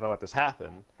 I'm not gonna let this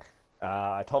happen.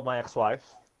 I told my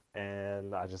ex-wife,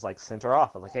 and I just like sent her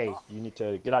off. I was like, hey, you need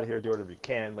to get out of here, do whatever you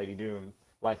can. Lady Doom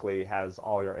likely has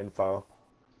all your info.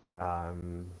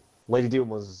 Lady Doom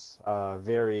was a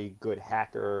very good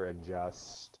hacker and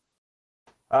just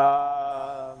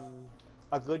a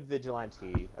good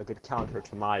vigilante, a good counter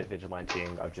to my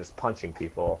vigilanting of just punching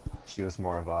people. She was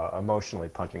more of a emotionally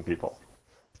punching people,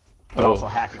 but also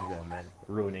hacking them and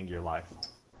ruining your life.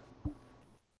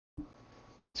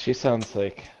 She sounds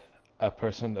like a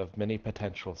person of many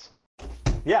potentials.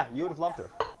 Yeah, you would have loved her.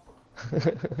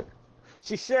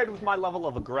 She shared with my level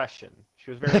of aggression. She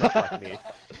was very much like me.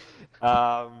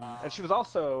 And she was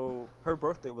also, her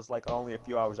birthday was like only a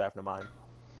few hours after mine.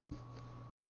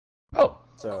 Oh.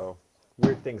 So,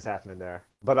 weird things happening there.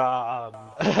 But,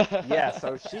 yeah,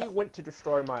 so she went to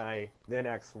destroy my then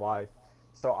ex-wife.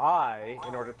 So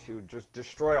in order to just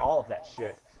destroy all of that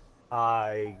shit,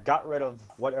 I got rid of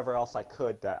whatever else I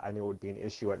could that I knew would be an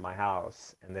issue at my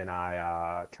house. And then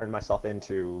I turned myself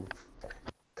into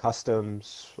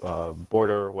customs,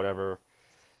 border, whatever,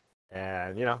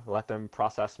 and let them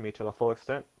process me to the full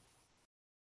extent.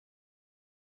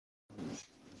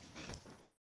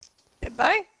 Did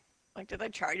they? Like, did they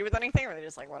charge you with anything, or were they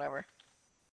just like, whatever?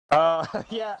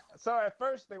 Yeah. So at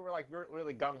first they were like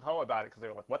really gung ho about it because they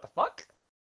were like, "What the fuck?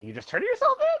 You just turned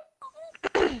yourself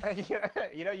in?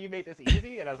 You made this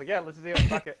easy?" And I was like, "Yeah, let's do it.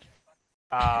 Fuck it."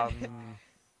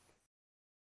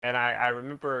 And I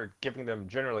remember giving them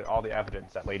generally all the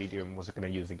evidence that Lady Doom was going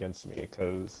to use against me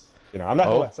because, I'm not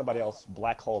going to let somebody else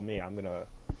black hole me.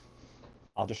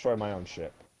 I'll destroy my own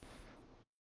shit.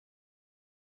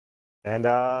 And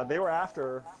they were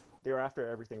after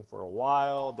everything for a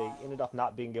while. They ended up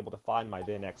not being able to find my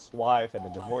then ex-wife, and the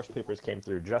divorce papers came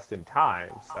through just in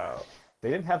time, so they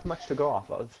didn't have much to go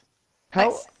off of.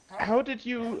 How did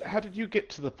you get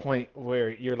to the point where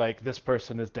you're like, this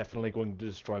person is definitely going to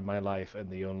destroy my life, and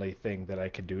the only thing that I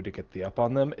can do to get the up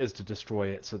on them is to destroy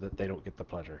it so that they don't get the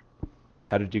pleasure?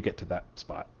 How did you get to that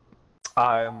spot?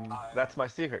 That's my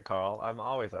secret, Carl. I'm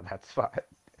always at that spot.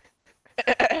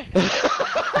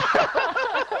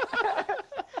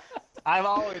 I'm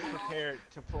always prepared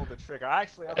to pull the trigger.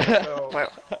 Actually, okay, so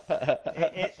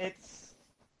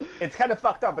it's kind of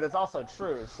fucked up, but it's also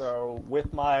true. So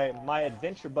with my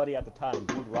adventure buddy at the time,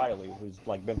 Dude Riley, who's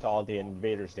like been to all the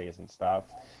Invaders days and stuff,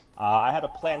 I had a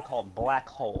plan called Black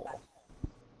Hole.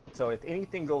 So if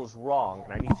anything goes wrong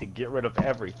and I need to get rid of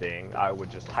everything, I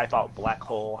would just type out black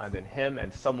hole, and then him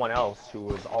and someone else who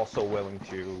was also willing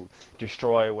to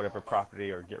destroy whatever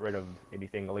property or get rid of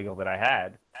anything illegal that I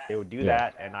had, they would do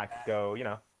that, and I could go,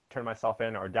 turn myself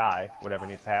in or die, whatever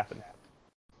needs to happen.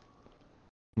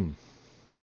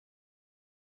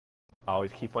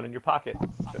 Always keep one in your pocket,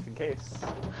 just in case.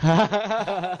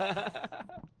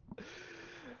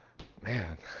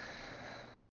 Man.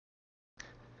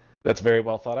 That's very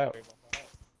well thought out.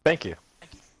 Thank you.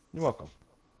 You're welcome.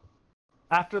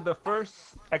 After the first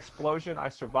explosion I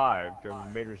survived during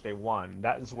Invaders Day 1,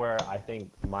 that is where I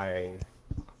think my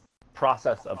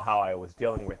process of how I was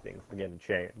dealing with things began to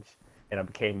change. And it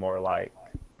became more like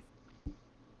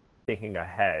thinking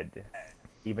ahead,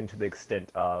 even to the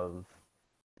extent of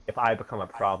if I become a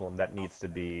problem, that needs to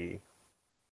be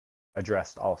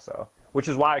addressed also. Which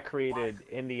is why I created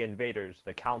in the Invaders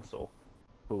the Council,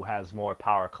 who has more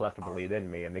power collectively than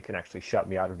me, and they can actually shut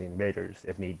me out of the Invaders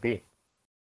if need be.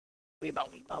 Weeba,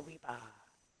 weeba, weeba.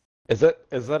 Is that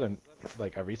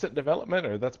a recent development,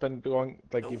 or that's been going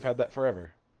you've had that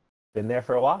forever? Been there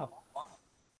for a while.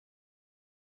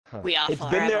 Huh. We are It's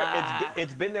forever. been there.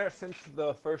 It's been there since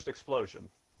the first explosion.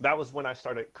 That was when I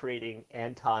started creating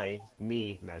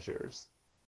anti-me measures,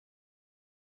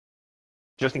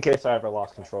 just in case I ever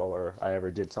lost control or I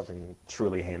ever did something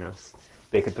truly heinous.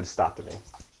 They could put a stop to me.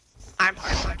 I'm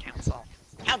part of the council.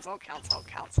 Council.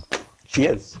 She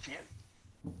is.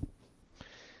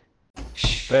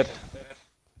 That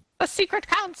The secret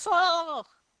council.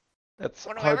 that's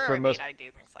Whenever hard for most. I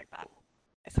do things like that.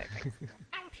 I say things.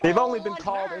 They've only been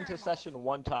called into session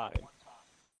one time.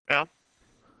 Yeah.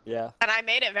 Yeah. And I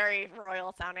made it very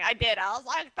royal sounding. I did. I was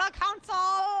like, the council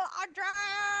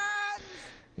adjourns.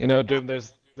 You know, Doom.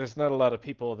 There's not a lot of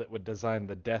people that would design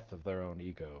the death of their own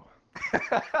ego.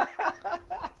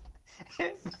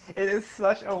 It is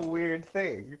such a weird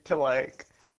thing to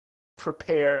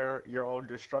prepare your own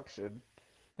destruction,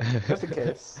 just in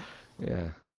case. Yeah.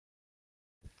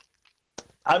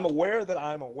 I'm aware that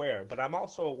I'm aware, but I'm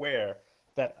also aware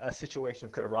that a situation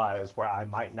could arise where I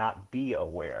might not be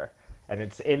aware, and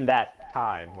it's in that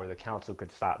time where the council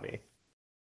could stop me.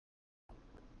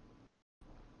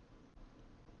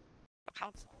 The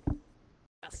council.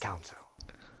 Yes. The council.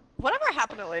 Whatever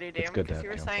happened to Lady Doom? good to Because have you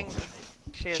were counsel. saying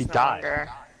she is She no died. longer.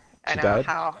 I She know died?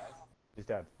 how. She's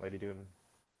dead. Lady Doom,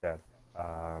 dead.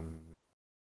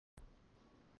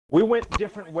 We went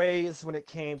different ways when it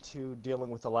came to dealing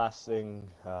with the last thing.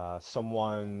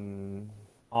 Someone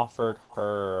offered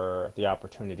her the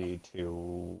opportunity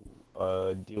to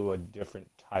do a different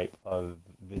type of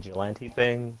vigilante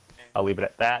thing. I'll leave it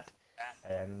at that.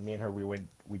 And me and her,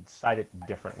 we decided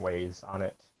different ways on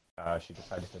it. She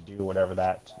decided to do whatever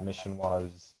that mission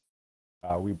was.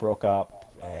 We broke up,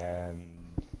 and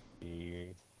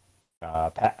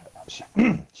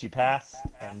she passed,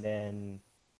 and then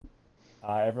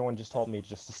everyone just told me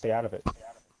just to stay out of it.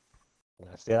 And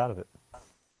I stayed out of it.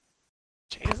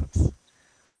 Jesus.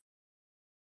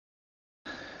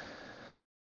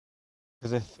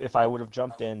 Because if I would have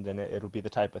jumped in, then it'll be the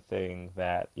type of thing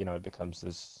that, it becomes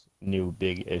this new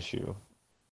big issue.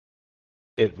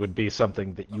 It would be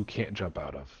something that you can't jump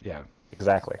out of. Yeah.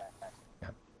 Exactly.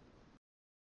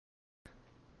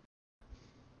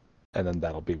 And then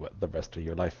that'll be what the rest of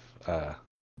your life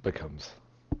becomes.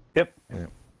 Yep. Yeah.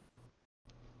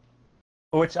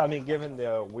 Which, I mean, given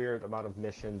the weird amount of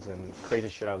missions and crazy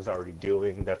shit I was already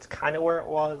doing, that's kind of where it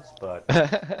was. But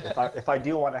if I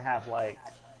do want to have,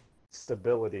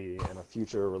 stability and a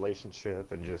future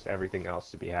relationship and just everything else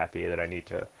to be happy, that I need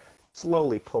to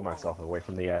slowly pull myself away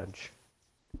from the edge.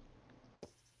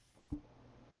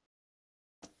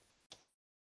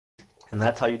 And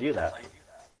that's how you do that.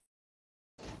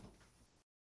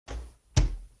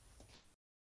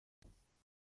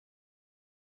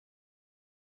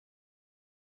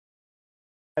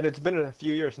 And it's been a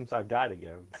few years since I've died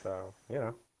again, so,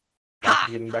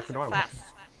 getting back to normal.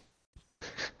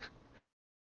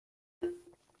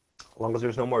 As long as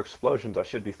there's no more explosions, I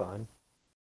should be fine.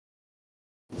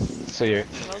 So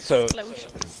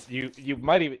you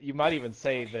might even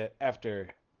say that after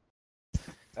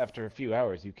a few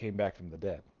hours you came back from the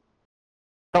dead.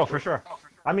 Oh, for sure.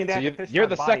 I mean, You're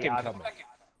the second coming.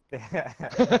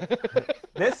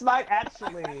 This might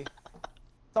actually.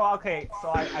 So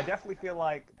I definitely feel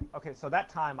like so that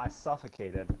time I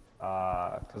suffocated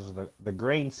because of the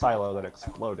grain silo that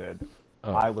exploded.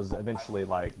 Oh. I was eventually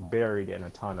buried in a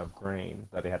ton of grain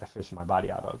that they had to fish my body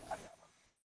out of.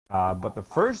 But the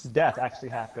first death actually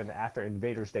happened after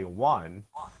Invaders Day 1,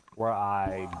 where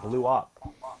I blew up.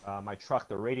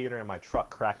 The radiator in my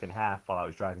truck cracked in half while I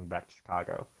was driving back to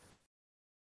Chicago.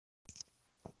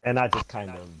 And I just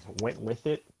kind of went with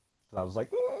it. I was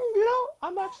like,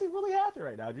 I'm actually really happy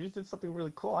right now. You just did something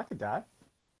really cool. I could die.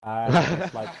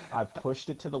 It's like I pushed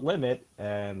it to the limit,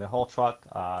 and the whole truck,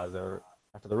 after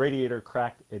the radiator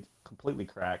cracked, it completely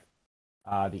cracked.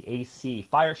 The AC,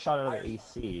 fire shot out of the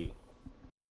AC.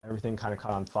 Everything kind of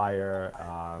caught on fire,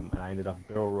 and I ended up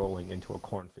barrel rolling into a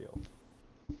cornfield.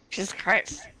 Jesus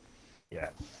Christ. Yeah.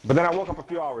 But then I woke up a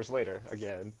few hours later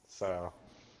again, so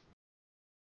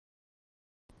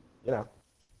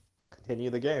continue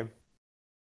the game.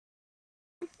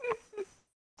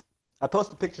 I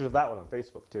posted pictures of that one on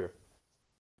Facebook too.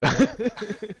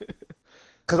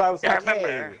 Because I was like, I remember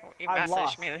hey, you I'm messaged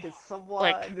lost. me. Is someone...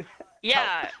 Like,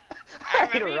 yeah, I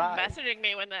remember you Right. messaging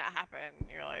me when that happened.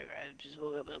 You're like, I just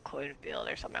woke up in a cornfield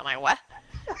or something. I'm like, what?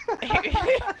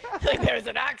 Like, there's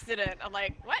an accident. I'm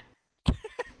like, what?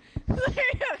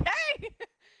 Like, okay.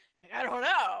 I don't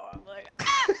know. I'm like,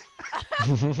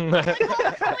 I'm like, call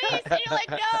the police. And you're like,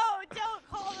 no, don't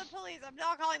call the police. I'm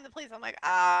not calling the police. I'm like,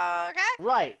 okay.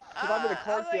 Right. Because I'm in a I was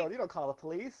cornfield. like, You don't call the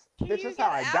police. can This you is get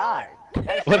how I out? die.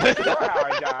 That's for sure how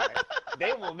I die.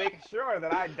 They will make sure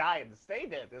that I die and stay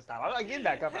dead this time. I'm not getting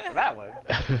back up after that one.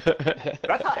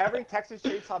 That's how every Texas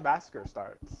Chainsaw Massacre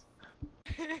starts.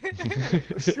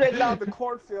 Straight out of the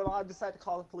cornfield, I decide to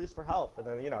call the police for help. And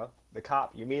then, the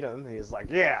cop, you meet him, and he's like,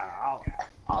 yeah,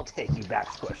 I'll take you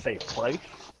back to a safe place.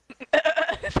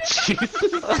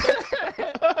 Jesus.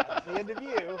 That's the end of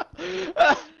you.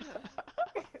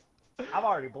 I'm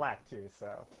already black, too,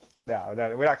 so... No,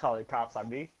 we're not calling cops on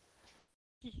me.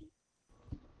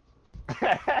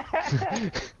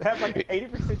 That's like an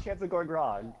 80% chance of going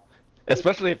wrong.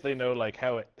 Especially if they know like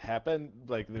how it happened.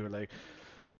 Like they were like,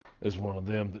 there's one of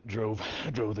them that drove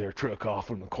their truck off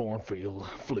from the cornfield,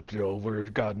 flipped it over.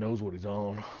 God knows what he's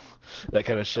on. That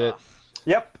kind of shit.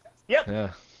 Yep.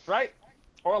 Yeah. Right.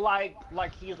 Or like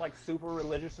he's like super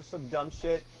religious or some dumb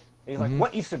shit. And he's like,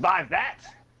 "What? You survived that?"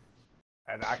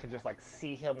 And I can just like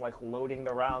see him like loading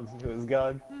the rounds into his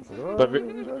gun. But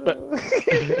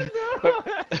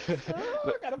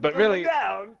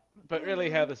really,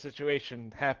 how the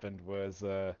situation happened was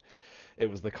it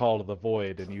was the call of the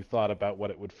void, and you thought about what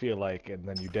it would feel like, and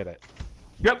then you did it.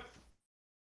 Yep.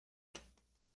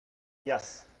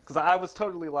 Yes, because I was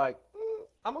totally like,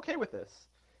 I'm okay with this.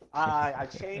 I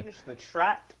changed the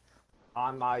track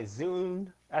on my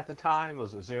Zune at the time. It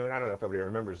was a Zune. I don't know if everybody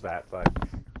remembers that, but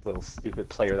little stupid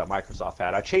player that Microsoft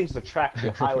had. I changed the track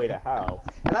to Highway to Hell,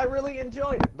 and I really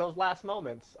enjoyed it. Those last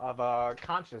moments of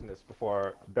consciousness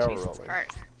before barrel Jesus rolling.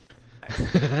 Christ.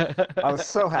 I was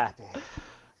so happy.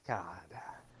 God.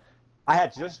 I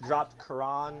had just dropped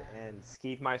Karan and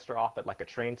Skeevmeister off at like a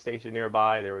train station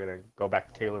nearby. They were going to go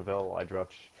back to Taylorville. I drove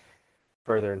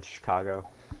further into Chicago.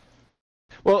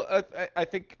 Well, I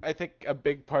think a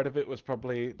big part of it was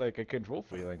probably like a control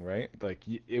feeling, right? Like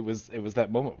it was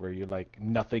that moment where you're like,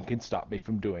 nothing can stop me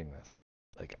from doing this.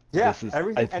 Like this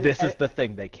is the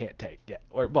thing they can't take. Yeah,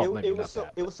 or well, maybe not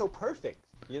that. It was so perfect,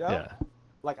 Yeah.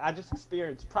 Like I just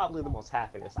experienced probably the most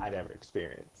happiness I'd ever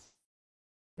experienced.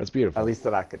 That's beautiful. At least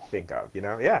that I could think of,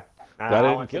 Yeah. I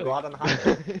want to go out on the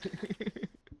highway.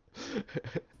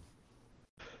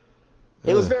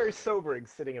 It was very sobering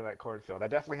sitting in that cornfield. I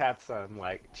definitely had some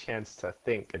like chance to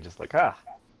think and just like,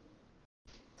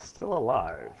 still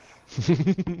alive.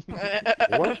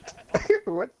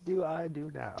 What do I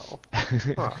do now?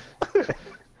 Huh.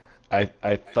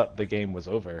 I thought the game was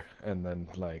over, and then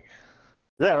like.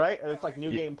 Yeah, right. And it's like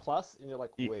New Game Plus, and you're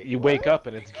like, wait. You wake up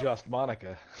and it's just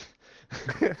Monica.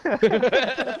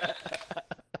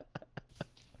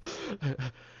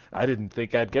 I didn't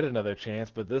think I'd get another chance,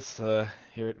 but this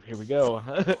here we go.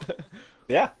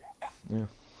 Yeah. Yeah.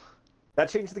 That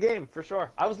changed the game for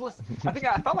sure. I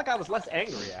felt like I was less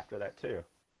angry after that too.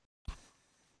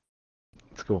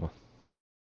 It's cool.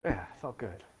 Yeah, it felt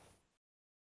good.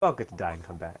 Felt good to die and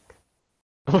come back.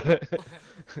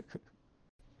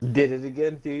 Did it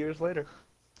again a few years later.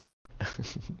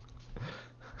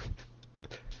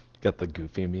 Got the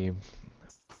Goofy meme.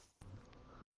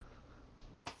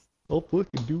 I'll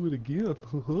fucking do it again.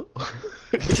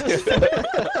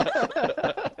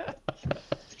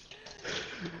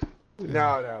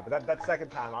 No, but that second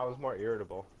time I was more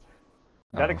irritable.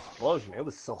 That explosion, it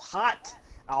was so hot.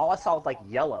 All I saw was like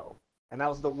yellow. And that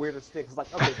was the weirdest thing. Cause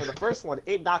like, okay, for the first one,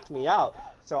 it knocked me out.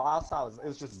 So all I saw it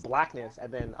was just blackness.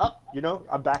 And then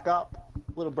I'm back up. A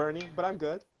little burning, but I'm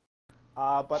good.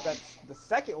 But the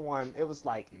second one, it was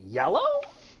like yellow.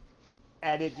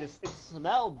 And it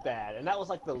smelled bad. And that was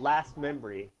like the last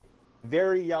memory.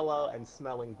 Very yellow and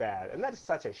smelling bad. And that's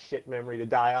such a shit memory to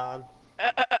die on.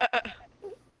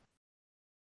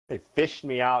 They fished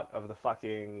me out of the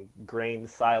fucking grain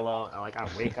silo, and like I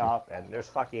wake up and there's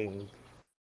fucking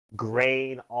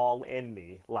grain all in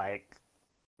me, like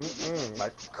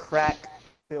crack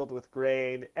filled with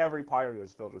grain. Every part of me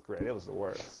was filled with grain. It was the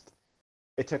worst.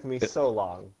 It took me so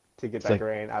long to get that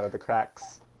grain out of the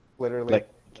cracks, literally.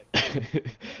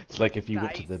 It's like if you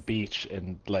went to the beach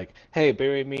and like, hey,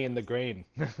 bury me in the grain.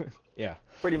 Yeah.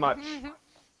 Pretty much.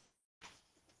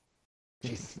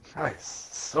 Jesus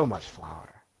Christ, so much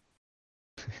flour.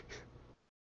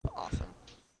 Awesome.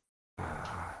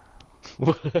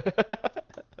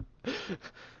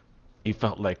 You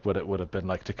felt like what it would have been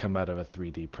like to come out of a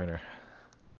 3D printer.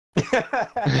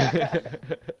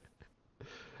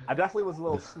 I definitely was a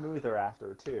little smoother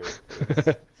after, too.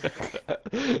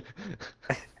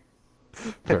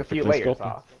 Took a few layers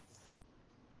off.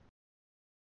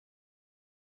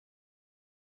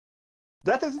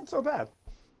 Death isn't so bad.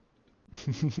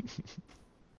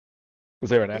 Was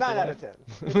there an 9 out of 10.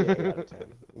 8 out of 10.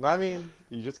 I mean,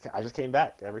 I just came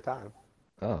back every time.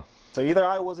 Oh. So either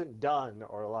I wasn't done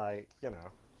or like,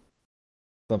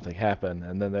 Something happened,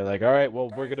 and then they're like, all right, well,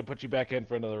 we're going to put you back in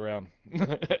for another round.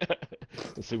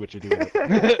 Let's see what you do with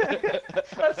it.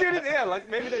 Let's see what it is. Like,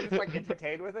 maybe they're just like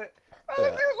entertained with it. Oh,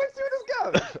 let's see where this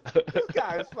goes. This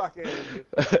guy is fucking...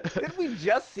 Didn't we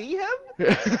just see him?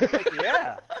 Like,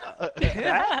 yeah.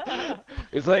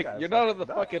 It's like, you're not on the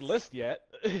fucking list yet.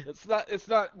 It's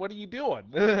not, what are you doing?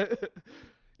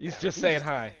 He's just saying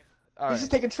hi. He's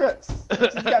just taking trips.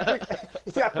 He's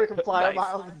got freaking flyer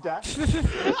miles of death.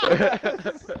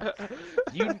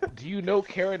 Do you know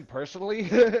Karen personally?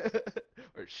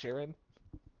 Or Sharon?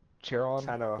 Charon?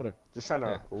 Just trying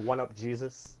to one up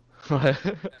Jesus.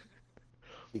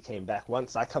 He came back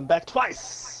once, I come back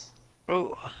twice.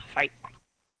 Ooh, fight.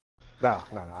 No,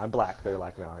 I'm black. They're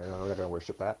like, no, I'm not gonna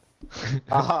worship that.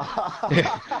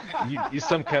 You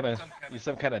some kind of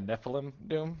Nephilim,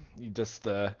 Doom? You just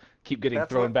keep getting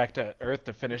thrown back to Earth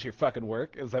to finish your fucking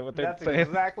work? Is that what they're saying? That's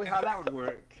exactly how that would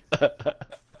work.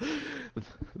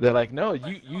 They're like, no,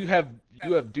 you have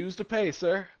dues to pay,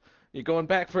 sir. You're going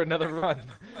back for another run.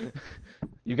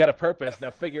 You got a purpose, now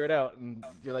figure it out. And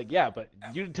you're like, yeah, but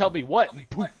you didn't tell me what. And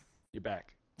poof, you're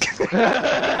back.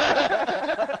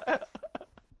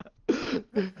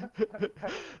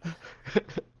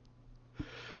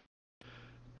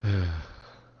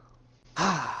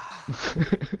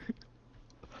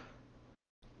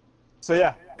 So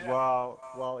yeah,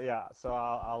 well, yeah. So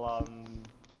I'll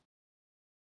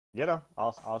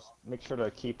make sure to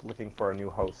keep looking for a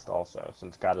new host also,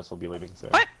 since Goddess will be leaving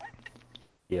soon. What?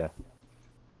 Yeah.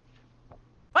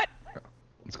 What?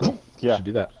 Let's go. Yeah. Should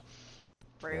do that.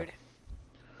 Rude.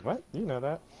 What? You know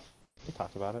that? We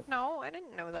talked about it. No, I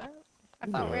didn't know that. I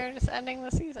thought we were just ending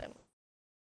the season.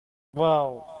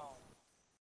 Well,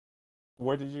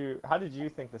 how did you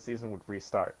think the season would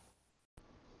restart?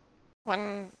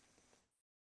 When...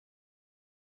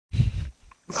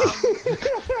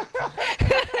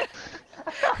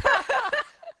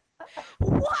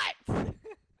 What?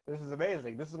 This is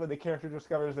amazing. This is when the character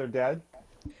discovers they're dead.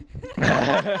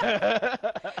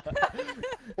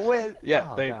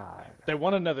 They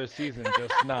want another season,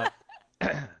 just not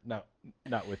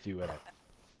with you in it.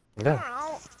 I don't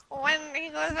know. When he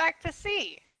goes back to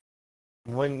sea.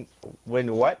 When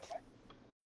what?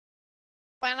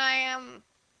 When I am.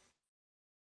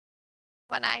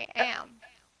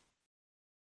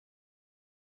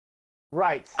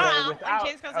 Right. So when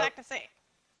James goes back to sea.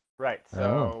 Right.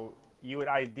 So you would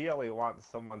ideally want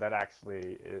someone that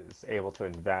actually is able to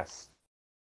invest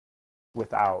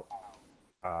without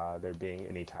there being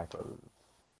any type of...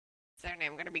 Is their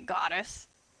name going to be Goddess?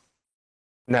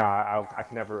 No, I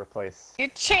can never replace... You're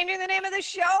changing the name of the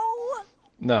show?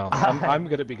 No, I'm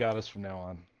going to be Goddess from now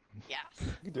on. Yes.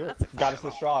 You do it. Goddess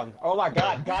the Strong. Oh my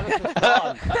god, Goddess the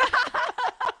Strong!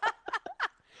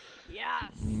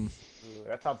 Yes. Ooh,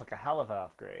 that sounds like a hell of an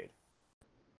upgrade.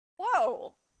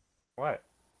 Whoa. What?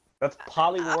 That's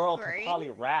Polyworld to Upgrade?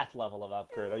 Polyrath level of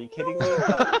upgrade. Are you kidding me?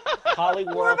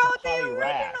 Polyworld What to about the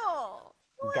Polyrath. original?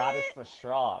 Goddess the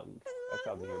Strong. That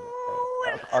sounds good.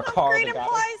 Or Karl upgrade the Goddess.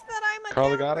 implies that I'm a Karl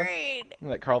the Goddess? downgrade.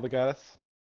 Like Karl the Goddess?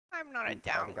 I'm not a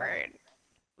downgrade.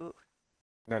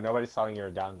 No, nobody's telling you're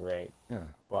a downgrade. Yeah.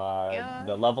 But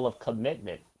the level of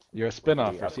commitment. You're a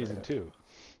spin-off for season 2.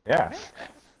 Yeah.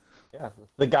 Yeah.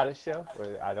 The Goddess show.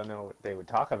 Where I don't know what they would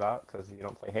talk about because you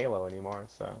don't play Halo anymore.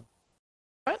 So.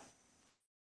 What?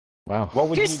 Wow. What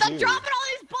would you Stop do? dropping all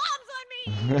these bombs on me!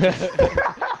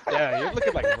 Yeah, you're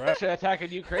looking like Russia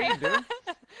attacking Ukraine, dude.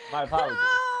 My apologies.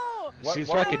 No! She's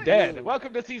what fucking would dead. you-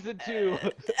 Welcome to season 2.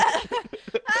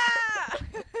 Ah!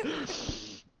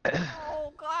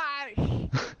 Oh gosh.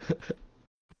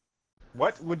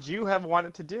 What would you have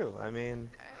wanted to do? I mean,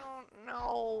 I don't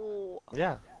know.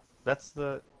 yeah, that's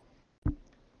the.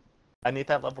 I need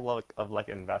that level of like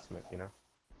investment, you know.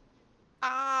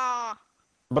 Ah,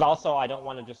 But also, I don't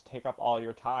want to just take up all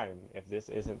your time if this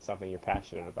isn't something you're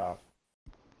passionate about.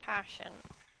 passion.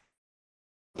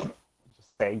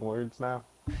 Just saying words now.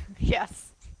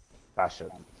 Yes. Passion.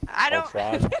 I don't.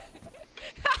 Voltron.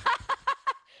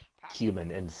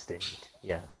 Human instinct.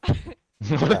 Yeah. I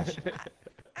don't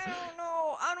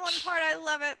know. On one part, I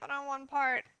love it, but on one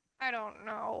part, I don't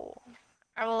know.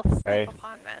 I will sleep Hey.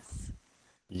 upon this.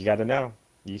 You gotta know.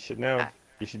 You should know.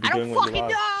 You should be I don't doing what you fucking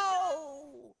love.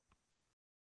 know.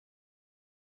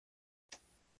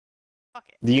 Fuck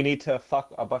it. Do you need to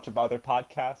fuck a bunch of other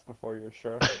podcasts before you're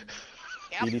sure?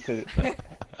 Yep. You need to.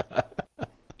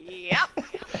 Yep.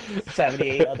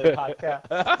 78 other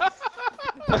podcasts.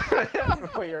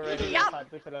 Before you're ready Yep.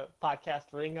 to put a podcast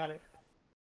ring on it.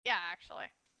 Yeah, actually.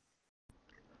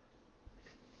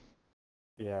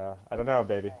 Yeah, I don't know,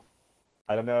 baby.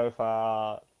 I don't know if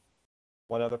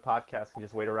one other podcast can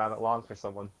just wait around that long for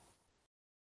someone.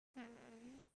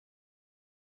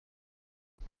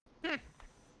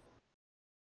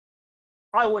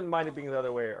 I wouldn't mind it being the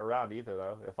other way around either,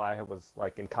 though. If I was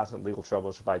like in constant legal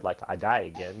troubles, if I die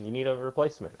again, you need a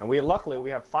replacement. And luckily we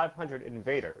have 500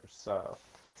 invaders, so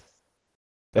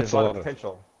there's That's a lot a of lot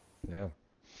potential, Yeah.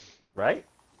 right?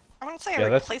 I wouldn't say Yeah, a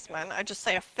that's- replacement. I'd just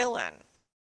say a fill-in.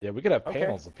 Yeah, we could have Okay.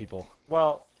 panels of people.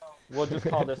 Well, we'll just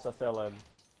call this a fill-in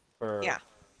for Yeah.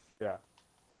 yeah.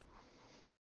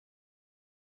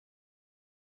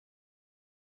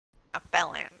 A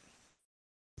fill-in.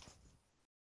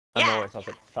 I know Yeah. it sounds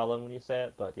like felon when you say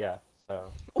it, but yeah. So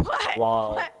What?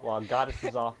 while Goddess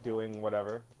is off doing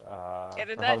whatever, Get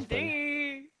in her that husband,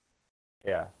 D.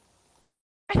 yeah,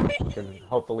 we can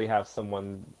hopefully have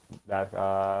someone that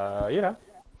you know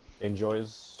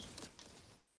enjoys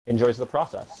the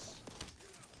process.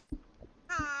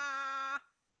 Ah.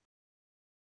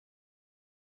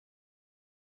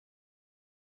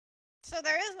 So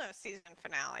there is no season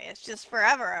finale. It's just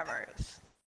forever ever's.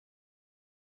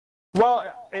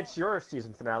 Well, it's your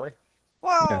season finale.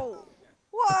 Whoa!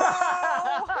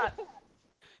 Whoa!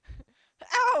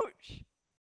 Ouch!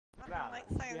 Nah, Like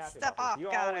be saying happy step about off, this.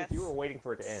 Goddess. You were waiting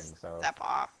for it to end, so. Step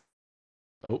off.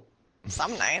 Oh.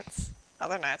 Some nights.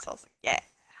 Other nights I was like,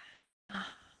 yeah.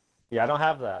 Yeah, I don't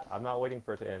have that. I'm not waiting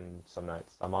for it to end some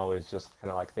nights. I'm always just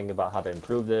kind of like thinking about how to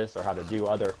improve this or how to do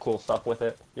other cool stuff with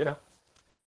it. You know,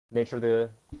 nature of the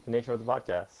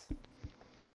podcast.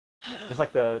 Just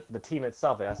like the team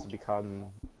itself, it has to become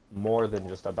more than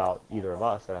just about either of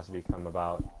us. It has to become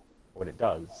about what it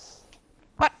does.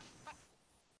 What?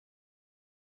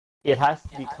 It has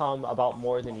to become about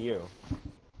more than you.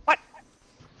 What?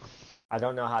 I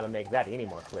don't know how to make that any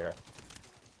more clear.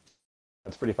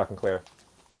 That's pretty fucking clear.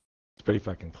 It's pretty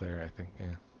fucking clear, I think.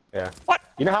 Yeah. Yeah. What?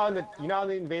 You know how in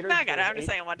the invaders? No, I got it. there's I'm just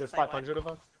saying what to There's say what. 500 of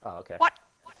us. Oh, okay. What?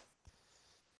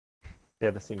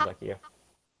 Yeah, this seems like you.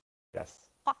 Yes.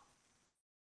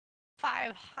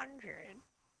 500.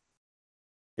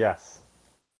 Yes.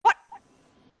 What?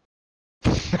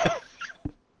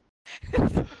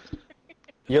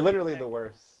 You're literally the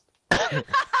worst.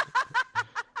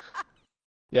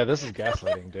 Yeah, this is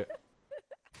gaslighting, dude.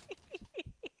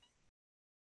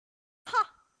 Huh.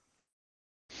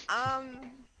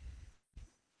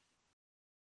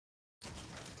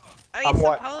 I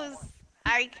What? suppose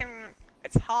I can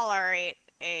tolerate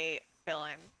a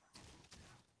villain.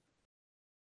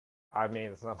 I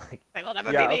mean, it's not like. They will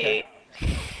never Yeah, be okay.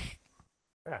 me.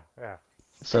 Yeah.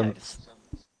 So, I just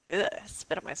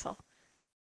spit at myself.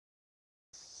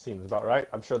 Seems about right.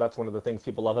 I'm sure that's one of the things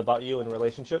people love about you in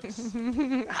relationships.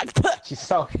 She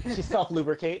self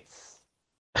lubricates.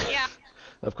 Yeah.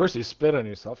 of course, you spit on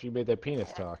yourself. You made that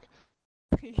penis talk.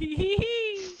 Make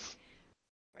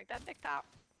that dick top.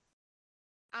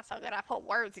 Also, that I put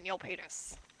words in your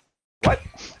penis. What?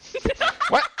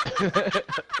 What?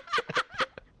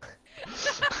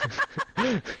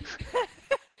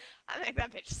 I make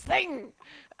that bitch sing.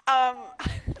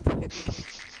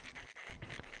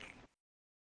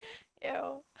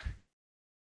 Ew.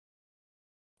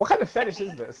 What kind of fetish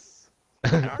is this? I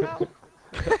don't know.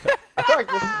 I feel like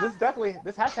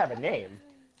this has to have a name.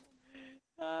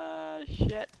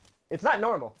 Shit. It's not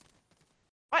normal.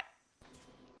 What?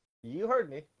 You heard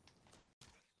me.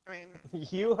 I mean,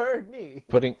 You heard me.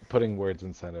 Putting words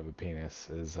inside of a penis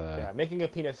is Yeah, making a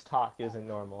penis talk isn't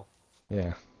normal.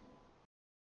 yeah.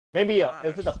 Maybe I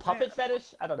is it a understand. puppet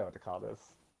fetish? I don't know what to call this.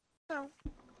 no.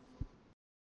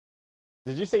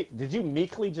 Did you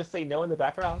meekly just say no in the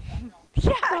background?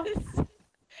 Yes. No.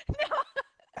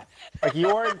 Like you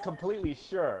weren't completely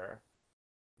sure.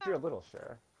 You're a little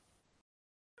sure.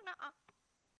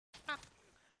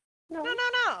 No.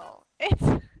 It's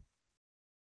not.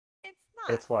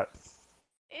 It's what?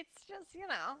 It's just,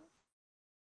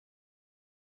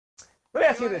 Let me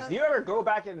ask you this: do you ever go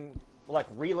back and like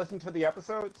re-listen to the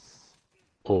episodes?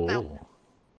 Oh. No.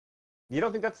 You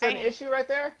don't think that's an issue right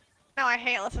there? No, I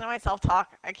hate listening to myself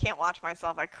talk. I can't watch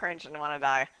myself. I cringe and want to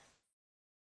die.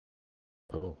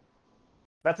 Oh.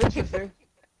 That's interesting.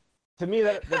 To me,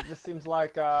 that just seems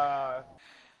like a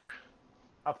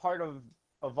part of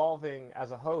evolving as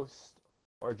a host,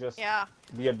 or just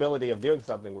the ability of doing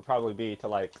something would probably be to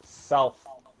like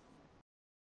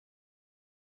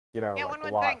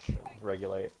like watch and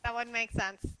regulate. That would make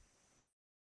sense.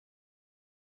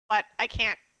 But I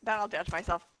can't. Then I'll judge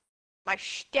myself. My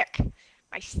shtick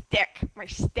is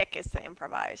to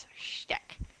improvise.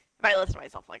 Shtick. If I listen to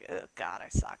myself like, oh god, I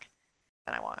suck,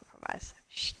 then I won't improvise.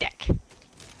 Shtick.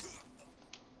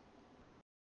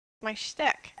 My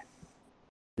shtick.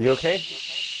 You okay?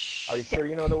 Are you sure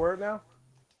you know the word now?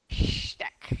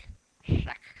 Shtick.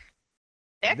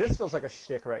 This feels like a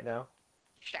shtick right now.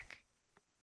 Shtick.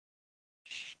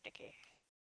 Sticky.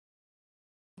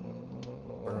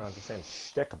 We're around just saying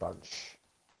shtick a bunch.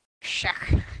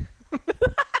 Shtick.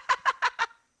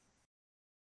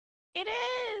 It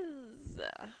is.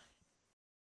 A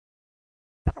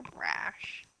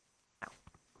rash.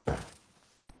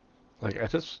 Like I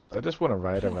just want to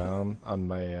ride around on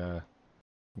my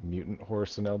mutant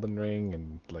horse in Elden Ring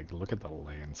and like look at the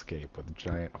landscape with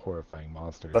giant horrifying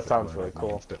monsters. That sounds really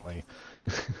cool. Instantly.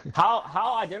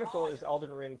 How identical is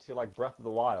Elden Ring to like Breath of the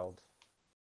Wild?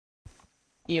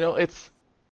 It's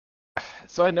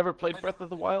so I never played Breath of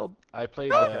the Wild. I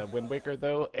played Wind Waker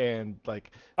though, and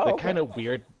like the kind of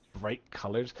weird bright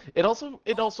colors. It also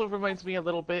reminds me a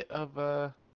little bit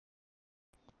of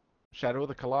Shadow of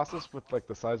the Colossus with like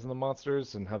the size of the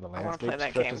monsters and how the landscape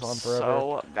stretches on forever.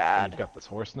 So bad. And you've got this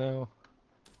horse now.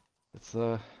 It's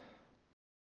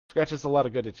scratches a lot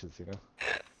of good itches,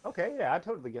 Okay, yeah, I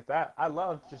totally get that. I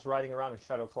love just riding around in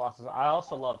Shadow of Colossus. I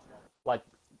also love like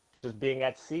just being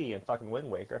at sea in fucking Wind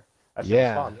Waker. That's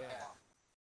fun.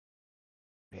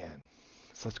 Man,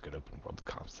 such good open world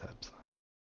concepts.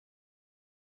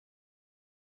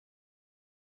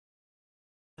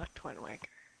 I like Wind Waker.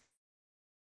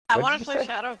 I want to play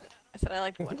Shadow. I said I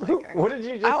liked Wind Waker. What did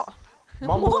you just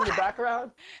mumble in the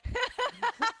background?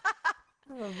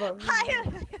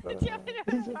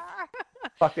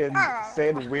 Fucking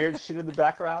saying weird shit in the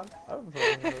background.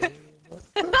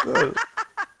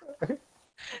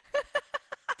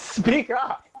 Speak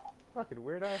up, fucking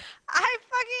weirdo. I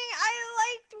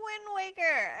liked Wind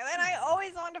Waker, and I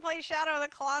always wanted to play Shadow of the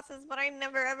Colossus, but I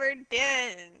never ever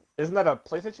did. Isn't that a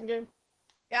PlayStation game?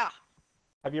 Yeah.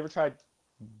 Have you ever tried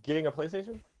getting a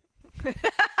PlayStation? I have them.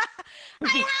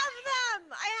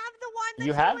 I have the one that's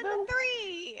you have with them? the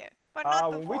 3, but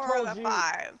not the 4 or the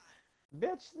 5.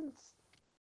 Bitch.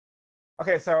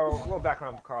 Okay, so a little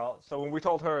background, Carl. So when we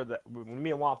told her that when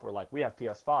me and Womp were like, we have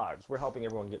PS5s, we're helping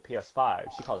everyone get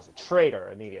PS5s, she called us a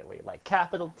traitor immediately, like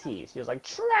capital T. She was like,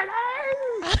 traitor!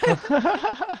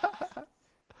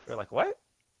 We're like, what?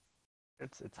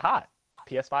 It's hot.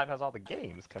 PS5 has all the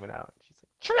games coming out. She's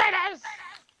like, traitors!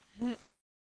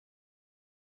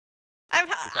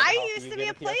 I used to be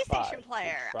a PlayStation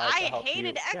player. I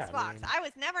hated Xbox. I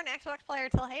was never an Xbox player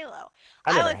till Halo.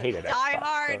 I never was hated a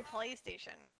diehard so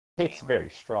PlayStation. Hate's very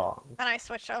strong. Then I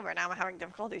switched over. Now I'm having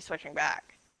difficulty switching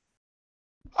back.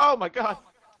 Oh my god!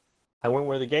 I went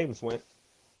where the games went.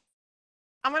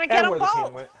 I'm gonna get them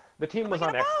both. both. The team was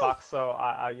on Xbox, so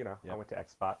I went to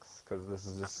Xbox because this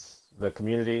is just the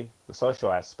community, the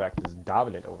social aspect is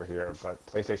dominant over here. But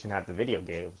PlayStation had the video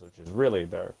games, which is really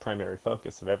the primary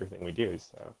focus of everything we do.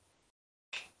 So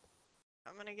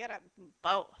I'm gonna get them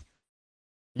both.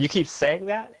 You keep saying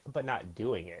that, but not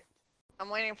doing it. I'm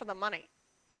waiting for the money.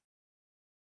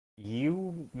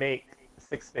 You make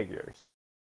 6 figures.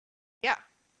 Yeah.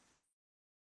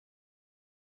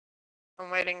 I'm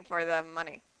waiting for the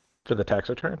money. For the tax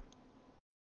return?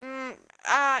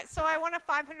 So I won a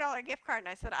 $500 gift card, and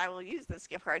I said I will use this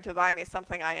gift card to buy me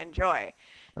something I enjoy.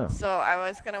 Oh. So I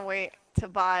was gonna wait to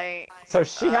buy. So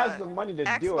she has the money to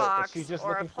do it, but she's just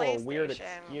looking for a weird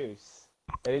excuse.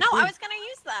 No, I was gonna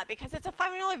use that because it's a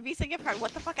 $500 Visa gift card.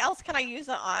 What the fuck else can I use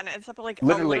it on except like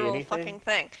literally a literal anything? fucking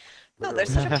thing? No, they're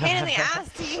such a pain in the ass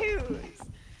to use.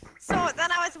 So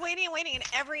then I was waiting, and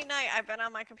every night I've been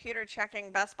on my computer checking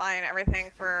Best Buy and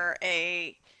everything for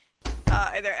a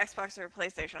either Xbox or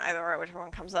PlayStation, either or, whichever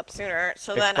one comes up sooner.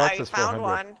 So then I found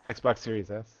one. Xbox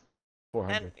Series S,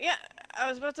 400. And yeah, I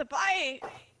was about to buy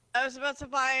I was about to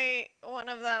buy one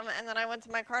of them, and then I went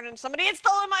to my card, and somebody had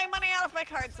stolen my money out of my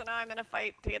card, so now I'm in a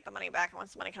fight to get the money back, and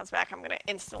once the money comes back, I'm going to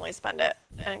instantly spend it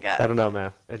and get... I don't know,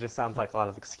 man. It just sounds like a lot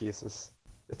of excuses.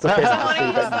 It's okay to say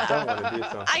that you don't want to do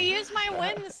something. I use my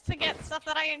wins to get stuff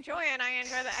that I enjoy, and I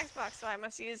enjoy the Xbox, so I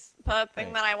must use the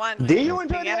thing that I want. Do you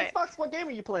enjoy the get Xbox? What game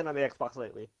are you playing on the Xbox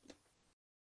lately?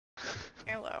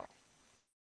 Hello.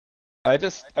 I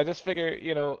just figure,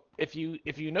 if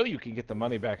you know you can get the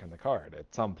money back on the card at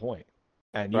some point,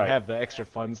 and you Right. have the extra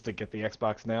funds to get the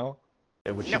Xbox now,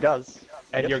 Which she does.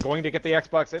 and you're going to get the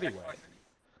Xbox anyway,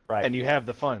 Right. and you have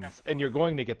the funds, and you're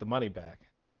going to get the money back.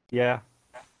 Yeah.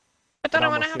 But then It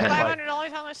I'm going to almost have seems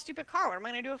like- $500 on a stupid car. What am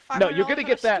I going to do with $500? No, you're going to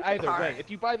get that on a either stupid way. car?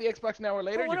 If you buy the Xbox now or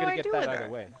later, Well, what you're do going I to get do that with either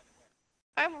it? way.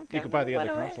 You could buy the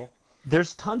other console.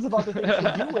 There's tons of other things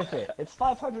to do with it. It's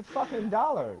 $500 fucking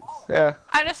dollars. Yeah.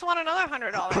 I just want another $100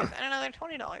 and another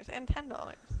 $20 and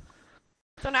 $10.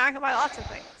 So now I can buy lots of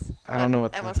things. I don't know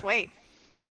what. I must wait.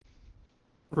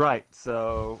 Right.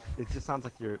 So it just sounds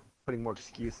like you're putting more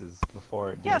excuses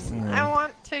before it. Yes, Mm. I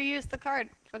want to use the card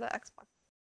for the Xbox.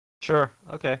 Sure.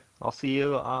 Okay. I'll see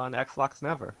you on Xbox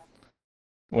Never.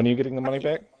 When are you getting the money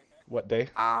back? What day?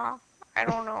 I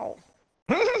don't know.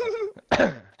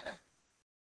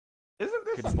 Isn't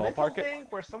this Could a you mental ballpark it? thing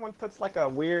where someone puts like a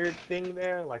weird thing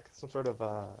there, like some sort of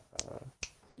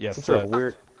Yes. some sort of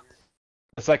weird?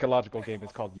 A psychological game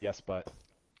is called Yes But.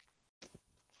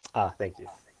 Thank you.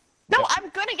 No, I'm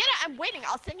gonna get it. I'm waiting.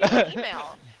 I'll send you an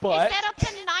email. But It's set up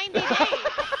to 90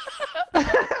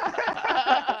 days.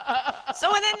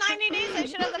 So within 90 days, I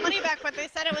should have the money back, but they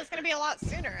said it was gonna be a lot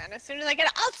sooner. And as soon as I get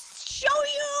it, I'll show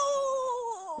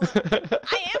you.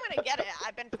 I am gonna get it.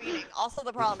 I've been feeding. Also,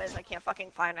 the problem is I can't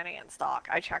fucking find any in stock.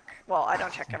 I check. Well, I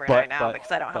don't check every night now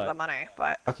because I don't have the money.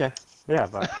 But Okay. Yeah,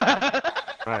 but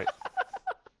right.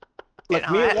 Look,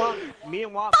 know, me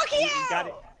and Womp, Fuck we you! got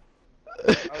it.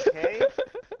 Okay.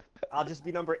 I'll just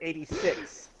be number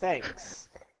 86. Thanks.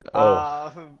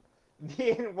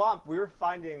 Me and Womp, we were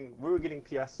getting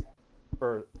PS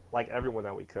for like everyone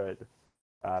that we could.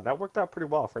 That worked out pretty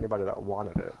well for anybody that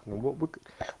wanted it. And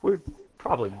we'd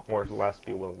probably more or less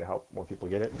be willing to help more people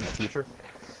get it in the future.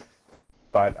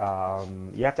 But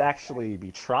you have to actually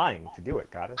be trying to do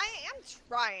it, Goddess. I am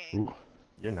trying. Ooh.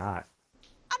 You're not.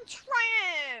 I'm trying.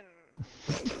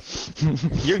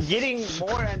 You're getting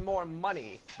more and more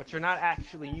money, but you're not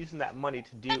actually using that money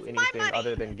to do That's my anything money.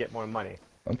 other than get more money.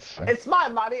 That's fair. It's my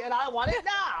money and I want it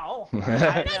now. I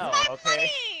That's know, my okay?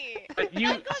 money. But you,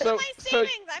 That goes so, to my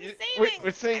savings. I'm you- saving.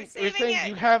 We're saying I'm saving it.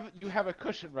 you have a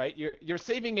cushion, right? You're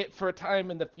saving it for a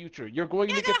time in the future. You're going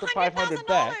Yeah, I to get got the 500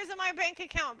 back. $100,000 in my bank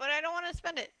account, but I don't want to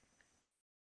spend it.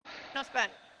 No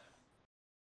spend.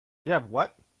 Yeah,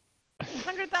 what?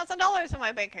 $100,000 in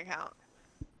my bank account,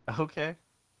 Okay.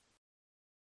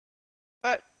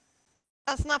 but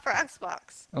that's not for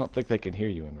Xbox. I don't think they can hear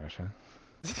you in Russia.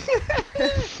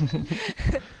 That's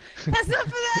not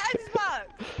for the Xbox.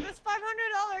 This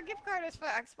 $500 gift card is for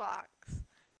Xbox.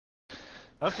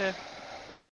 Okay.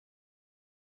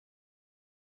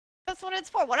 That's what it's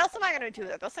for. What else am I gonna do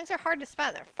with it? Those things are hard to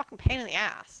spend. They're a fucking pain in the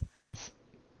ass.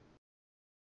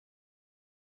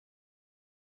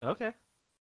 Okay.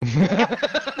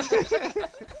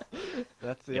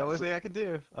 That's the only thing I can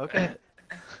do. Okay.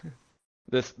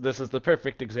 This is the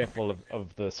perfect example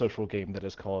of the social game that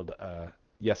is called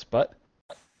Yes But.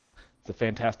 It's a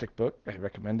fantastic book. I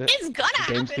recommend it. It's gonna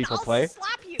The games happen. people I'll play.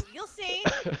 slap you. You'll see.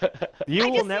 You I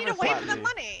will just never need to wait slap for the me.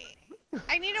 money.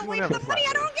 I need to You will wait for never the money.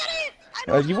 slap I me. don't get it. I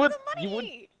don't You have would- the money. you would-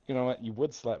 You know what? You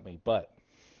would slap me, but.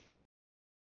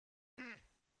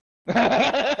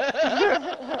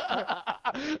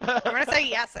 I'm gonna say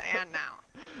yes and now.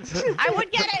 I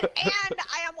would get it, and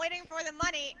I am waiting for the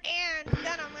money, and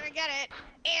then I'm gonna get it,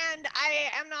 and I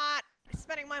am not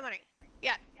spending my money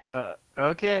yet.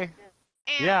 Okay.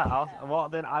 And Yeah, well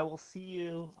then I will see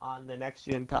you on the next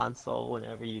gen console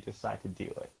whenever you decide to do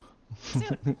it.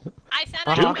 soon. I sent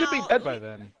Uh-huh. an Doom could be email dead by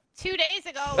then. 2 days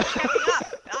ago checking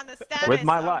up on the status With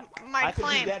my of luck, my I could be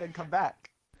claim. dead and come back.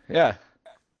 Yeah.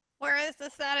 Where is the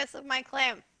status of my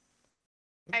claim?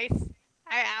 I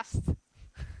asked.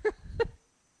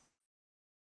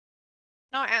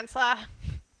 No answer.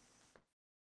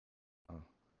 Oh.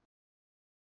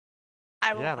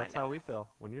 I will Yeah, find that's it. how we feel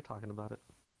when you're talking about it.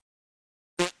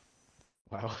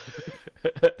 Wow.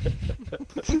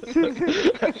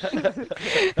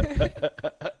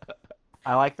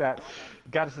 I like that.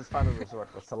 Goddess's final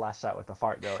resort was to lash out with a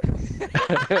fart noise.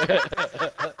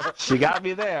 She got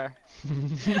me there.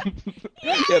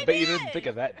 Yeah, I but you did. didn't think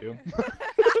of that, Doom.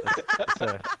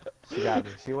 So, she got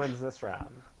me. She wins this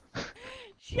round.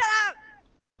 Shut up,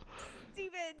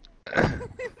 Steven.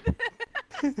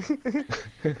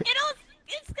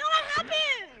 It's gonna happen.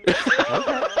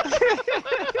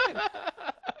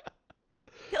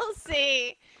 He'll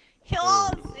see. He'll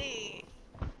all see.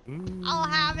 I'll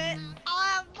have it. I'll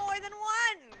have more than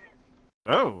one.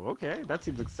 Oh, okay. That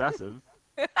seems excessive.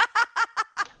 I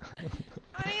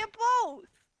need both.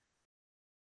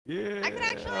 Yeah. I could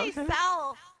actually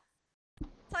sell.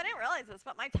 So I didn't realize this,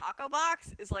 but my taco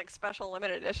box is like special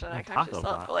limited edition. I can actually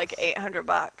sell it for like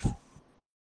 $800.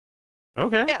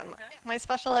 Okay. Yeah, my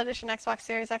special edition Xbox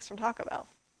Series X from Taco Bell.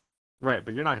 Right,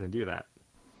 but you're not going to do that.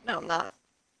 No, I'm not.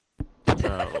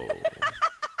 So,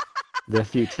 the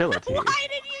futility. Why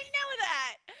did you know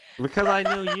that? Because I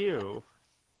know you.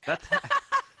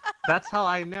 That's how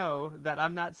I know that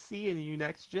I'm not seeing you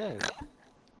next gen.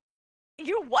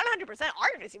 You 100% are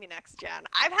going to see me next gen.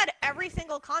 I've had every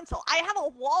single console. I have a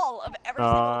wall of every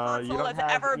single console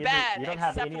that's ever been,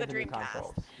 except for the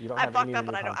Dreamcast. I fucked up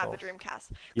and I don't have the Dreamcast.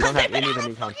 You don't have any of the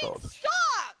new consoles.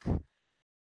 Stock!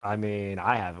 I mean,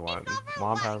 I have one.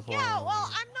 Mom has one. Yeah, well,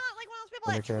 I'm not like one of those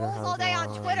people that trolls all day on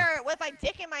Twitter with my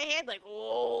dick in my hand, like,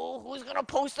 oh, who's gonna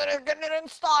post it or getting it in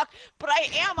stock? But I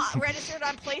am registered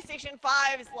on PlayStation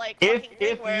 5's like fucking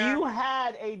If freeware. you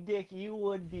had a dick, you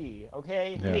would be,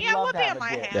 okay? Yeah. Yeah, it would be in my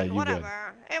hand. Yeah, you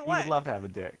Whatever. It You would love to have a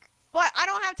dick. But I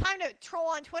don't have time to troll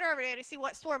on Twitter every day to see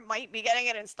what store might be getting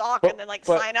it in stock and then like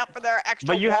sign up for their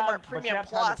extra Walmart Premium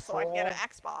Plus so I can get an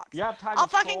Xbox. You have time I'll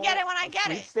to fucking get it when I get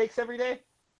it. Sweepstakes every day?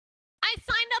 I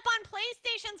signed up on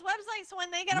PlayStation's website, so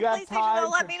when they get a PlayStation, they'll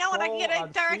let me know and I can get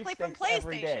it directly from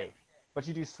PlayStation. But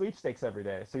you do sweepstakes every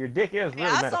day, so your dick is really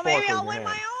Yeah, so metaphorically maybe I'll in your win hand.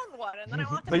 my own one, and then I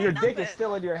won't have to But your win dick nothing. is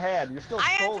still in your hand. You're still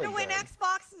I enter trolling to win them.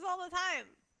 Xboxes all the time.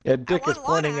 Yeah, Dick I is won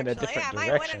one, pointing in a actually. different I might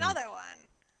direction. win another one.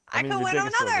 I I mean, could your win dick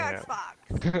is still in another your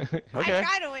Xbox. Okay. I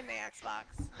try to win the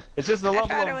Xbox. It's just the I level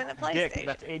try to win the of dick PlayStation.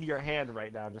 that's in your hand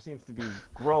right now just seems to be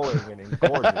growing and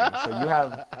engorging. So you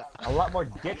have a lot more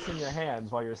dicks in your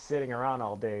hands while you're sitting around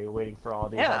all day waiting for all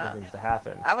these other things to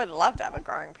happen. I would love to have a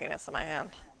growing penis in my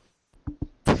hand.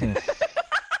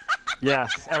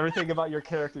 Yes, everything about your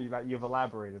character you've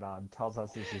elaborated on tells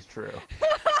us this is true.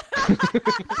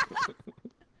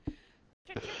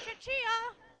 Chia,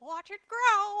 watch it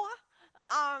grow.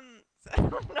 So I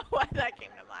don't know why that came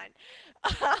to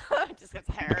mind. Just gets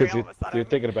hairy Because all of a sudden. you're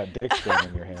thinking about dicks growing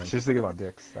in your hand. She's thinking about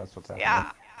dicks. That's what's happening.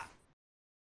 Yeah.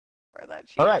 For that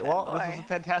chia All right. pet Well, boy. this was a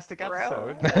fantastic Grow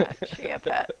episode. that chia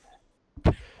pet.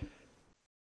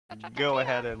 Go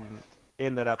ahead and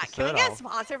end that Can episode. we get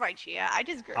sponsored by Chia? I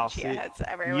just grow I'll chia see. heads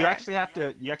everywhere. You actually have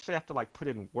to like put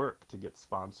in work to get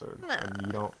sponsored, No. and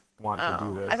you don't want to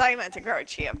do this. I thought you meant to grow a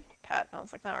chia pet. I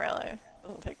was like, not really. It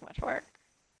doesn't take much work.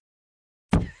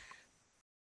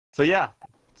 So yeah,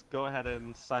 let's go ahead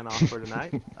and sign off for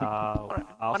tonight. I'll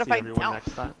what if see I everyone don't?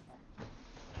 next time.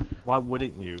 Why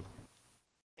wouldn't you?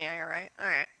 Yeah, you're right. All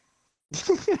right.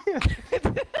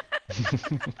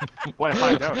 What if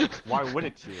I don't? Why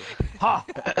wouldn't you? Ha!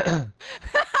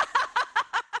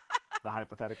 The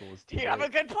hypothetical was too You have a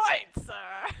great. good point, sir.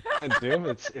 And Doom,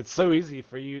 it's so easy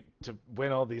for you to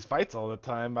win all these fights all the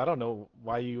time. I don't know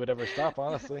why you would ever stop,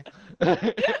 honestly.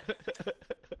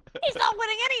 He's not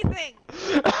winning anything.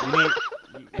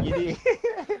 You need.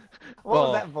 What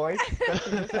was that voice that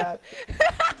you just had?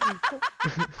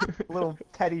 Little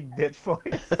petty bitch voice.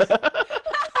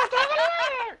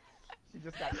 She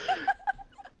just got. I'm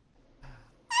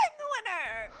the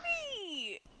winner.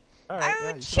 Me. All right, I'm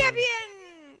yeah, a you champion.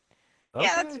 can. Yeah,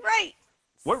 Okay. that's right.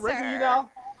 What rank are you now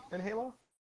in Halo?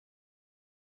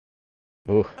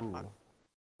 Ooh. Ooh.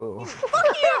 Ooh. Fuck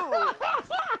you.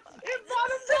 It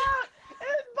bottomed out!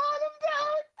 It bottomed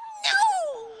out!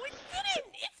 No, it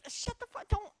didn't. It's shut the fuck.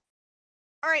 Don't.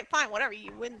 All right, fine. Whatever.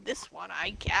 You win this one,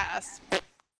 I guess.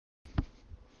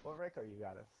 What rank are you,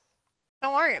 Goddess?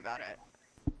 Don't worry about it.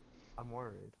 I'm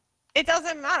worried. It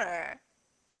doesn't matter.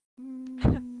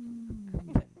 It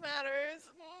matters.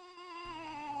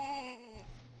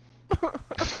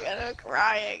 I'm gonna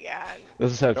cry again.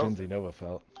 This is how Don't- Jinsey Nova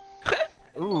felt.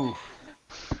 Ooh.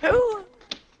 Who?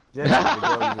 Jenny, the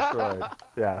girl you destroyed.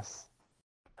 Yes.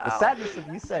 The Oh. sadness of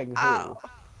you saying who. Oh.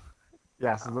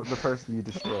 Yes, the person you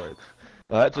destroyed.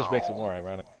 Well, that just makes it more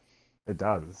ironic. It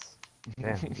does.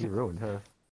 Man, you ruined her.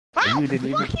 Wow, You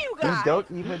didn't fuck even. you You guys.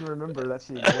 don't even remember that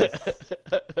she exists.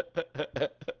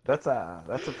 That's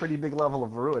a pretty big level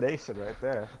of ruination right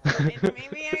there.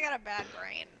 Maybe I got a bad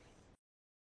brain.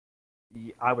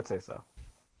 I would say so.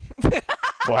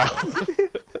 Wow.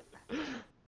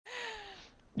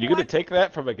 You gonna What? take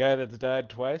that from a guy that's died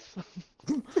twice?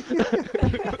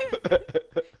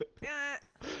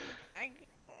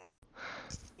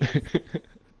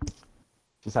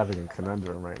 She's having a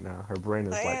conundrum right now. Her brain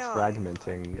is like Damn.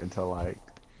 fragmenting into like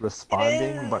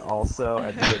responding, but also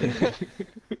at the beginning.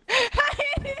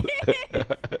 I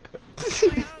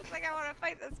don't think I want to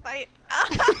fight this fight.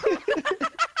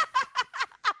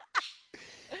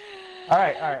 All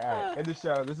right. End the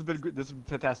show. This has been good. This is a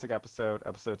fantastic episode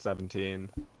 17.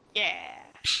 Yeah.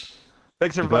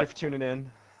 Thanks everybody for tuning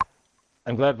in.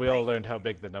 I'm glad we all learned how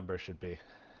big the number should be.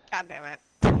 God damn it.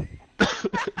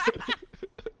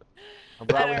 I'm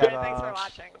glad we had Thanks for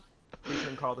watching.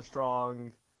 featuring Karl The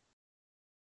Strong,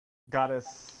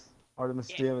 Goddess, Artemis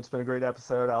Doom. It's been a great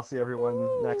episode. I'll see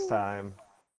everyone next time.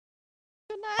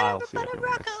 Good night, I'll see everybody.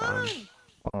 everyone Rock next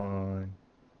on. time.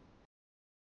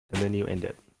 And then you end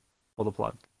it. Pull the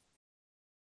plug.